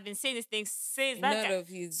 And I've been saying this thing since None that guy. of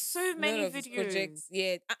his so many none of his videos. projects.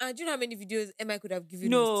 Yeah. Do you know how many videos MI could have given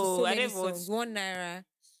us to No, so I many don't want- songs? 1 naira.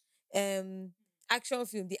 Action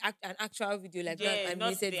film, an actual video, like not Yeah, an not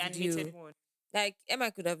animated the video. animated one. Like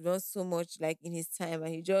MI could have done so much like in his time,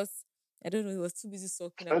 and he just I don't know, he was too busy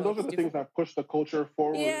talking And about those are the different- things that push the culture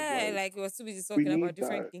forward. Yeah, like he was too busy talking need about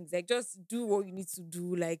different that. things. Like just do what you need to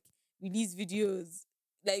do. Like release videos.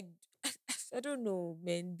 Like I don't know,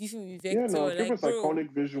 man. Beefing with Vector. yeah, no, give like, us bro, iconic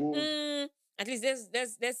visuals. at least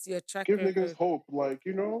let's see your track Give record. niggas hope. Like,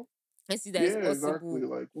 you know? Let's see that Yeah, it's possible.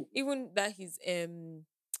 exactly. Like Even that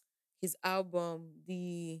his album,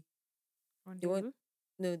 the one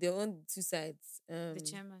they own two sides. The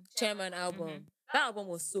chairman. Chairman album. That album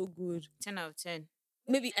was so good. 10 out of 10.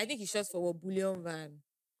 Maybe I think he shot for what Bullion Van.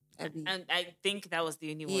 Abi. And I think that was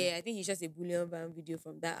the only one. Yeah, I think he shot a Bullion Band video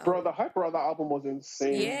from that Bro, album. the hype around that album was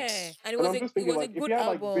insane. Yeah, and And I'm just it thinking, was a like, if good you had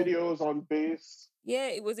like album. videos on bass, Yeah,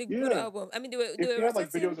 it was a good yeah. album. I mean, they If were you had like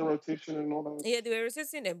rotating. videos in rotation and all that. Yeah, they were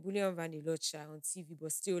rotating a Bullion Van a lot on TV,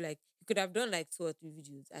 but still, like, you could have done like 2 or 3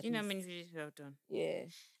 videos at You know how least. many videos we have done. Yeah.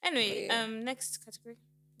 Anyway, Yeah. next category.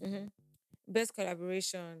 Mm-hmm. Best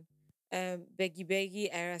collaboration: Beggy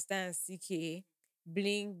Beggy, Irasta and CK,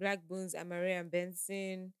 Bling, Black Bones, Amare and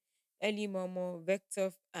Benson, Ellie Momo,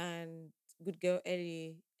 Vector and Good Girl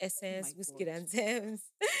Ellie, Essence, Whiskey God. and Thames,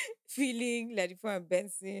 Feeling, Ladipo and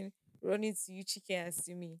Benson, Running to You, Chicken and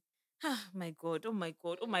Simi. Oh my god, oh my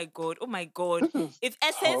god, oh my god, oh my god. This is If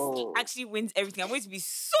Essence cold. actually wins everything, I'm going to be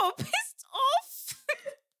so pissed off.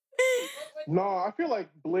 No, I feel like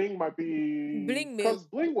Bling might be Bling may- because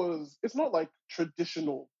Bling was. It's not like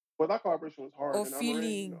traditional, but that collaboration was hard. Or and I'm already,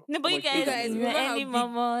 Feeling. No, but I'm you like, guys, guys, remember how any big-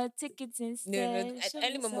 mama tickets No, instead. show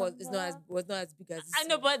Ellie me Momo some more. was not as big as this I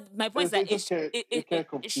know, song. but my point is that It just can't- it can't it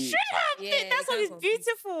compete. should have been. Yeah, That it song can't is compete.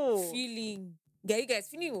 beautiful. Feeling. Yeah, you guys,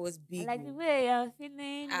 Feeling was I big. like the oh. way I'm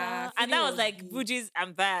feeling now. And that Feeling was was like big. Buji's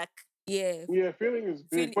I'm back. Yeah. Yeah, Feeling is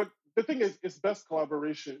big, Feeling- but the thing is, it's best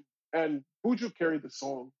collaboration, and Buju carried the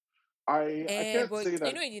song. I can't but say that.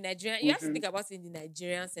 you know, in the Nigerian, you have to Buju- think about it in the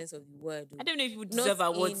Nigerian sense of the word. I don't know if you Not deserve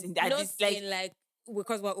awards in that. Not This, like, in like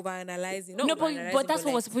because we're overanalyzing. Not no, overanalyzing, but that's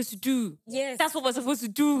what we're like, supposed to do. yes. That's what we're supposed to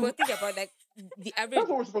do. But think about like the average That's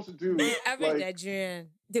what we're supposed to do. average Like, Nigerian.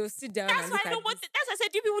 They will sit down That's and why look I know at what. this. That's why I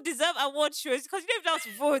said you people deserve award shows because you don't even have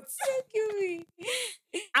to vote. Thank you.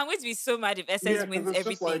 I'm going to be so mad if Essence Yeah, 'cause wins it's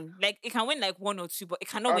just like- everything. Like, it can win like 1 or 2, but it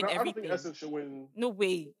cannot win I don't everything. think Essence should win. No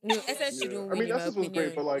way. No, Essence Yeah. shouldn't I win. mean, in my Essence was opinion.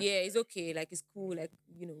 great, but, like- yeah, it's okay. Like it's cool. Like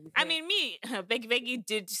we've I heard- mean, me, Becky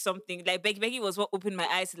did something. Like, Becky was what opened my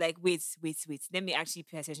eyes to like, wait. Let me actually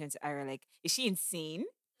pay attention to Ira. Like, is she insane?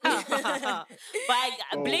 But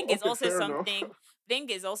Oh, Blink is okay, also fair enough. something.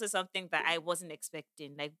 Blink is also something that I wasn't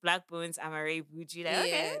expecting. Like Black Bones, Amare, Buji. Like,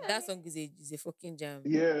 yeah, okay, that song is a fucking jam.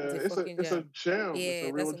 Yeah, It's a fucking it's a jam. Yeah, It's a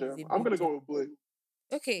that real song is jam. a I'm big gonna jam. go with Bling.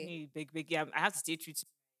 Okay. Me, Becky. I have to stay true to.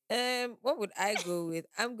 What would I go with?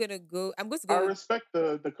 I'm going to go I with, respect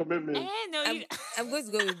the commitment. No, I'm, you. I'm going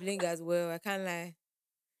to go with Bling as well. I can't lie.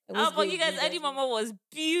 I'm going Oh, to but go you with guys, Bling Eddie as well. Mama was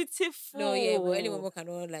beautiful. No, yeah, but Ellie Momo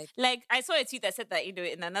cannot Like, I saw a tweet that said that,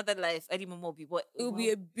 in another life, Eddie Momo will be what? it will be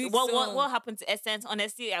a big what, song. what happened to Essence?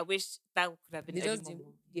 Honestly, I wish that could have been They Eddie just didn't,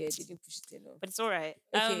 Momo. they didn't push it enough. But it's all right.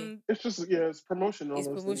 Okay. It's just it's promotion. and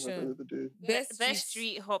All It's those things at the end of the day. Best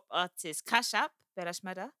street hop artist. Cash App, Bella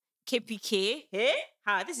Shmada. KPK. Hey?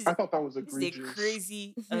 This is I thought that was this is a egregious.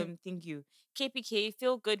 crazy thing you. KPK,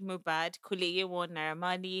 Feel Good Mubad, Kuleye One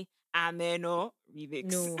Naramani, Ameno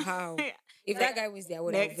remix. No, how? If Like, that guy wins the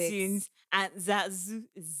award, I'll vex. Neptunes and Zazu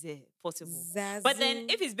is possible. Zazu. But then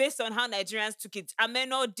if it's based on how Nigerians took it,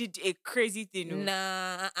 Ameno did a crazy thing.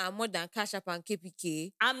 No? Nah, more than Cash App and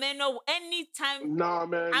KPK. Ameno, anytime Nah,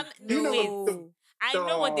 man. No, you know wait. the- I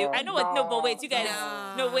know what they I know what no, but wait, you guys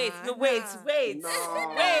Nah, no wait, nah. wait. Nah, Wait, nah,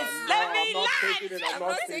 let me I'm not land. taking it. I'm I'm not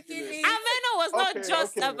not taking taking it. it. Ameno was not Okay,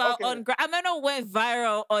 just okay, about okay. Ameno went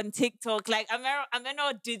viral on TikTok. Like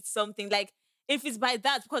Ameno did something. Like if it's by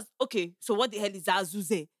that, because okay, so what the hell is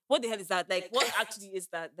Azuze? What the hell is that? Like what actually is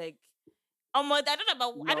that? Like I don't know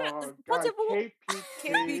about I don't know. Nah, Portable. God,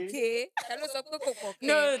 KPK. KPK. Hello, so Koko.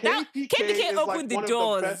 No, that KPK is opened like the one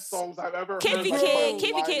doors. of the best songs I've ever heard. KPK, like, Bro.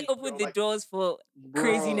 KPK live, opened bro. the Like, doors for bro.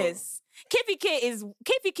 craziness.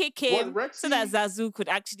 KPK came What, so that Rexy? Zazu could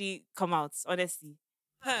actually come out. Honestly,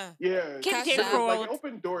 Huh. Yeah, KPK Cash because, App. crawled. like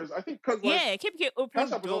open doors. I think because like Yeah, KPK opened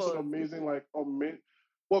Cash App is doors. also an amazing like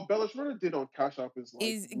what Bella Shmurda did on Cash App is like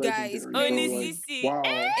Is- guys, legendary. Oh, bro. Nisisi. Like, wow.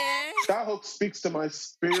 Eh? That hook speaks to my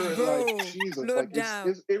spirit, Bro, like Jesus. slow Like down.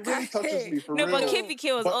 it really touches me for No, real. but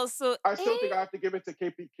KPK was But also. I still think I have to give it to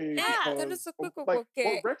KPK Yeah. because So of, quick, like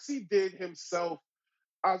okay. what Rexy did himself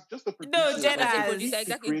as just a producer. No, like, Jeddah. he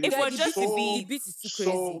Exactly. created If we're it just to so, be- the beat is too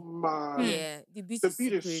so crazy. mad. Yeah, the beat The is beat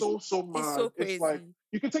too is crazy. so mad. It's so It's like crazy.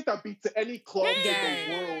 you can take that beat to any club in Guy,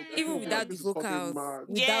 the world. and even people be without like, the this is fucking vocals. mad.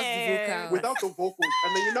 Without the Yeah. vocals. Without the vocals,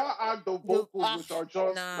 and then you now add the vocals, which are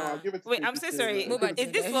just nah. give it to Wait, KPK, I'm so sorry. man. Mobile Give it to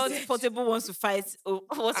Is this Is what it? Portable wants to fight? Wants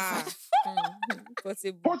to Ah. fight?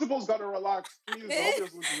 Possible. Portable's gotta relax, please. I hope he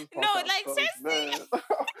doesn't listen to this No, podcast, like, 'cause, seriously. man.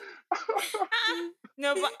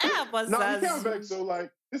 No, but No, you can't Zazu. vex. So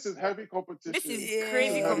like, this is heavy competition. This is Yeah.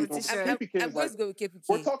 crazy Heavy competition. I'm KPK is going like to go with KPK.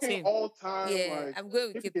 we're talking Same. all time. Yeah, like I'm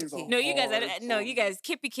going with KPK is KPK. a No, you guys, hard no, you song. guys,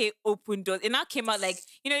 KPK opened doors. It now came out like,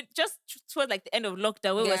 just towards like the end of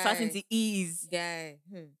lockdown where we're starting Guy. to ease. Guy.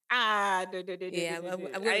 No. Yeah, No, I'm no,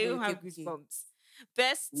 gonna I go don't with have KPK. goosebumps.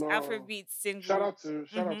 Best No. Afrobeat single. Shout out to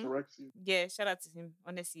Mhm. Rexy. Yeah, shout out to him,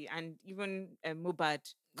 honestly. And even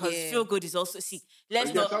Mubad. Because Yeah. feel good is also see. Yeah,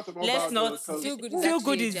 shout out to Mo Let's Bado, not. 'cause- Feel good is Feel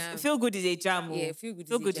good actually a is jam. feel good is a jam. Yeah, Oh. feel good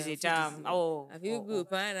Feel is good a is a jam. Feel good jam. is a- Oh, I feel good,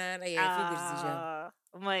 banana. Yeah, feel good is a jam.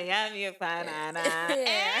 Miami banana.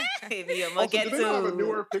 Yeah. Maybe you're Also, do they not have a to.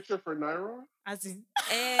 newer picture for Naira? As in,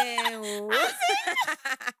 Oh.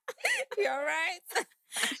 You're right.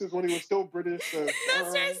 This is when he was still British. no,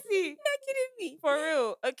 seriously. You're kidding me. For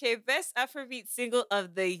real. Okay, best Afrobeat single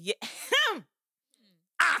of the year.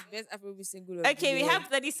 Best Afrobeat single of the Okay, we year. have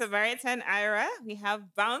Bloody Samaritan Ira. We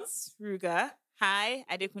have Bounce Ruga. Hi,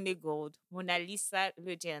 Adekunle Gold. Mona Lisa,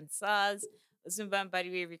 Lodi and Saz. Zumba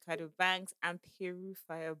Mbadiwe, Ricardo Banks, and Peru This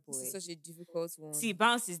Fireboy. is such a difficult one. See,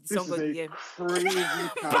 Bounce is the This song is of the a year. crazy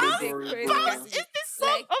Bounce category, is crazy bro. Bounce is the song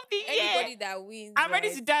Like, of the year. anybody that wins, I'm ready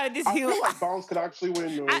right? to die on this I hill. feel like Bounce could actually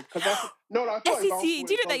win though, I- because I feel like Bounce SEC, would do you know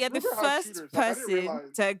that win, you're the 'cause Ruger has first shooters. Like, I didn't person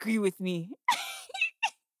realize. to agree with me?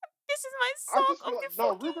 This is my I song just of feel the like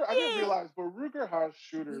no fucking Ruger. I didn't year. realize, but Ruger has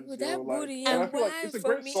shooters, With yo. that Like, booty and I and feel like it's a wine for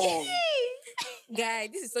great me. song. Guy,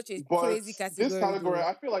 this is such a But crazy category. this category, though.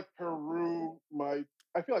 I feel like Peru might.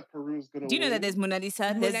 I feel like Peru's gonna Do you know win. that there's Mona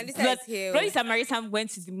Lisa? Mona There's Lisa Blood, is here. Bloody Samaritan went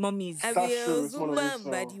to the mummies. I That's will true, it's Mona Zumba Lisa.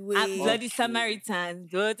 by the At way. Bloody That's true.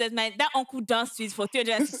 Samaritans. Though, that uncle danced to it for It's a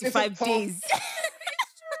 365 tough- days.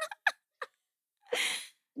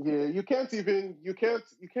 Yeah, you can't pick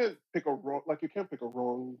a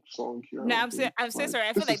wrong song here. I No, don't think. I'm so Like, sorry.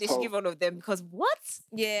 I feel this like is they should tough. give all of them because what?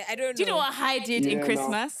 Yeah, I don't know. Do you know what High did Yeah, in no.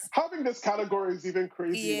 Christmas? Having this category is even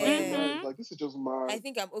crazy. Like, Yeah. man, like this is just mad. I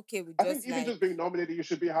think I'm okay with I just think even like just being nominated, you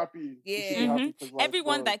should be happy. You should be Yeah. happy because like,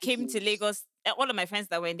 Everyone bro, that this came to is- Lagos, all of my friends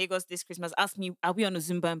that were in Lagos this Christmas asked me, "Are we on a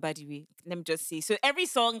Zumba and Badiwe?" Let me just see. So every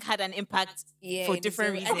song had an impact yeah, for in the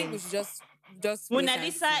different same- I think we reasons. should just Mona wait and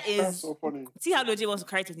Lisa see. That's is so funny. see how Loj wants to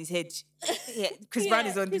carry it on his head. Yeah, Chris Brown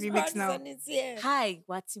is on the Chris remix Brown is now. on it, yeah. Hi,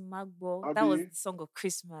 Watimagbo. That was Abi. the song of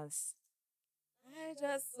Christmas. I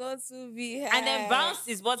just want to be And then high. Bounce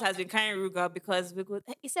is what has been carrying Ruga because we go,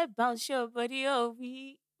 he said, bounce your body, oh,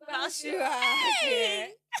 we bounce your Yeah.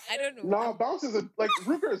 I don't know. Nah, Bounce is like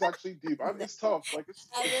Ruger is actually deep. It's tough. Like it's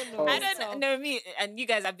I don't it's know. tough. I It's don't tough. know me, and you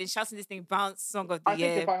guys have been shouting this thing, Bounce Song of the I think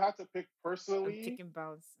Year. if I had to pick I'm personally, picking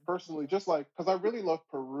Bounce. just like because I really love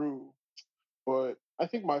Peru, but I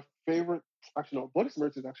think my favorite actually no, Bloody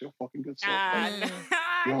Samaritan is actually a fucking good song. Ah, Like,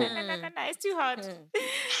 no, yo. no, it's too hard. Hmm.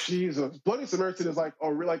 Jesus, Bloody Samaritan is like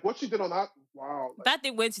like what she did on that. Wow, like, That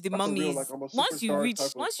thing went to the that's a real, mummies. like, I'm a Once you superstar reach, type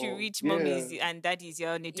of once you song. reach Yeah. mummies and daddies, you're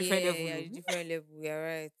on a different level. Yeah, different level. You're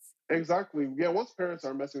right. exactly. Yeah, once parents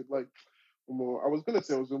are messing with like, I was gonna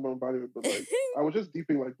say Ozuma and Body, but like I was just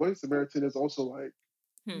deeping like Bloody Samaritan is also like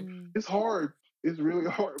it's hard. It's really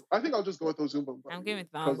hard. I think I'll just go with Ozuma. I'm going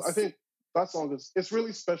with because I Bounce. think that song it's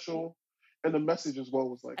really special, and the message as well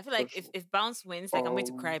was like. I feel like special. if Bounce wins, like I'm going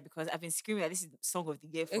to Um, cry because I've been screaming that this is the song of the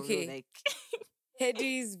year for Okay. real. Like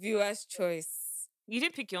Hedy's viewer's choice. you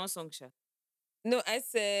didn't pick your own song, Sha. No, I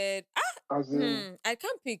said as in, I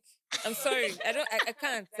can't pick. I'm sorry. I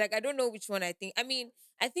can't. Like I don't know which one I think. I mean,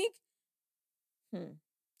 I think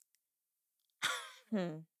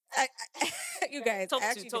I, you guys Talk I to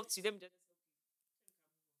actually talk to them.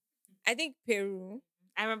 I think Peru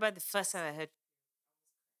I remember the first time I heard.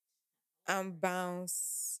 and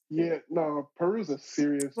Bounce. yeah, no, Peru's a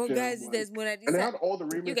serious. But gem, guys, like, there's Mona and they Lisa. had all the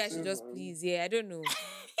remixes. You guys should just and- please. Yeah, I don't know.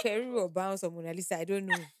 Peru or Bounce or Mona Lisa. I don't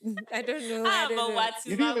know. I don't know. Ah, I don't but know. what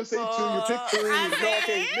You didn't even say two. You picked three. No,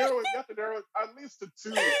 okay, narrow it. You have to narrow it at least to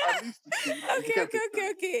two. At least to two. You Okay, can't okay, pick three.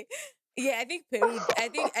 okay. Yeah, I think Peru.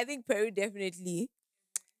 I think Peru definitely,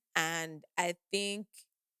 and I think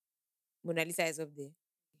Mona Lisa is up there.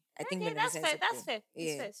 I think Okay, Mona that's Lisa fair. is up That's there. fair. It's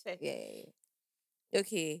Yeah. fair. It's fair. Yeah.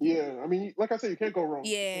 Okay. Yeah, I mean, like I said, you can't go wrong.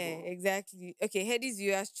 You Yeah, can't go wrong. exactly. Okay, Hedy's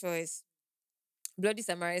viewer's choice. Bloody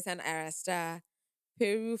Samaritan, Arasta,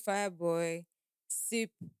 Peru Fireboy,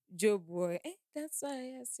 Sip, Joe Boy. That's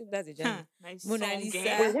why I Sip. That's a Huh, jam. nice Mona song Lisa.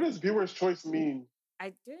 game. Wait, what does viewer's choice mean?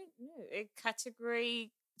 I don't know. A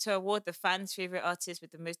category to award the fans' favorite artist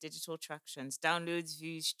with the most digital tractions, downloads,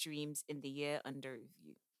 views, streams in the year under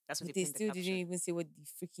review. That's what But they they put in the still caption. didn't even say what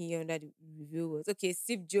the freaking year under the review was. Okay,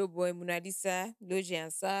 Sip, Joe Boy, Mona Lisa, Loji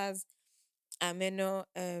and Saz, Ameno,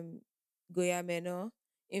 Goya Meno,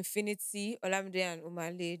 Infinity, Olamide and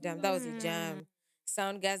Umale. Damn, that was a jam.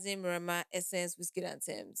 Soundgasm, Rama, Essence, Whiskey and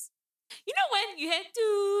Thames. You know when you hear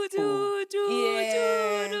do do do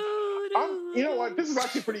Yeah. do do. You know what? This is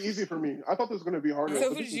actually pretty easy for me. I thought this was going to be harder. So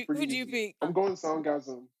but who this do is pretty you easy. pick? I'm going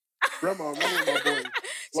Soundgasm. Rema, I'm one of my boys.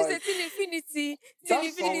 She Like, said till infinity, till that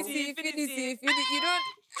infinity, song- infinity, infinity. You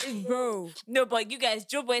don't, bro. No, but you guys,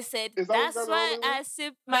 Joe Boy said, Is that what you that's guys are why rolling with? I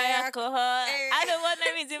sip my alcohol. I don't want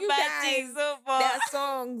to be You bad things. guys, So, There but are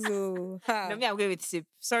songs, oh. Ha. no, me, I'm going with sip.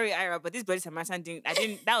 Sorry, Ira, but this Bloody Samaritan thing,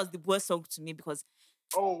 that was the worst song to me because,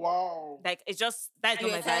 Oh wow. like, it's just, that's And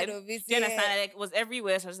not you're my tired vibe. of it, Do you understand? yeah. Like, it was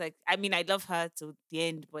everywhere. So I was like, I mean, I love her till the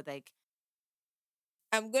end, but like,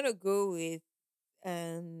 I'm gonna go with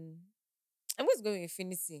I'm going to go with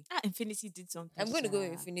Infinity. Infinity did something. I'm going to go with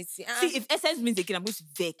sha. Infinity. See, if Essence means again, I'm going to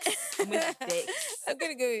vex. I'm going to vex. I'm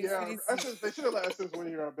gonna go with Yeah, Infinity. Essence. They should have let Essence win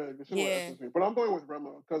here. I beg. They should have let Yeah. Essence win. But I'm going with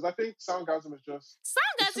Rema because I think Soundgasm is just. It's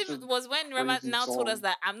such Soundgasm a was when Rema crazy now told us song.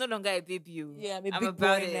 that I'm no longer a baby. Yeah, I'm a I'm big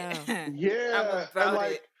about boy it. now. I'm Yeah, about and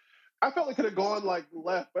like it. I felt it could have gone like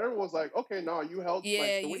left, but everyone was like, "Okay, no, you held Yeah, like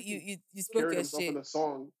the you way he you spoke carried your himself in shit. the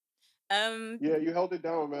song. Um, Yeah, you held it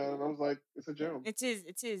down, man." And I was like, "It's a gem." it is.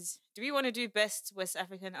 It is. Do we want to do best West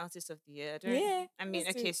African artist of the year? I don't. Yeah, I mean,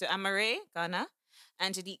 let's do okay. it. So Amare, Ghana,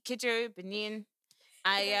 Angelique Kidjo, Benin,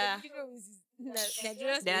 Aya.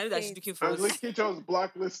 Nigeria's Then I know that she's fate. looking for us. Angelique Kidjo's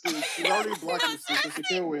blacklisted. She's already blacklisted, so she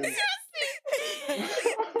can't win.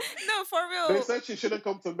 No, for They real. said she shouldn't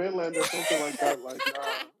come to mainland or something like that. Like,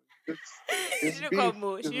 nah, She it's didn't beef. come.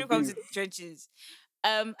 Mo. She It's didn't come to beef. the trenches.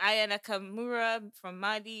 Aya Nakamura from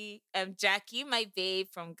Mali, Jackie, my babe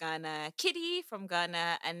from Ghana, Kitty from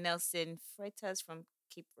Ghana, and Nelson Freitas from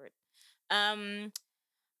Cape Verde.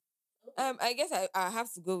 I guess I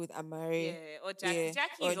have to go with Amare. Yeah, or Jackie. Yeah.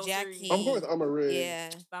 Jackie Or is also Jackie. I'm going with Amare. Yeah.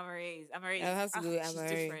 Amare is I'll have to go with she's Amare.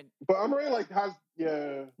 different. But Amare like has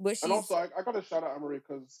But and also I gotta shout out Amare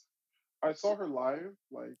because I saw her live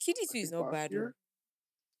like Kitty I too is think not last bad. year.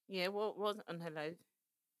 Yeah, what was on her live?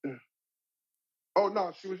 Oh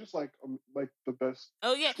no, she was just like the best,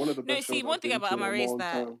 Oh yeah. one of the No, best see, shows one I've thing been about to in Amare a is long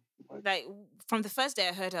that time. Like, like from the first day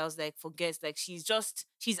I heard her, I was like, forget, like she's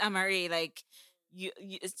Amare, like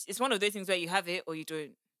it's one of those things where you have it or you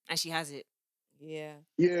don't, and she has it. Yeah.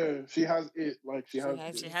 yeah, she has it. Like she has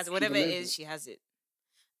has it. She has it. She's Whatever it amazing. is, she has it.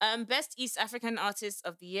 Best East African artist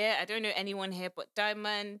of the year. I don't know anyone here but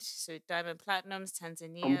Diamond. So Diamond Platinums,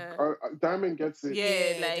 Tanzania. Diamond gets it.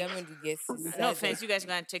 Yeah, like Diamond gets For me. it. no offense, you guys are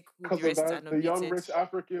gonna take who Because the of rest are that, the young nominated. rich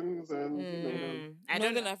Africans and you know them. I don't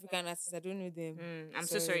Northern know. African artists, I don't know them. I'm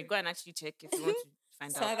so sorry. Go and actually check if you want to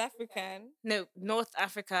find South out. African. No, North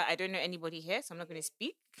Africa. I don't know anybody here, so I'm not going to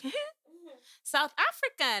speak. South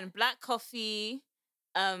African, Black Coffee,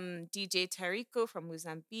 DJ Tariko from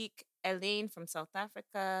Mozambique, Elaine from South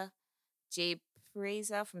Africa, Jay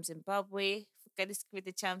Fraser from Zimbabwe, Fukadis with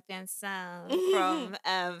the Champion Sound from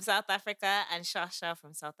South Africa, and Shasha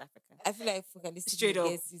from South Africa. I feel like Focalistic Straight up.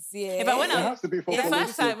 gets it. Yeah. In fact, when It I has to be the Focalistic.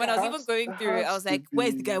 first time when I was even going It through it, I has was to like,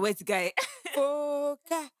 "Where's the be. guy? Where's the guy?"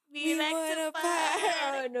 Foca. We like to wanna party.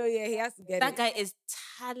 Oh no, yeah, he has to get That it. guy is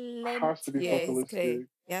Has talented. to be Yeah, he's clear. Focalistic.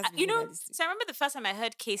 He has to be You know, Focalistic. so I remember the first time I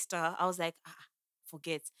heard K Star, I was like,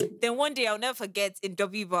 forget. Then one day I'll never forget in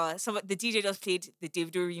W Bar, the DJ just played the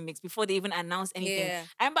Davido remix before they even announced anything. Yeah.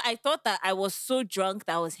 I remember I thought that I was so drunk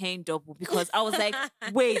that I was hearing double because I was like,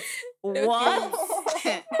 wait, what?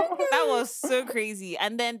 That was so crazy.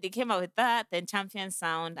 And then they came out with that, then Champion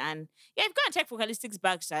Sound, and yeah, you've got to check Vocalistics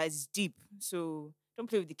back, it's deep. So don't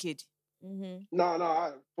play with the kid. Mm-hmm.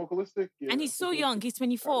 No, Focalistic. Yeah, And he's so young, he's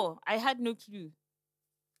 24. I had no clue.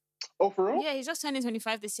 Oh, for real? Yeah, he's just turning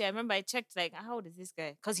 25 this year. I remember I checked, like, how old is this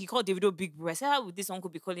guy? Because he called Davido Big Bro. I said, how would this uncle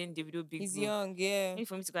be calling Davido Big He's Bro? young, yeah. Need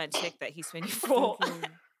for me to go and check that he's 24.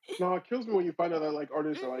 No, it kills me when you find out that like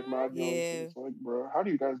artists are like mad young. Yeah. It's like, bro, how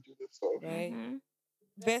do you guys do this stuff? Right. Mhm.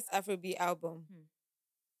 Best Afrobeat album.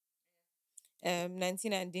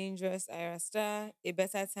 19 and Dangerous, Ira Star, A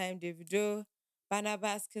Better Time, Davido,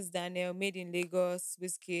 Barnabas, Kiss Daniel, Made in Lagos,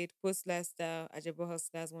 Wizkid, Post Lifestyle, Ajabo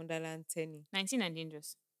Hustlers, Wonderland, Tenny. 19 and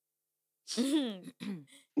dangerous.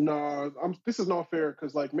 No, this is not fair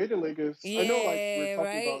because like Made in Lagos, I know like we're Yeah, talking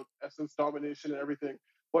right? about Essence domination and everything,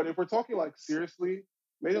 but if we're talking like seriously,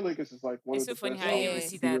 Made in Lagos is like one It's of so the funny best how you albums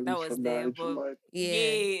see to be that released was from there, Nige. but Like,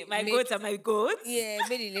 yeah, my goats are my goats. Yeah,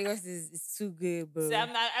 Made in Lagos is too good, bro. So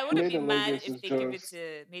I wouldn't Made be in mad Lagos if is they give it just-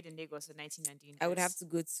 to Made in Lagos or 19 and dangerous. I would have to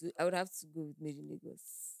go with Made in Lagos.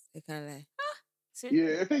 I can't lie. See?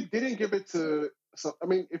 yeah, if they didn't give it to, so I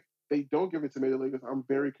mean, if they don't give it to Made in Lagos, I'm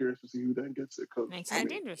very curious to see who then gets it. Because 19 I and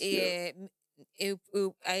mean, dangerous. Yeah,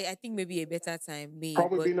 I think maybe A Better Time, maybe.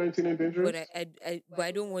 probably but, be 19 and Dangerous. but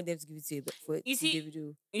I don't want them to give it to You see,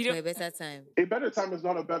 Davido you for don't- A Better Time. A Better Time is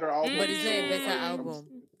not a better album. But it's not a better like,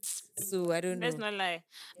 album. So I don't know. Let's not lie.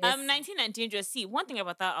 Yes. 19 and dangerous. See, one thing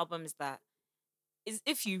about that album is that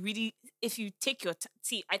if you take your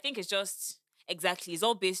see, I think it's just exactly. It's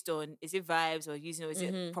all based on is it vibes or using or is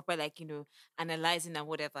it Mhm. proper like analyzing and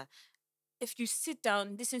whatever. if you sit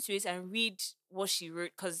down, listen to it, and read what she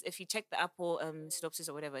wrote, because if you check the Apple synopsis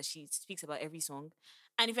or whatever, she speaks about every song.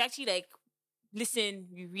 And if you actually like listen,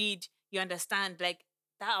 you read, you understand, like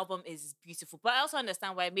that album is beautiful. But I also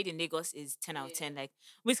understand why Made in Lagos is 10 out of 10. Like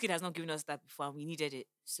Whiskey has not given us that before and we needed it.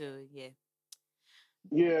 So yeah.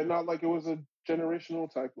 Yeah, not like it was a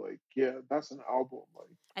generational type. Like, yeah, that's an album. Like,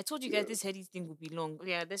 I told you guys yeah. this heady thing would be long.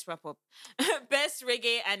 Yeah, let's wrap up. Best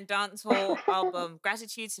reggae and dancehall album: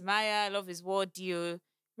 Gratitude to Maya, Love Is War, Dio,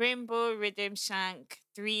 Rainbow Rhythm, Shank,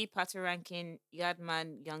 Three, Pato Ranking,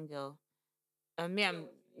 Yardman, Young Girl. Me, I'm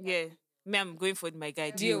yeah. Me, I'm going for my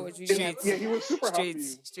guy Dio Dio. was really Straight, Yeah, happy. he was super straight,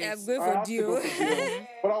 happy. straight. I'm going I for have to go Dio. for Dio. Mhm.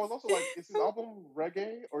 But I was also like, is his album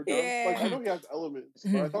reggae or dance? Like, I Yeah. know he has elements,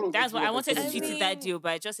 but I thought it was That's just what more I of a wanted to hidden I tweet gem. it that mean, deal,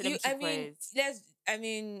 but I just said let me keep quiet. I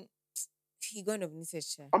mean, he gone of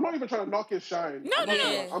Nisha. I'm not even trying to knock his shine. No, I'm no, not no.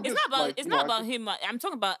 trying Yeah. to. I'm It's not just about. like, It's you know, not I about just. him. I'm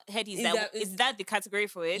talking about Heady. Is that Is that the category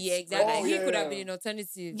for it? Yeah, Or exactly. Oh like, He could have yeah. been an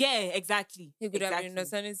alternative. yeah, exactly. He could have been an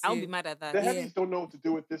Exactly. I won't be alternative. mad at that. The Yeah. heavies don't know what to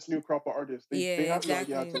do with this new crop of artists. They Yeah, have no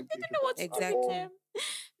idea how exactly. to engage I with don't know them what to at do with all. Exactly. them.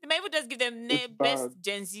 They might even just give them It's best bad.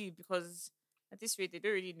 Gen Z because at this rate they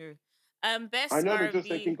don't really know. I Best know R they're and just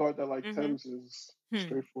thinking B. God that like Mm-hmm. Thames is Hmm.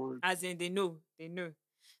 straightforward. As in they know. They know.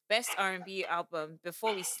 Best R&B album: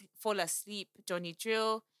 Before We Fall Asleep, Johnny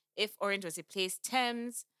Drill, If Orange Was a Place,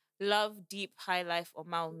 Thames, Love Deep, High Life,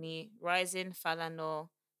 Omalmi, Rising, Falano,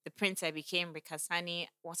 The Prince I Became, Rikasani,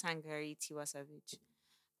 Watangari, Tiwa Savage.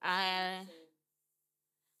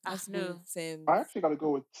 That's No. good. Same. I actually got to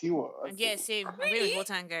go with Tiwa. I Yeah, think. same. I'm going with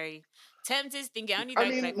Watangari. Thames is thinking I only I like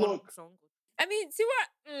mean, one look, song. I mean, see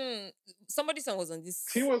what? Somebody's song was on this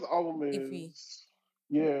Tiwa's album EP. is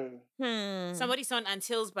yeah. Somebody's on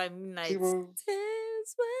Until's by Moonlight. Tiwa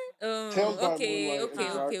Tales by- Tales by okay, Moonlight, okay,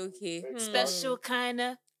 Huh. okay, exactly, okay. Special exactly. kind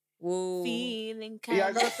of Whoa. feeling Yeah,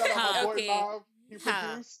 I kind gotta of. shout out my Huh. boy Okay. Mav. He Huh.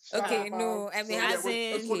 produced. Shout Okay, out Mav. no, I mean, So yeah, As in,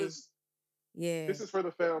 this one okay. is Yeah. this is for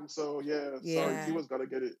the fam. So yeah, sorry, Yeah. Tiwa's gotta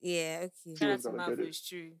get it. Yeah, okay. shout out Tiwa's to gotta get Marvel, it. it's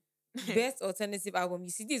true. Best alternative album. You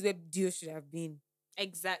see, this is where Dio should have been.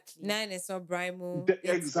 Exactly. Nine and Son Brimo,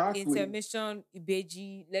 Exactly. Intermission,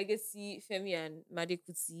 Ibeji, Legacy, Femi and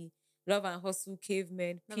Madekuti, Love and Hustle,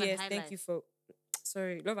 Cavemen, Love and PS, High thank Life. you for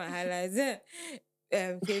sorry, Love and Highlights,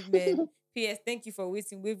 Cavemen, PS, thank you for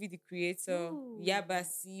waiting, Wavy the Creator, Ooh.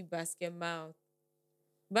 Yabasi, Basket Mouth.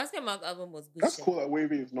 Basket Mouth album was good, That's Sha. cool that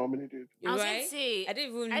Wavy is nominated. I was going Right? to say, I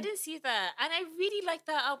didn't even I didn't see that. And I really like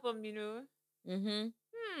that album, you know. mm-hmm.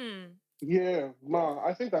 Hmm. Yeah, nah,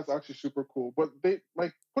 I think that's actually super cool. But they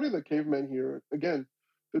like putting the cavemen here again.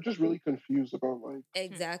 They're just really confused about like. I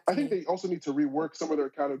think Exactly. they also need to rework some of their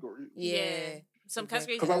categories. Yeah. Some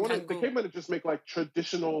Exactly. categories Because I can wanted the go. cavemen to just make like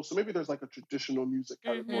traditional. So maybe there's like a traditional music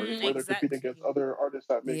category Mhm, where they're competing against exactly. other artists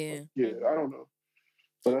that make Yeah. like I don't know.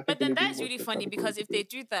 But I think But they then need to that is rework really their funny because categories a if they bit.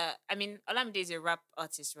 do that, I mean, Olamide is a rap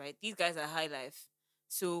artist, right? These guys are high life.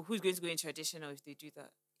 So who's going to go in traditional if they do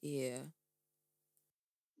that? Yeah.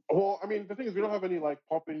 Well, I mean, the thing is, we don't have any like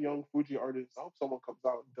popping young Fuji artists. I hope someone comes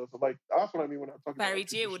out and does it. Like that's what I mean when I'm talking about Barry like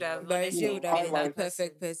J would traditional. have Like, Barry J honestly would have high been been the that life.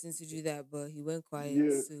 perfect person. person to do that, but he went quiet.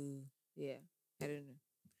 Yeah, So yeah, I don't know.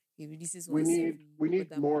 He releases we one need CV. we Put need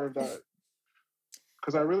that more man. of that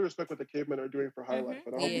because I really respect what the cavemen are doing for high life, Mhm,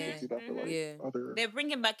 and I hope we can Yeah, see that for like yeah. other. They're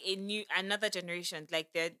bringing back another generation. Like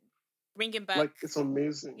they're bringing back. Like it's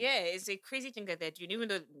amazing. Yeah, it's a crazy thing that they're doing. Even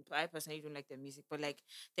though I personally don't like their music, but like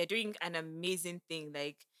they're doing an amazing thing.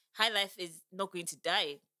 Like High Life is not going to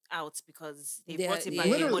die out because they brought it back.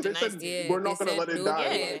 They Literally, they modernized said it. Yeah. we're They not gonna said let it nope. die.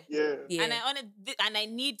 Yeah. Like yeah, And Yeah. I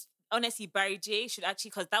need honestly Barry J should actually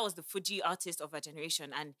because that was the Fuji artist of our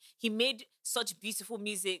generation, and he made such beautiful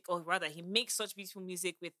music, or rather, he makes such beautiful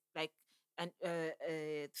music with like an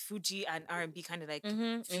Fuji and R&B kind of like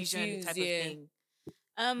fusion Infused, type of yeah. thing.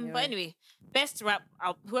 You're But right. anyway, best rap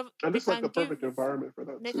whoever and this is like the perfect environment for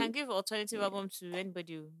that they can too. give alternative album to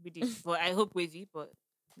anybody who really, but I hope Wavy, but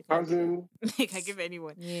they can As give in, they can give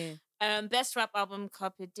anyone. Yeah. Best rap album: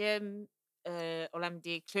 Carpe Diem,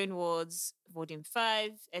 Olamide, Clone Wars, Volume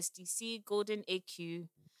 5, SDC, Golden AQ,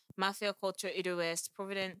 Mafia Culture, Ido West,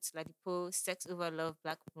 Providence, Ladipo, Sex Over Love,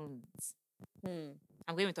 Black Bones. Hmm.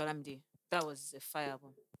 I'm going with Olamide. That was a fire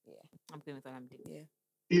album. Yeah. I'm going with Olamide. Yeah.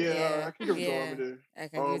 yeah, I can give it to Yeah. Olamide. I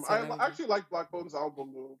can give it to I Olamide. actually like Black Bones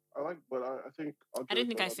album though. But I think I'll I give don't it to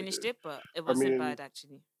think I finished Olamide. it, but it I wasn't mean, bad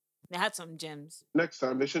actually. They had some gems. next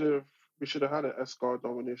time we should have had an Escort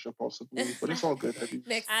nomination possibly, but it's all good, heavy.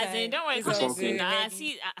 Next As in, time. don't worry, It's it's It's all coming all soon. good. good. Now,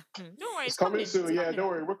 Heavy. don't worry, It's it's coming coming. soon. It's Yeah, coming. don't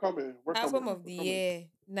worry, we're coming. We're Album coming. of the We're coming. year.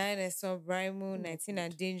 Nine and Son Brimo, Oh my 19 God.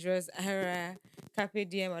 and Dangerous, Ara, Carpe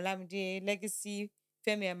Diem, Olamide, Legacy,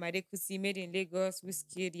 Femi and Madekusi, Made in Lagos,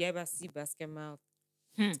 Whiskey, Yabasi, Basket Mouth.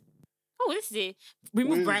 Hmm. Oh, this is it.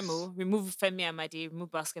 Remove Wiz. Brimo, remove Femi Amade,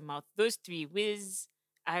 remove Basket Mouth. Those three, Wiz,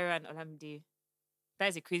 Ira, and Olamide. That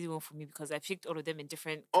is a crazy one for me because I picked all of them in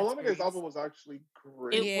different Olamide's categories. album was actually It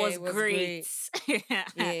great. Yeah, was it was great.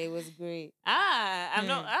 Yeah, it was great. I'm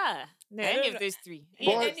not no I any don't of know. those three.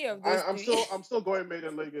 Yeah, But any of those I'm three. still going Made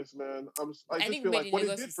in Lagos, man. I I just think feel Made like in what it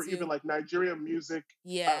Lagos did is for still even like Nigerian music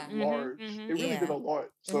yeah. at large, it really did Yeah. a lot.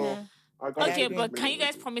 So I gotta Okay, give it to but Made can in you guys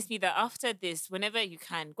Lagos. promise me that after this, whenever you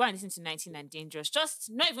can, go and listen to 19 and Dangerous? Just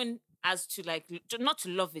not even as to like, not to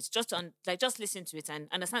love it, just to like just listen to it and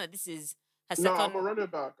understand that this is her No, I'm second. gonna run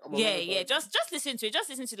it back. I'm gonna Yeah, run it yeah. back. Just listen to it. Just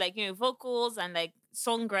listen to like vocals and like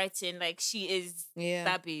songwriting. Like she is Yeah.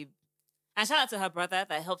 that babe. And shout out to her brother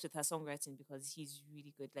that helped with her songwriting because he's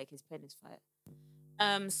really good. Like his pen is fire.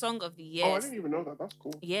 Song of the year. Oh, I didn't even know that. That's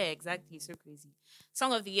cool. Yeah, exactly. So crazy.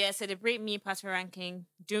 Song of the year, Celebrate Me, Pato Ranking,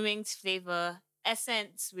 Doings, Flavor,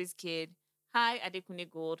 Essence, Wizkid, Hi, Adekunle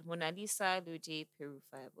Gold, Mona Lisa, Luje, Peru,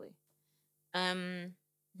 Fireboy.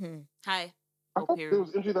 Hi, I or thought it Peru.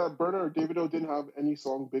 was interesting that Burner or Davido didn't have any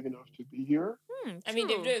song big enough to be here I mean,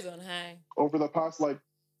 true. Davido is on high. over the past like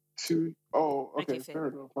two. Oh, okay, fair. fair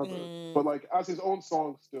enough. My bad. Mm. But like as his own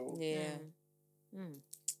song still. Yeah.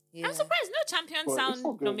 Yeah. I'm surprised no Champion But it's still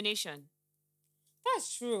Sound good. nomination.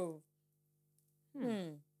 That's true.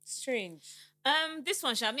 Strange. This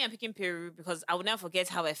one, Shami, I'm picking Peru because I will never forget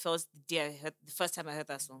how I felt the first time I heard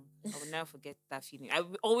that song. I will never forget that feeling. I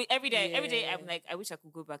will always every day Yeah. I'm like, I wish I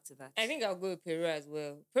could go back to that. I think I'll go with Peru as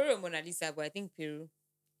well. Peru and Mona Lisa, but I think Peru.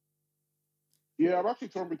 Yeah, I'm actually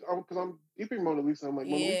torn because I'm deeping Mona Lisa. I'm like,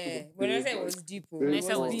 Mona Lisa's Yeah. a When I big, said it like, was deep, big it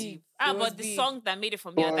Melissa was song. deep. It was But the deep. song that made it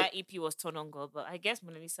for me on But- that EP was Tonongo, but I guess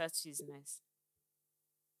Mona Lisa too is nice.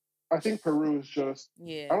 I think Peru is just.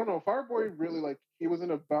 Yeah. I don't know. Fireboy really like he was in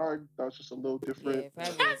a bag that's just a little Yeah, different. Fireboy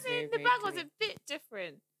I is very, mean, the very bag was clean. a bit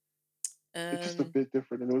different. It's just a bit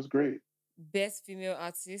different, and it was great. Best female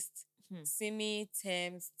artist: Hmm. Simi,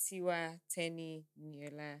 Thames, Tiwa, Tenny,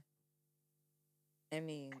 Niola. I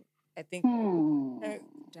mean, I think.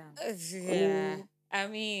 Damn. Yeah. I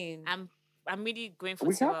mean, I'm really going for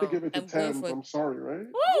We have to Tiwa. give it to I'm going Thames. for- I'm sorry, right?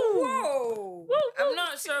 whoa! Woo, I'm woo.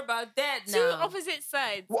 not sure about that Two now. opposite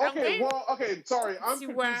sides. Well, I'm okay, going- sorry. I'm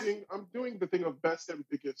Tiwa. confusing. I'm doing the thing of best and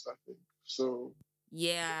biggest, I think. So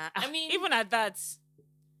Yeah, I mean, even at that,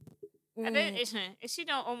 and then mm, is she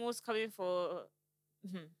not almost coming for?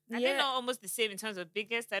 Are they Yeah. not almost the same in terms of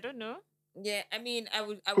biggest? I don't know. yeah, I mean, I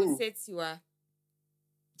would Who? say Tiwa.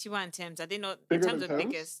 Tiwa and Thames, are they not Bigger in terms than of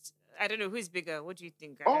Thames? biggest? I don't know who's bigger. What do you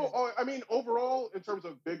think? I don't know. I mean, overall, in terms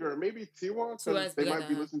of bigger, maybe Tiwa, Tiwa because is they bigger might be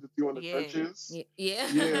than her. listening to Tiwa in the Yeah. trenches. Yeah,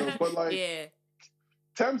 Yeah, but, like, yeah.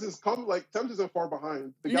 Thames isn't far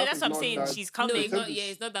behind. The No, gap that's is what I'm not saying. that- She's No, coming, it's not. Thames Yeah,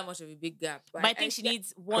 is- it's not that much of a big gap. but I think she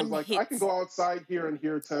needs one Because like hit. I can go outside here and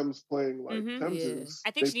hear Thames playing. Like Mhm. Thames Yeah. is.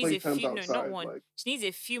 I think they she needs play a Thames few. No, outside, not one. Like, She needs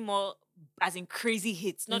a few more, as in crazy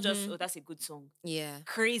hits, not just Mhm. oh that's a good song. Yeah,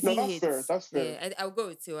 Crazy no, that's hits. fair. That's fair. yeah. I'll go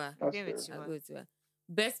with Tiwa. That's Give it fair. to I'll her. go with Tiwa.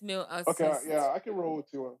 Best male artist. Okay, yeah, I can roll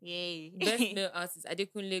with Tiwa. Yay. Best male artist: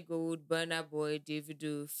 Adekunle Gold, Burna Boy,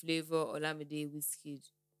 Davido, Flavor, Olamide, Wizkid.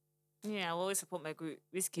 Yeah, I will always support my group.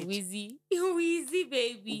 Wizkid. Wheezy, Wheezy,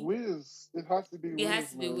 baby. Wiz, it has to be It Wiz.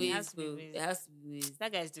 has to be man. It Wiz, has to be bro. Wiz. It has to be Wiz.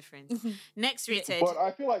 That guy's different. Next rated. But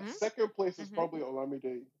I feel like Hmm? second place is Mhm. probably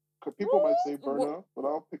Olamide. 'Cause people might say Woo! Burna, but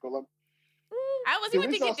I'll pick Olamide. I was The even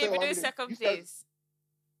reason thinking I'll say Davido's Olamide, second you said- place.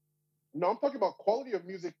 No, I'm talking about quality of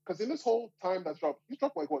music. Because in this whole time that's dropped, he's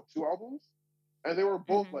dropped like what 2 albums, and they were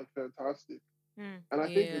both Mhm. like fantastic. Hmm. And I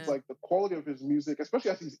think it's Yeah. like the quality of his music,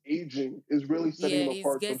 especially as he's aging, is really setting Yeah, him he's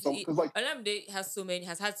apart from some. getting. Because like Olamide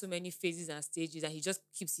has had so many phases and stages, and he just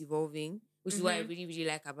keeps evolving, which is what I Mhm. really, really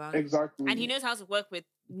like about him. exactly, And he knows how to work with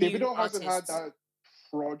new Davido hasn't had artists. that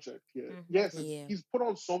project yet. Mhm. Yes, Yeah. he's put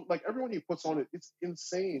on so like everyone he puts on it, it's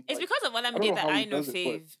insane. It's Like, because of don't Olamide know that how he I know does it,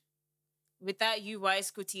 but- Fave. With that UY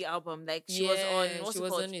Scooty album, like she was Yeah, on what's she it was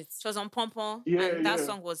called? on it. She was on Pom Pom, Yeah, and that yeah.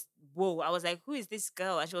 song was whoa. I was like, who is this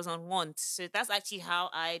girl? And she was on Want. So that's actually how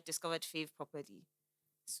I discovered Fave properly.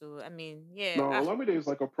 So I mean, yeah. No, Olamide is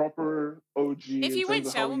like a proper OG. If in he terms wins,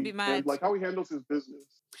 of I how won't he- be mad. Like how he handles his business.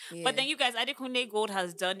 Yeah. But then you guys, Adekunle Gold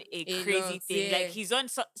has done a A crazy lot, thing. Like yeah. he's on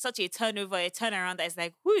such a turnaround that it's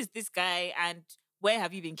like, who is this guy and where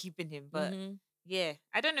have you been keeping him? But Mhm. yeah,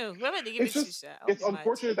 I don't know. Whoever they give It's it just to, I'll it's be mad.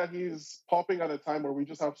 unfortunate that he's popping at a time where we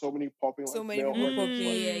just have so many popping like So many male people artists. popping.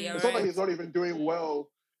 Like, Yeah, you're it's not that right. he's not even doing well.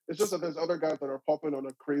 It's just that there's other guys that are popping on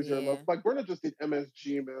a crazier Yeah. level. Like Burna just did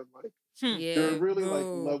MSG, man. Like Hmm. Yeah, there are really bro.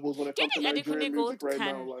 like levels when it Do you comes to think Nigerian Adekunle music Gold right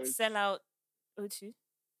can now. Like sell out O2?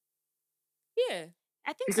 Yeah,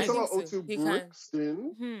 I think he so. can sell think out so. O2 He can.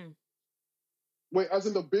 Brixton. Hmm. Wait, as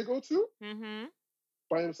in the big O2 Mm-hmm.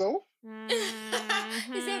 by himself?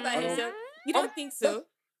 He said by I don't. himself. You I'm don't think that's so?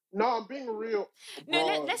 no. I'm being real, No,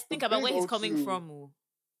 bro. let's The think about big where he's coming O2. from.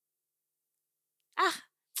 Ah,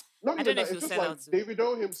 Not I even don't know that. if It's he'll just sell like out too.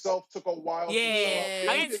 Davido himself took a while to sell out.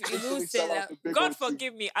 Yeah, I Beyonce guess it didn't will instantly sell sell out. out the big God O2,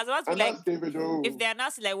 forgive me. I was about to be and like, that's if Davido. they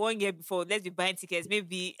announced it like 1 year before, let's be buying tickets.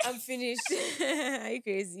 Maybe I'm finished. Are you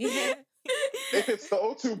crazy? If it's the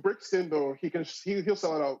O2 Brixton though, he'll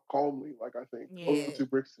sell it out calmly. Like I think yeah. Yeah. O2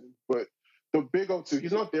 Brixton, but the big O2,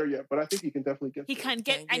 he's not there yet, but I think he can definitely get He there. can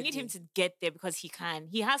get. Can I get need him there. to get there because he can.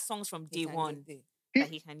 He has songs from He day can one get there. He, that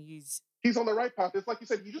he can use. he's on the right path. It's like you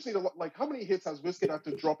said, you just need like how many hits has Wizkid had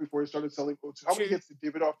to drop before he started selling O2? How many True. hits did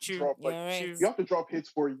David have to True. drop? You're Like right. True. you have to drop hits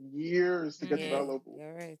for years to get to Mhm. Yeah, that level.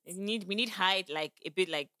 you're right. We need height like a bit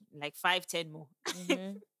like 5-10 more.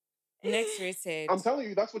 Mhm. Next rated. I'm telling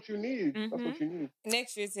you, that's what you need. That's Mhm. what you need.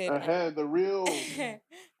 Next rated. Ahead, the real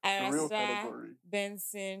Arasa, category.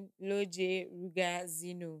 Benson, Loje, Ruga,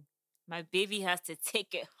 Zeno. My baby has to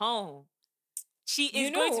take it home. She is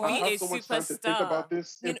You know going to I've be what? a had so much time to think superstar. about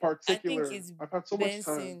this You in know, I think particular. it's I've had so much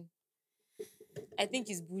time. Benson. I think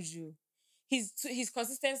it's Buju. His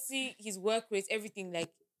consistency, his work rate, everything like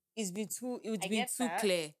it's been too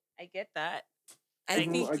clear. I get that. I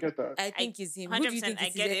Like, think I get that. I think it's him. Who do you 100% think I it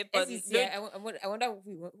is? get it, but SEC, don't- I wonder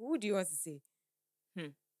who do you want to say?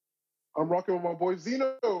 I'm rocking with my boy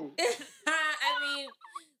Zeno. I mean,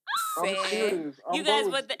 I'm fair. serious. I'm you guys,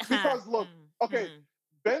 going but with, because look, okay, mhm,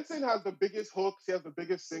 Benson has the biggest hooks, he has the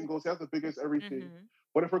biggest singles, he has the biggest everything. mhm,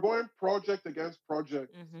 But if we're going project against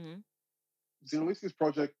project, mhm. Zelensky's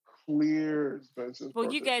project clears Benson's But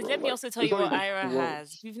project. you guys, bro. let me Like, also tell it's you not what even Ira has.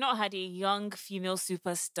 close. We've not had a young female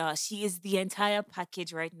superstar. She is the entire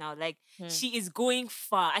package right now. Like, she is going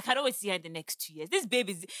far. I can't wait to see her in the next 2 years. This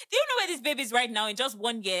baby is. Do you know where this baby is right now in just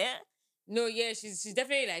 1 year? No, yeah, she's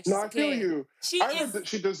definitely like No, she's I feel clear. you. She Ira, is.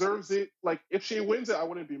 she deserves it. Like, if she wins it, I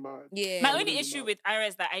wouldn't be mad. Yeah. My I only wouldn't be issue mad. with Ira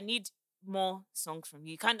is that I need more songs from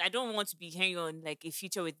you. I don't want to be hearing you on like a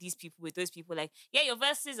feature with these people, with those people. Like, yeah, your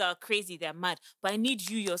verses are crazy, they're mad. But I need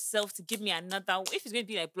you yourself to give me another. If it's going to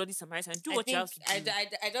be like Bloody Samaritan, do I what you think have to do.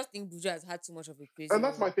 I just think Buju has had too much of a crazy And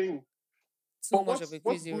that's run. my thing. Too But much of a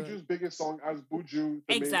what's crazy run. Buju's biggest song as Buju,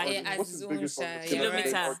 the Exactly. main Yeah, artist? as What's his his own biggest song? shy, That's you're him as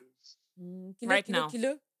the main right. artist? Right now. Kilo.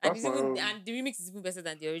 And That's it's my even own. and the remix is even better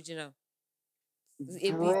than the original.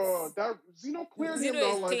 Bro, that Zeno cleared Zeno him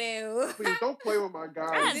now. is Like, clear. please don't play with my guy.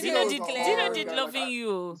 Ah, Zeno Zeno is is did a clear. Zeno hard did guy. loving Like,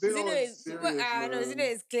 you. Zeno Zeno is is serious, man. no, Zeno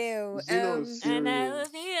is clear. Zeno is And I serious.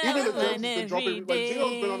 will be Even if alone Jones has been every dropping, like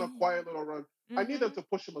Zeno's been on a day. quiet little run. I need them to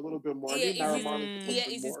push him a little bit more. I Yeah, need Naramani to push him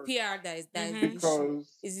it's his more PR that is the issue.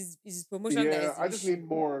 because It's his promotion that is the I just issue. need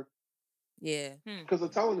more Yeah. because the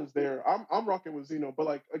talent is there. I'm rocking with Zeno, but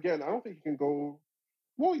like again, I don't think you can go.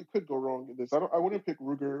 Well, you could go wrong in this. I wouldn't pick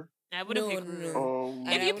Ruger. I wouldn't pick No. Ruger. And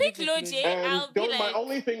If I you wouldn't pick pick Loje, Loje. And I'll be like, my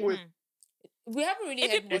only thing with We haven't really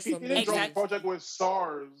If heard you- much if he from didn't drop Exactly. project with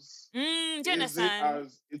SARS, do you is it understand?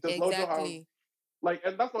 as does Lojo have Exactly. like,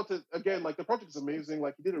 and that's not to again like the project is amazing.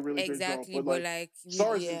 Like he did a really great job, Exactly. but like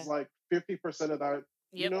SARS yeah. is like 50% of that.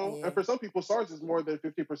 You Yep. know, Yeah. and for some people, SARS is more than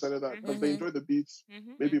 50% of that because they Mhm. enjoy the beats,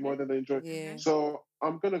 Mhm, maybe mhm. more than they enjoy. Yeah. So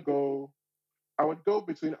I'm gonna go. I would go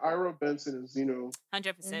between Ira Benson and Zeno,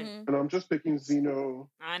 100%. Mhm. and I'm just picking Zeno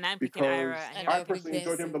And I'm picking because Ira. And And you're I I'll pick personally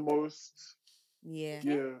enjoyed him the Benson. most. Yeah.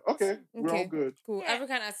 Yeah. Okay. We're all Okay. good. Cool. Yeah.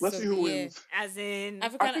 African artist Let's of see the who year. wins. As in, I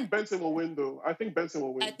African think Benson will win, though. I think Benson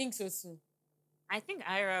will win. I think so too. I think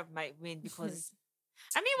Ira might win because,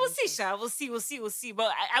 I mean, we'll see, Sha. We'll see.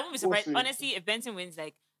 But I won't be We'll surprised. see. Honestly, if Benson wins,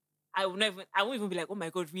 like, I won't even be like, oh my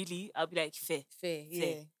God, really? I'll be like, fair. Fair.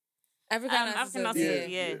 Yeah. African artist African of the artist,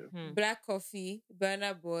 year. yeah. Black Coffee,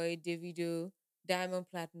 Burna Boy, Davido, Diamond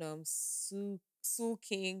Platinum, Soul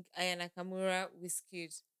King, Ayana Nakamura,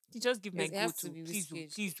 Wizkid. You just give my It has go-to. to be Please do,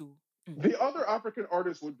 Wizkid. please do. The other African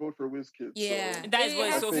artists would vote for Wizkid. Yeah. So That is It what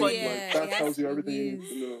is has so to- funny. like, yeah, that it has tells you to be everything you need Wiz.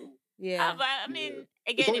 to know. Yeah. But I mean,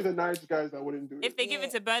 It's again, only if, the nice guys that wouldn't do if it. they give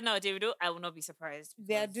it Yeah. to Burna or Davido, I will not be surprised.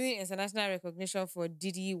 They are because- doing international recognition for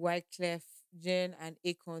Diddy, Wyclef, Jen, and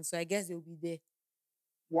Akon. So I guess they'll be there.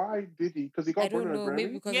 Why did he? Because he I got don't Burner a know. Maybe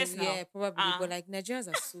Grammy? because Yes, of, now. yeah, probably. Uh-uh. But like Nigerians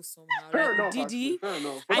are so somehow. Fair like enough, Diddy. actually. Fair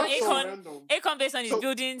enough. But And that's so Akon- random. Akon based on his So-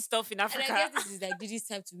 building stuff in And Africa. I guess this is like Diddy's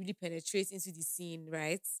time to really penetrate into the scene,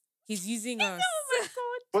 right? He's using us. Oh my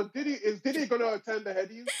God. But is Diddy going to attend the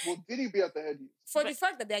Headies? Will Diddy be at the Headies? For the But-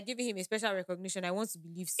 fact that they are giving him a special recognition, I want to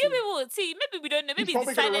believe so. You people, see, maybe we don't know. Maybe He's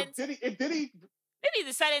it's probably going to silent. Diddy. If Diddy Maybe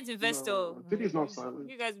the silent investor. No, Diddy's not silent.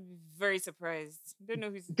 You guys will be very surprised. Don't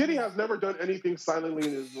know who's Diddy has never done anything silently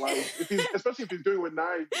in his life. Especially if he's doing with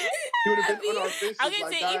Nige, he would have been on our faces I was gonna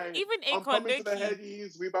like, say "Guy, even I'm Akon coming to the Loki.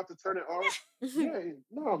 headies. We about to turn it off." Yeah,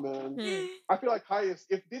 no, man. Hmm. I feel like highest.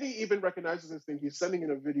 If Diddy even recognizes this thing, he's sending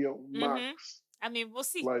in a video max. I mean, we'll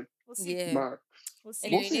see. Like We'll see. Yeah. max. We'll see.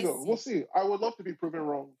 We'll Anyway, see let's though. We'll see. I would love to be proven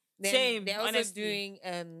wrong. Then Same, they're also honestly. doing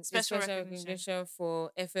Special special recognition. recognition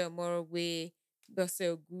for Efe Omorogbe, Bose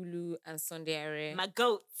Ogulu, and Sunday Are. My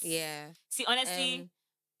goats. Yeah. See, honestly,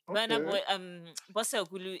 Burna Okay. Boy, Bosse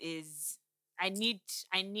Ogulu is. I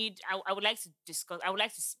would like to discuss. I would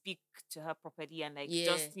like to speak to her properly and like Yeah,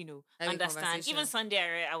 just have a understand. conversation. Even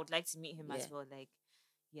Sunday, I would like to meet him as Yeah. well. Like,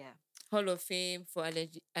 yeah. Hall of Fame for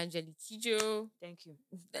Angelique Kidjo. Thank you.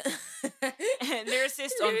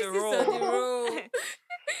 Lyricist on the Lyricist roll. on the roll.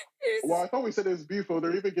 Well, I thought we said it was Bifo.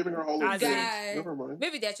 They're even giving her Hall of As Fame. in- Guy. Never mind.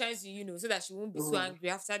 Maybe they're trying to, so that she won't be so Mhm. angry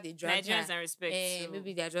after they drag Nigerians her. and respect. so-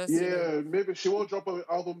 Maybe they're just, Yeah, maybe she won't drop an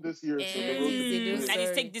album this year. So the road they is don't I clear. need to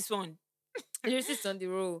sorry. take this one. lyricist on the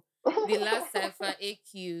roll. The Last Cypher,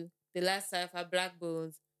 AQ. The Last Cypher, Black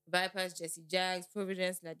Bones. Vipers, Jesse Jaggs.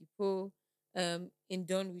 Providence, Ladipo. In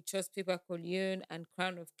Dawn We Trust, Paper Corleone. And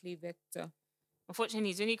Crown of Clay, Vector.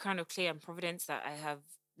 Unfortunately, it's only Crown of Clay and Providence that I have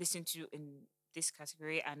listened to in this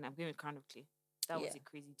category, and I'm going with Crown of Clay. That was Yeah. a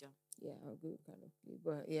crazy jump. Yeah, I'll go with Crown of Clay.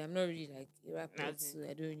 But yeah, I'm not really like a rapper, Nothing. so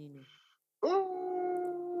I don't really know.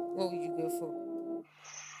 What would you go for?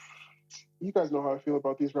 You guys know how I feel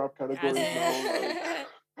about these rap categories As in- now.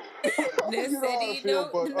 Like, you know how I feel,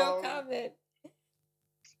 but no comment.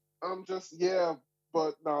 I'm just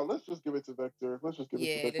but nah, let's just give it to Vector. Let's just give it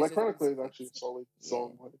Yeah, to Vector. let's Like just Crown give of Clay it is to actually a Vector. solid Yeah.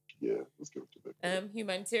 song. Like, yeah, let's give it to Vector.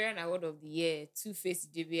 Humanitarian Award of the Year, Two-Face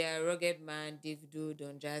Idibia, Rugged Man, Davido,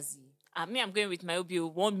 Don Jazzy. I'm going with my OBO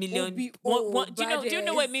 1 million. OBO, do you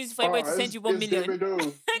know what it means for anybody to send you 1 million? Davido.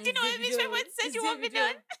 Do you know what it means for anybody to send you 1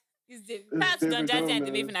 million? It's Davido. That's Don Davido, Jazzy and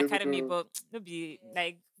the man, Maven it's Academy, Davido. but it'll be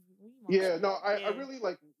like. Yeah, no, I Yeah. really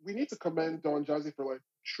like. We need to commend Don Jazzy for like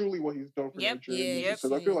truly what he's done for Yep, Nigerian yeah, music. Because I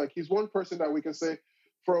feel literally. like he's one person that we can say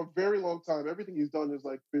for a very long time, everything he's done is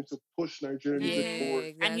like been to push Nigerian music Mhm.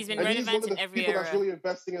 forward. And he's been And he's one relevant of in the every people era. that's really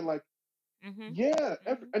investing in like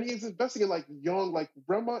Mhm. and he's investing in like young, like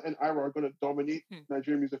Rema and Ira are going to dominate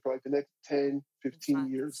Nigerian music for like the next 10, 15 Facts.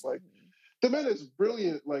 years. Like the man is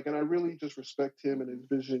brilliant. Like, and I really just respect him and his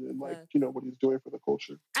vision and like, Facts. you know, what he's doing for the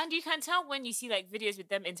culture. And you can tell when you see like videos with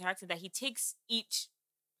them interacting that he takes each.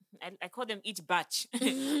 I call them each batch,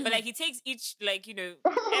 but like he takes each like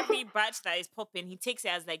every batch that is popping, he takes it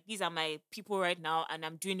as like these are my people right now, and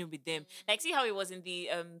I'm doing it with them. Like see how it was in the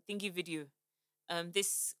thingy video,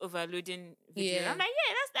 this overloading video. Yeah. I'm like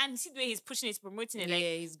and see the way he's pushing, he's promoting it. Like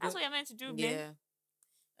He's that's good. what you're meant to do, man.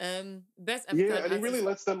 Yeah. Best African Yeah, and he artist. really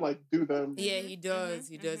lets them like do them. Yeah, he does.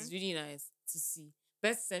 mhm, He does. It's really nice to see.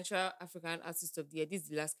 Best Central African Artist of the Year. This is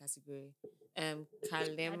the last category.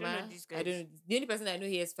 Kalema. these I don't guys. know. The only person I know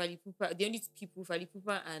here is Fali Pupa. The only people, Fali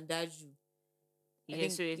Pupa and Daju. I Yeah,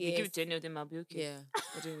 think, so if you give it to any of them, I'll be okay. Yeah.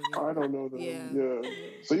 I don't really I don't know them. Yeah. Yeah.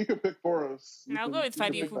 So you can pick for us. I'll go with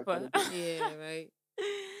Fadi pick that Pupa. category. Yeah, right.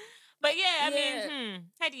 But yeah, I Yeah. mean,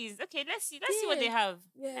 Headies. Okay, let's see what they Yeah. have.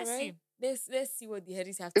 Yeah, Let's right. see. Let's see what the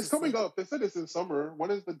headies have It's to coming say. up. They said it's in summer.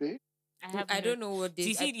 When is the date? I don't know what Do they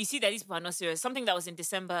you see that these people are not serious. Something that was in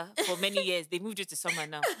December for many years, they moved it to summer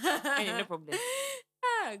now. Anyway, no problem.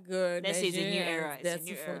 Good. Let's say it's a new Nigerians, era. It's a That's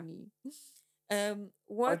new so era. funny.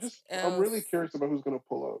 What else? I'm really curious about who's gonna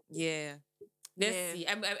pull up. Yeah. Let's Yeah. see.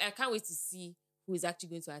 I can't wait to see who is actually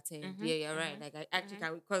going to attend. Mhm, Yeah, you're right. mhm, Like I actually mhm.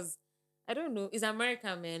 can't because I don't know. It's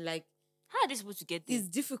America, man. Like How are they supposed to get there? it's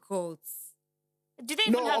difficult. Do they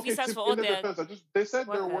even have visas for all in their their? defense, they said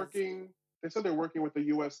they're workers? working. They said they're working with the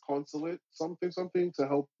U.S. consulate, something to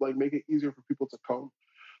help like make it easier for people to come.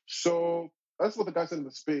 So that's what the guy said in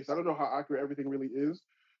the space. I don't know how accurate everything really is,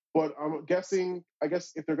 but I'm guessing. I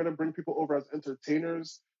guess if they're gonna bring people over as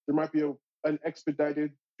entertainers, there might be an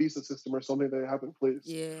expedited visa system or something they have in place.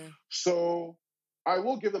 Yeah. So I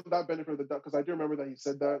will give them that benefit of the doubt because I do remember that he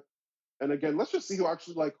said that. And again, let's just see who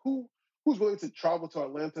actually who's willing to travel to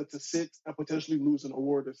Atlanta to sit and potentially lose an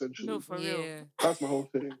award. Essentially, No, for real. Yeah. that's my whole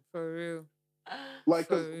thing. For real. Like,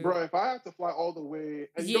 For cause real. bro, if I have to fly all the way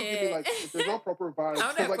and you don't give me Yeah. like, if there's no proper vibes,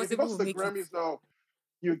 I don't know because if like if you go to possible the will make it. Grammys now,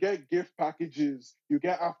 you get gift packages, you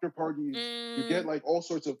get after parties, you get like all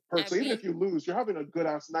sorts of perks. So even if you lose, you're having a good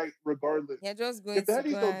ass night regardless. You're just going If the to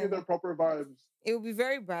headies go don't give and them proper vibes, it will be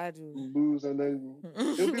very bad. you lose and then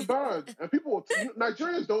it'll be bad. And people,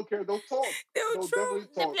 Nigerians don't care. They'll talk. They'll definitely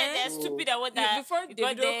They talk. play they're So- stupid at what Yeah, that. before you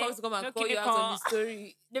got Davido there, comes to come and no call keep you it out on calm. the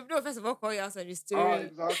story, Davido first of all call you out on the story.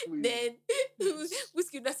 Exactly. Then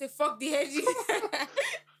Whiskey would not say fuck the heady.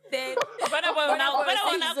 Then Burna Boy will Burna now, Boy Burna Boy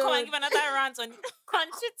will will now say come his and give another rant on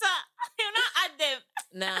Twitter. He'll not add them.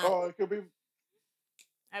 nah, Oh, it could be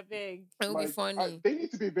I beg. it'll be like funny. they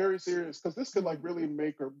need to be very serious because this could like really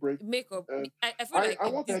make or break. Makeup. And I feel like I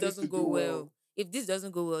if want the this Headies doesn't to go do well, well. if this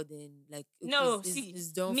doesn't go well, then like No, see,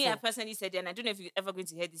 it's done me, I for. personally said, and I don't know if you're ever going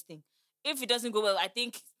to hear this thing. If it doesn't go well, I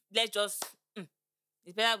think let's just.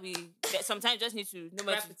 It's better sometimes you just need to know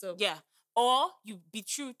where Wrap to- it up. Yeah. Or you be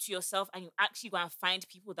true to yourself and you actually go and find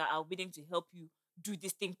people that are willing to help you do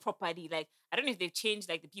this thing properly. Like, I don't know if they've changed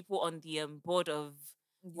like the people on the board of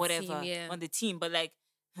The whatever team, yeah. on the team, but like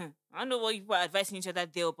I don't know what people are advising each other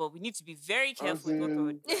there, but we need to be very careful with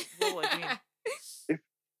what we're doing.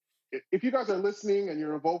 If you guys are listening and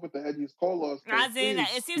you're involved with the Headies, call us. 'cause As in, please,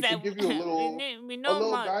 it seems we can like give you a little we a know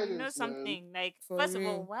little much, we know guidance, man. something. Like, For first of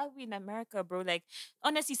all, real. why are we in America, bro? Like,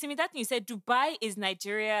 honestly, see me that thing you said, Dubai is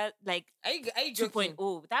Nigeria, like Are you 2.0.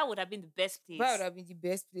 joking? That would have been the best place. That would have been the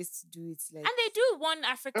best place to do it. Like, And they do one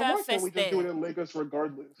Africa And why can't fest we just do it there. in Lagos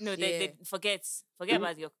regardless? No, Yeah. they forget Mhm.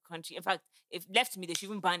 about your country. In fact, if left to me, they should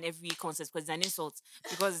even ban every concert because it's an insult.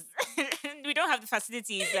 Because we don't have the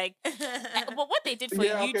facilities. Like, but what they did for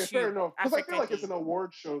Yeah, YouTube, okay, fair enough. Because I Africa feel like it's Day. an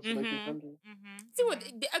award show, so they can Mhm, handle. see what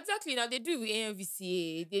exactly now they do it with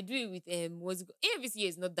AMVCA. They do it with what's it called? AMVCA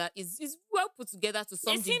is not that is well put together to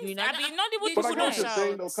some It degree. seems, Now, I mean, Nollywood they But I people get what don't you're try.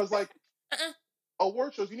 saying though, shout. because like Uh-uh.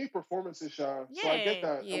 award shows, you need performances, Sha. So I get Yeah.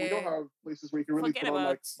 that, and we don't Yeah. have places where you can really Forget put on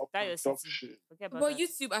like about a that your city. production. Forget about But that.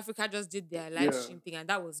 YouTube Africa just did their live Yeah. stream thing, and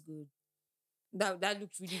that was good. That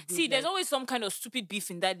looked really good. See, there's like, always some kind of stupid beef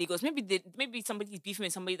in that Lagos. Maybe somebody is beefing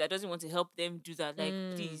with somebody that doesn't want to help them do that. Like,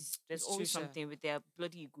 please, there's it's always true, sha. something with their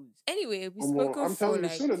bloody egos. Anyway, we've Well, spoken I'm for telling you,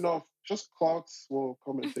 like soon enough, just clouds will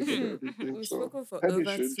come and take over everything. we've So spoken for Headies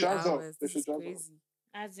over should 2 jazz up. hours. They This should is jazz up. crazy.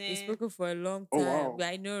 As We've in, spoken for a long Oh, time. wow.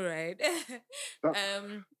 I know, right?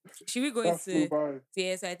 That, Should we go that flew into by.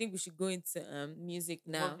 yes? I think we should go into music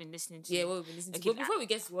what now. we've been listening to. Yeah, what we've been listening to. Okay, But before we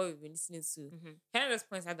get to what we've been listening to, Mhm. can I just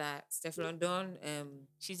point out that Steph London,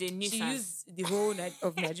 She's a she nuisance. used the whole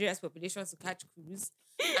of Nigeria's population to catch cruise,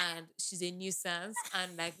 and she's a nuisance,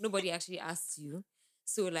 and like nobody actually asked you.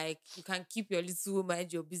 So like you can keep your little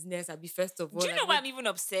mind your business and be first of all. Do you know like, why I'm even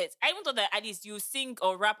upset? I even thought that at least you sing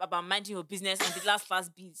or rap about minding your business on the last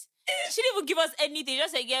beat. She didn't even give us anything.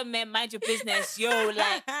 Just like, yeah, man, mind your business. Yo,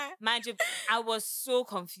 like, mind your... I was so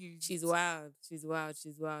confused. She's wild. She's wild.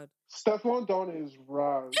 She's wild. Stephon Don is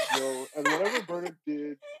Raz, yo, and whatever Bernard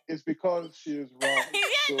did is because she is Raz. Yeah,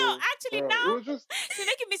 So, no, actually, bro, now it was just. she's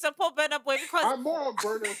making me support Burna Boy because I'm more on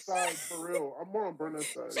Bernard's side for real. I'm more on Bernard's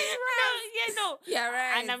side. no. Yeah,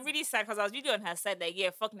 right. And I'm really sad because I was really on her side. Like,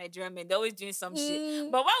 yeah, fuck Nigerian men. They're always doing some shit.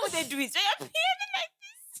 Mm. But why would they do it? They are behaving like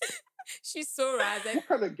this. She's so raz. Like, What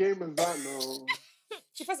kind of game is that, no?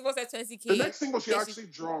 she first of all said 20K. The next single she then actually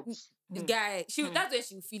drops. the guy, that's when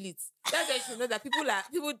she'll feel it. That's when she'll know that people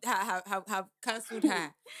have cancelled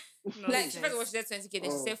her. Like she first of all she said 20K, then she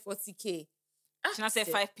Oh. said 40K. She now said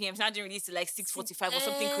 5 p.m. She now didn't release till like 6:45 or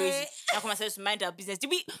something crazy. Now come and say to mind our business. Did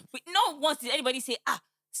we not once did anybody say,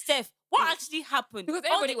 Steph, what actually happened? Because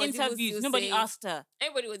All everybody the was even interviews, still nobody saying- asked her.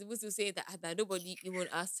 Everybody was supposed to say that nobody even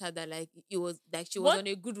asked her that like it was like she was What? on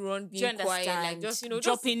a good run Do you being quiet, like understand? just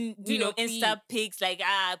dropping, do your Insta thing. pics. Like,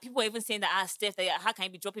 people are even saying that, Steph, that how can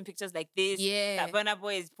you be dropping pictures like this? Yeah. That Burna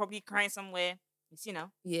Boy is probably crying somewhere. It's,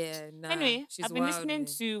 Yeah, nah. Anyway, she's I've been wild, listening man.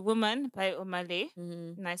 to Woman by Omale.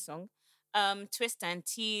 Mhm. Nice song. Twist and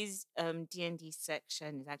Tease D&D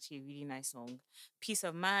section is actually a really nice song. Peace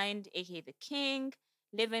of Mind, aka The King.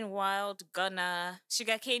 Living Wild, Gunna,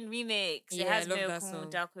 Sugarcane Remix. It Yeah, I has love that Miracle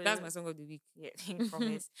song. Daku. That's my song of the week. Yeah, promise. I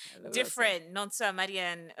love that song. Different, Nonso Amadi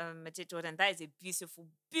and Majid Jordan. That is a beautiful,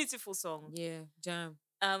 beautiful song. Yeah, jam.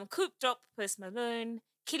 Cooped Up, Post Malone.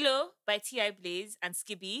 Kilo by T.I. Blaze and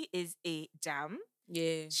Skibby is a jam.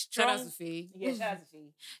 Yeah. Strong- Shout out to Faye. Yeah, that's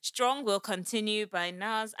Strong Will Continue by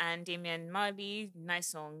Nas and Damian Marley. Nice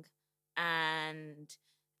song. And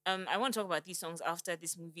I want to talk about these songs after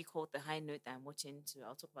this movie called The High Note that I'm watching. So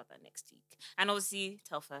I'll talk about that next week. And obviously,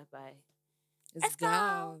 Telfa by Let's go.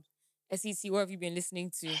 go. SEC, what have you been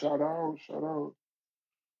listening to? Shout out.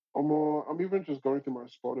 I'm even just going through my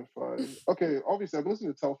Spotify. Okay, obviously I've been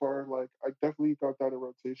listening to Telfar. Like I definitely got that in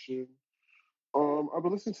rotation. I've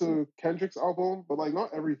been listening to Kendrick's album, but like not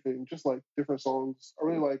everything, just like different songs. I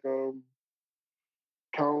really like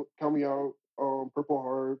Count Me Out, Purple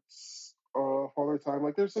Hearts, Father Time.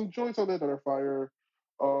 Like there's some joints on there that are fire.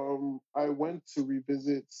 I went to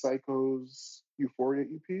revisit Psycho's Euphoria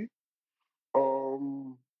EP.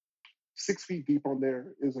 6 Feet Deep on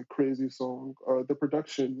there is a crazy song. The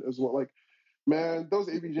production as well, like Man, those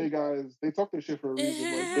ABJ guys, they talk their shit for a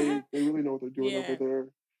reason. Like they really know what they're doing over Yeah. there.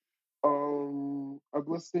 I'm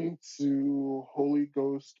listening to Holy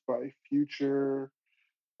Ghost by Future.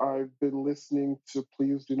 I've been listening to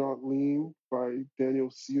Please Do Not Lean by Daniel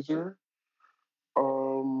Caesar.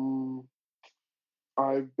 Um,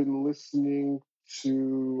 I've been listening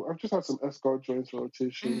to. I've just had some Escort joints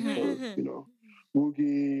rotation because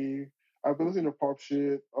Woogie. I've been listening to pop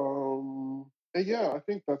shit. And yeah, I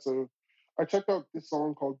think that's a. I checked out this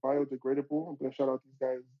song called Biodegradable. I'm gonna shout out these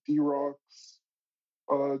guys, D Rocks,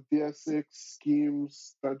 DS6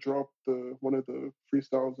 Schemes that dropped the one of the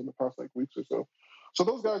freestyles in the past like weeks or so. So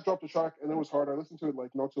those guys dropped a track and it was hard. I listened to it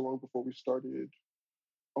like not too long before we started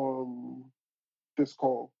um this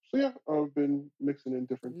call. So yeah, I've been mixing in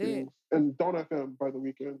different Lit. things. And Dawn FM by The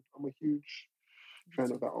Weeknd. I'm a huge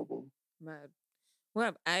fan of that album. Mad. What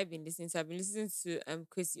have I been listening to? I've been listening to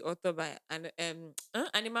Chrissy Author by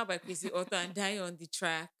Animal by Chrissy Author and Die on the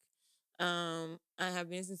Track. I have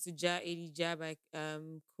been listening to Ja 80 Ja by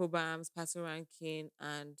Cobams, Paso Rankin,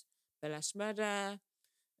 and Bella Shmurda,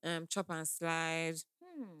 Chop and Slide.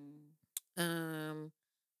 Um,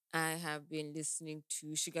 I have been listening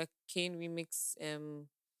to Sugar Cane Remix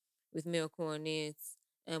with Milko on it,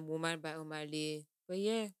 Woman by Omale. But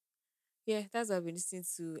yeah, that's what I've been listening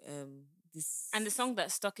to this. And the song that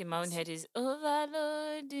stuck in my own head is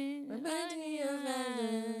Overloading.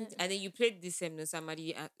 Overload. And then you played this No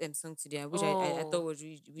Samadi song today, which I thought was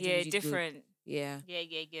really, really, Yeah, really different. good. Yeah.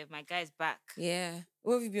 Yeah. My guy's back. Yeah.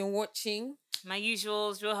 What have you been watching? My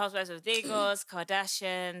usuals, Real Housewives of Lagos,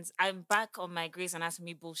 Kardashians. I'm back on my Grey's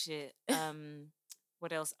Anatomy bullshit.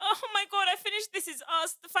 What else? Oh my god, I finished This Is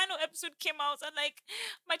Us. The final episode came out and like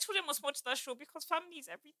my children must watch that show because family is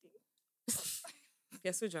everything.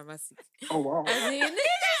 You're so dramatic. Oh wow. I mean,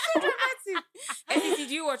 so dramatic. And did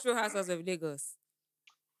you watch Real Housewives of Lagos?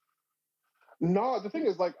 No, the thing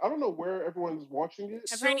is, like, I don't know where everyone's watching it.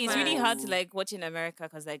 Apparently, it's really hard to Um, like watch in America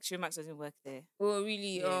because like Showmax doesn't work there. Oh,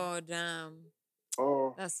 really? Yeah. Oh, damn.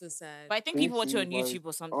 Oh, That's so sad. But I think people watch it on like, YouTube or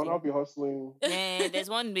I'll something. be hustling. Yeah, there's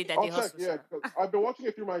one way that I'll they check, hustle. yeah. 'Cause I've been watching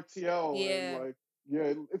it through my TL, Yeah. and like,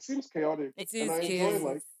 yeah, it seems chaotic. It and is I enjoy chaotic.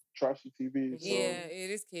 like trashy TV. So Yeah,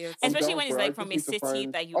 it is chaotic. I'm Especially down when it's for it. I like from a just need to city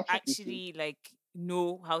find- that you I'll check YouTube. actually like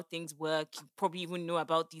know how things work. You probably even know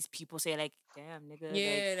about these people. So you're like, damn, nigga.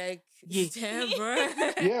 Yeah, like, yeah. damn, bro.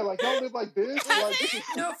 Yeah, like y'all live like this. Like this is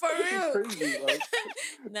No, for this is real. crazy. Like,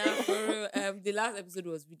 Nah, for real. The last episode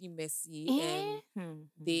was really messy.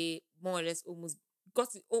 They more or less almost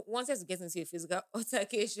wanted to get into a physical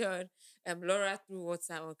altercation. Laura threw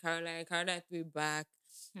water on Caroline. Caroline threw it back.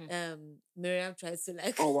 Miriam tried to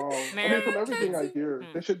like. oh wow. I mean, Miriam from everything I tried to- hear,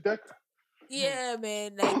 they should deck. Yeah,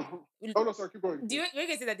 man. Like, Oh no, sorry, keep going. do you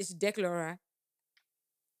can say that they should deck Laura?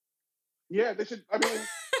 Yeah, they should. I mean,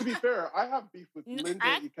 to be fair, I have beef with Linda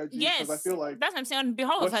Ikeji yes, because I feel like that's what I'm saying on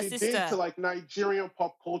behalf of what her she sister. did to like Nigerian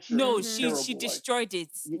pop culture. No, is she terrible. she Like, destroyed it.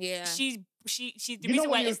 Yeah. She's the you know reason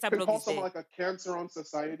why when you Insta can blog call is there. someone like a cancer on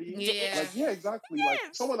society? Yeah. Like, yeah, exactly. Like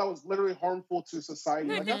Yes. someone that was literally harmful to society.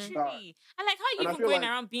 No, Like that's bad. literally. And like, how are you And I even feel going like-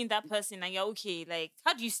 around being that person and you're okay? Like,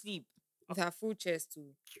 how do you sleep? With her full chest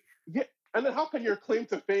too. Yeah. And then how can your claim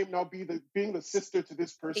to fame now be being the sister to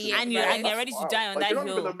this person? Yeah, And you're- and you're That's ready to wild. die on Like, that you're not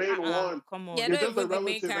hill. even the main one. Come on. Yeah, You're not just even a the main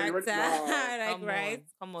relative and you're character. ready- Like, Come right? on.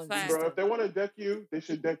 Come on. Fine. do Bro, if they want to deck you, they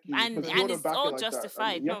should deck you. And, Because if you and wanna it's back it all like that, I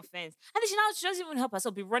justified, mean, no yeah. offense. And then she doesn't even help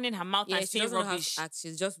herself, be running her mouth Yeah, and she saying doesn't know how rubbish. to act.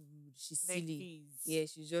 She's just rude. She's Like, silly. please. Yeah,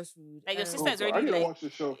 she's just rude. Like, your Um, sister is Oh, God, I already need to like watch the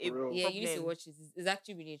show for a- real. Yeah, you need to problem. watch it. It's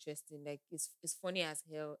actually really interesting. Like it's funny as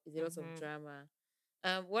hell. It's a lot of Mhm. drama.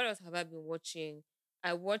 What else have I been watching?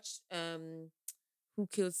 I watched Who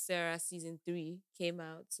Killed Sarah season 3 came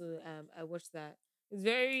out. So I watched that. It's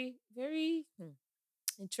very, very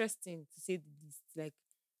interesting to say the least. Like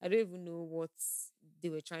I don't even know what they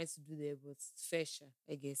were trying to do there, but fair share,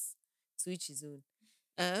 I guess. To each his own.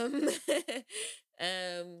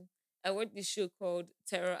 Um I watched this show called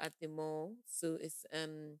Terror at the Mall. So it's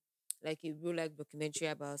like a real life documentary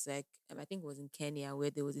about like I think it was in Kenya where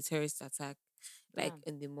there was a terrorist attack like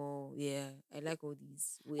Damn. in the mall. Yeah. I like all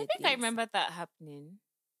these I weird think I things. remember that happening.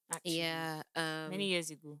 Actually. Yeah. Many years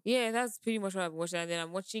ago. Yeah, that's pretty much what I've watched. And then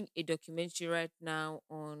I'm watching a documentary right now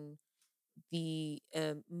on the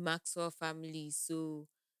Maxwell family. So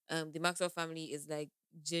the Maxwell family is like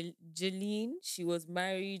Jeline. She was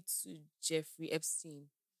married to Jeffrey Epstein.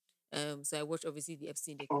 So I watched obviously the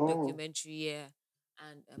Epstein Oh. documentary, yeah.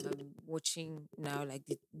 And I'm watching now like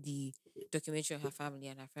the documentary on her family,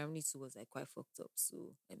 and her family too was like quite fucked up.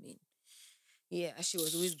 So I mean, yeah, she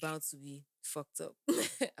was always bound to be fucked up,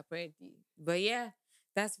 apparently. But yeah,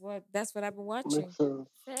 That's what I've been watching. Makes sense.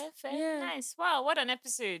 Fair. Yeah. Nice. Wow, what an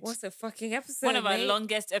episode. What's a fucking One episode, of our mate?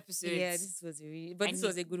 longest Yeah, episodes. but I this need,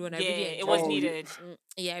 was a good one. I yeah, really it enjoyed was Oh, it. yeah. needed.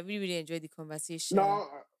 Yeah, I really, really enjoyed the conversation. No,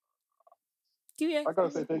 Yeah, I gotta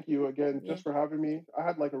say thank you again yeah, just for having me. I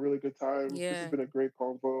had like a really good time. This has yeah. been a great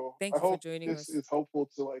convo. Thank I you for hope joining this us. is helpful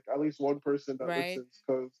to like at least one person that Right? listens.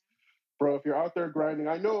 Because, bro, if you're out there grinding,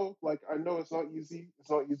 I know it's not easy. It's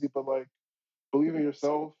not easy, but like, believe in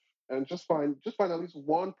yourself and just find at least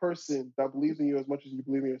one person that believes in you as much as you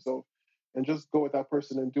believe in yourself, and just go with that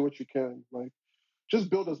person and do what you can. Like, just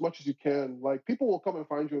build as much as you can. Like, people will come and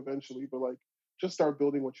find you eventually, but like, just start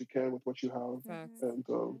building what you can with what you have. Facts. And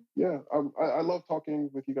yeah, I love talking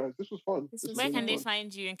with you guys. This was fun. This This was was Where really can they fun.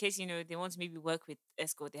 find you in case they want to maybe work with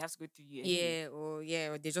Escort? They have to go through you anyway. or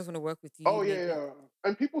they just want to work with you, Oh yeah, maybe. yeah.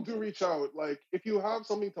 And people do reach out. Like, if you have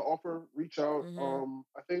something to offer, reach out. Mm-hmm.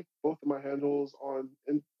 I think both of my handles on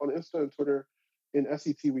Insta and Twitter in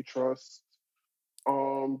SET we trust.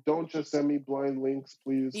 Don't just send me blind links,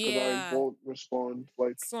 please, because I Yeah, won't respond.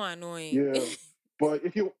 Like, so annoying. yeah. But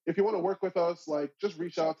if you want to work with us, like, just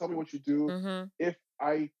reach out, tell me what you do. Mm-hmm. If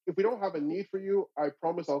we don't have a need for you, I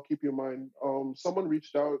promise I'll keep you in mind. Someone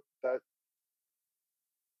reached out that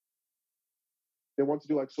they want to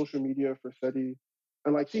do like social media for SETI,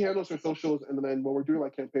 and like she handles her socials, and then when we're doing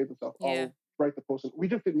like campaigns and stuff, Yeah, I'll write the post. And we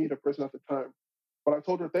just didn't need a person at the time, but I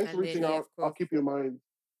told her, thanks for and then reaching yeah, out. of I'll course. keep you in mind.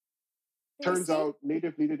 Yeah, Turns see? out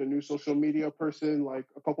Native needed a new social media person like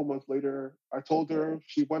a couple months later. I told her,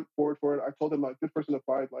 she went forward for it. I told them like this person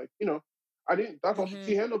applied, like, I didn't that's all Mm-hmm.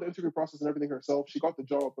 she handled the interview process and everything herself. She got the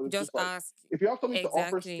job, but it's Just just like, ask. if you have something to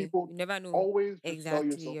offer Exactly. people, You never know. always just sell Exactly.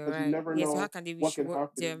 yourself You're because you right. never Yeah. So how know can they what reach you? can What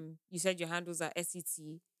happen. you said your handles are SET.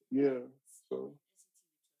 Yeah. So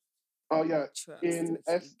oh We yeah, trust. in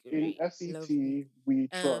Okay, great. Lovely. SET we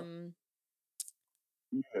trust. Um.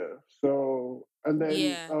 Yeah. So, and then Yeah.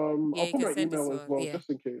 Yeah. I'll You put can my send it email to as us. well, Yeah. just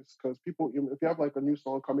in case, because people, if you have like a new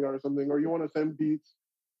song coming out or something, or you want to send beats,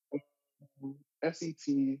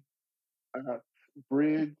 SET at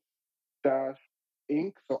bridge dash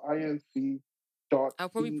inc, so inc dot I'll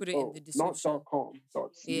probably put it in the co, not dot description. com,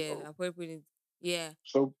 dot Yeah. co. I'll probably put it. Yeah.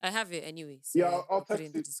 So I have it anyway. So yeah, yeah, I'll I'll put it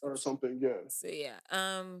in text the it or description. something. Yeah. So yeah.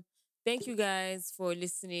 Thank you guys for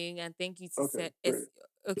listening, and thank you to Okay. set. Great.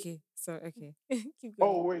 Okay. Sorry. Okay. Keep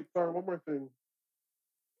Oh going. wait, sorry. One more thing.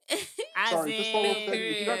 As Sorry, just follow in, Steady.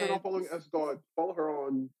 If you guys are not Period. following S God, follow her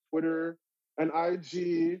on Twitter and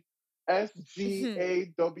IG.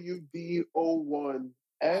 SGAWDO1.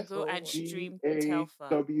 and go and Oh. stream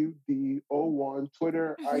Telfa. SGAWDO1.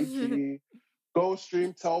 Twitter, IG. Go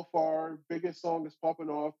stream Telfar. Biggest song is popping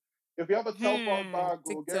off. If you have a Telfar Hmm. bag,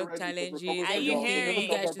 go get TikTok ready because we're coming challenges, Are for you y'all. If everything. you have a You hearing?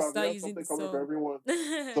 guys Telfar should bag, we start have using something the coming for song. everyone.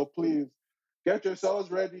 So please get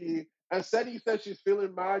yourselves ready. And Seti said she's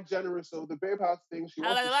feeling mad generous, so the babe has things. She I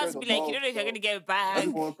wants was to about share to the be like, you love. don't know if you're So gonna get a bag.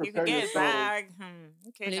 everyone, You could prepare get a yourselves. bag.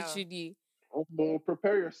 Okay, now. Literally.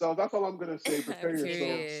 Prepare yourselves. That's all I'm gonna say. Prepare Okay, now.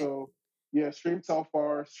 yourselves. Period. So yeah, stream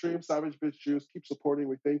Telfar, stream Savage Bitch Juice. Keep supporting.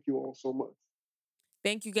 We thank you all so much.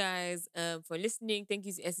 Thank you guys for listening. Thank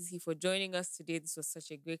you to SEC for joining us today. This was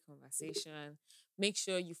such a great conversation. Make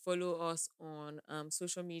sure you follow us on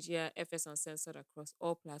social media, FS Uncensored across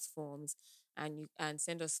all platforms, and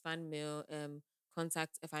send us fan mail.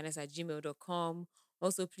 Contact finance at gmail.com.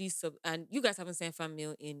 Also, please and you guys haven't sent fan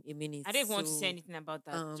mail in a minute. I don't even want to say So anything about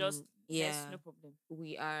that. Just yes, yeah, no problem.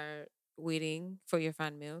 we are waiting for your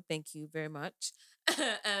fan mail. Thank you very much.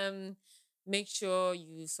 um Make sure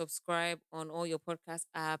you subscribe on all your podcast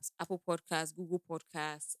apps, Apple Podcasts, Google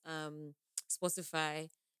Podcasts, Spotify.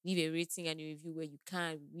 Leave a rating and a review where you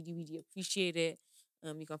can. We really, really appreciate it.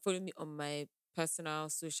 You can follow me on my personal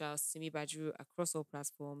social, Simi Badru, across all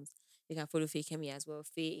platforms. You can follow Faye Kemi as well,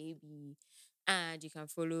 Faye AB. And you can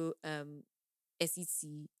follow SET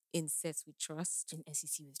in Sets with Trust. In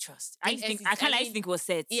SEC with trust. In I SET, kind of used to think it was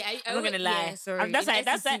set. yeah, I'm not gonna lie. yeah, sorry. That's In why.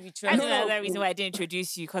 That's SET why. we That's trust. No, another reason why I didn't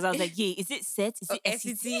introduce you because I was like, yeah, is it set? Is Oh, it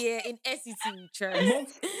SET, SET? yeah, in SET we trust.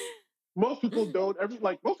 most most people don't.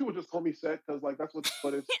 Most people just call me Set because like that's what.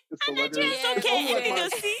 But it's the letters. Nigerians don't Yeah, It's we care. only like Anything my they'll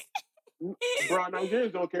trust. see. bro.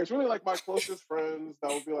 Nigerians don't care. It's really like my closest friends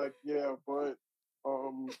that will be like, yeah, but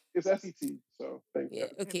it's SET. So thank Yeah, you.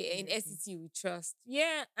 okay. In SET we trust.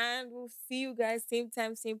 Yeah, and we'll see you guys same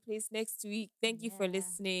time, same place next week. Thank you for Yeah.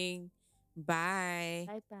 listening. Bye.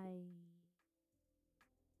 Bye bye.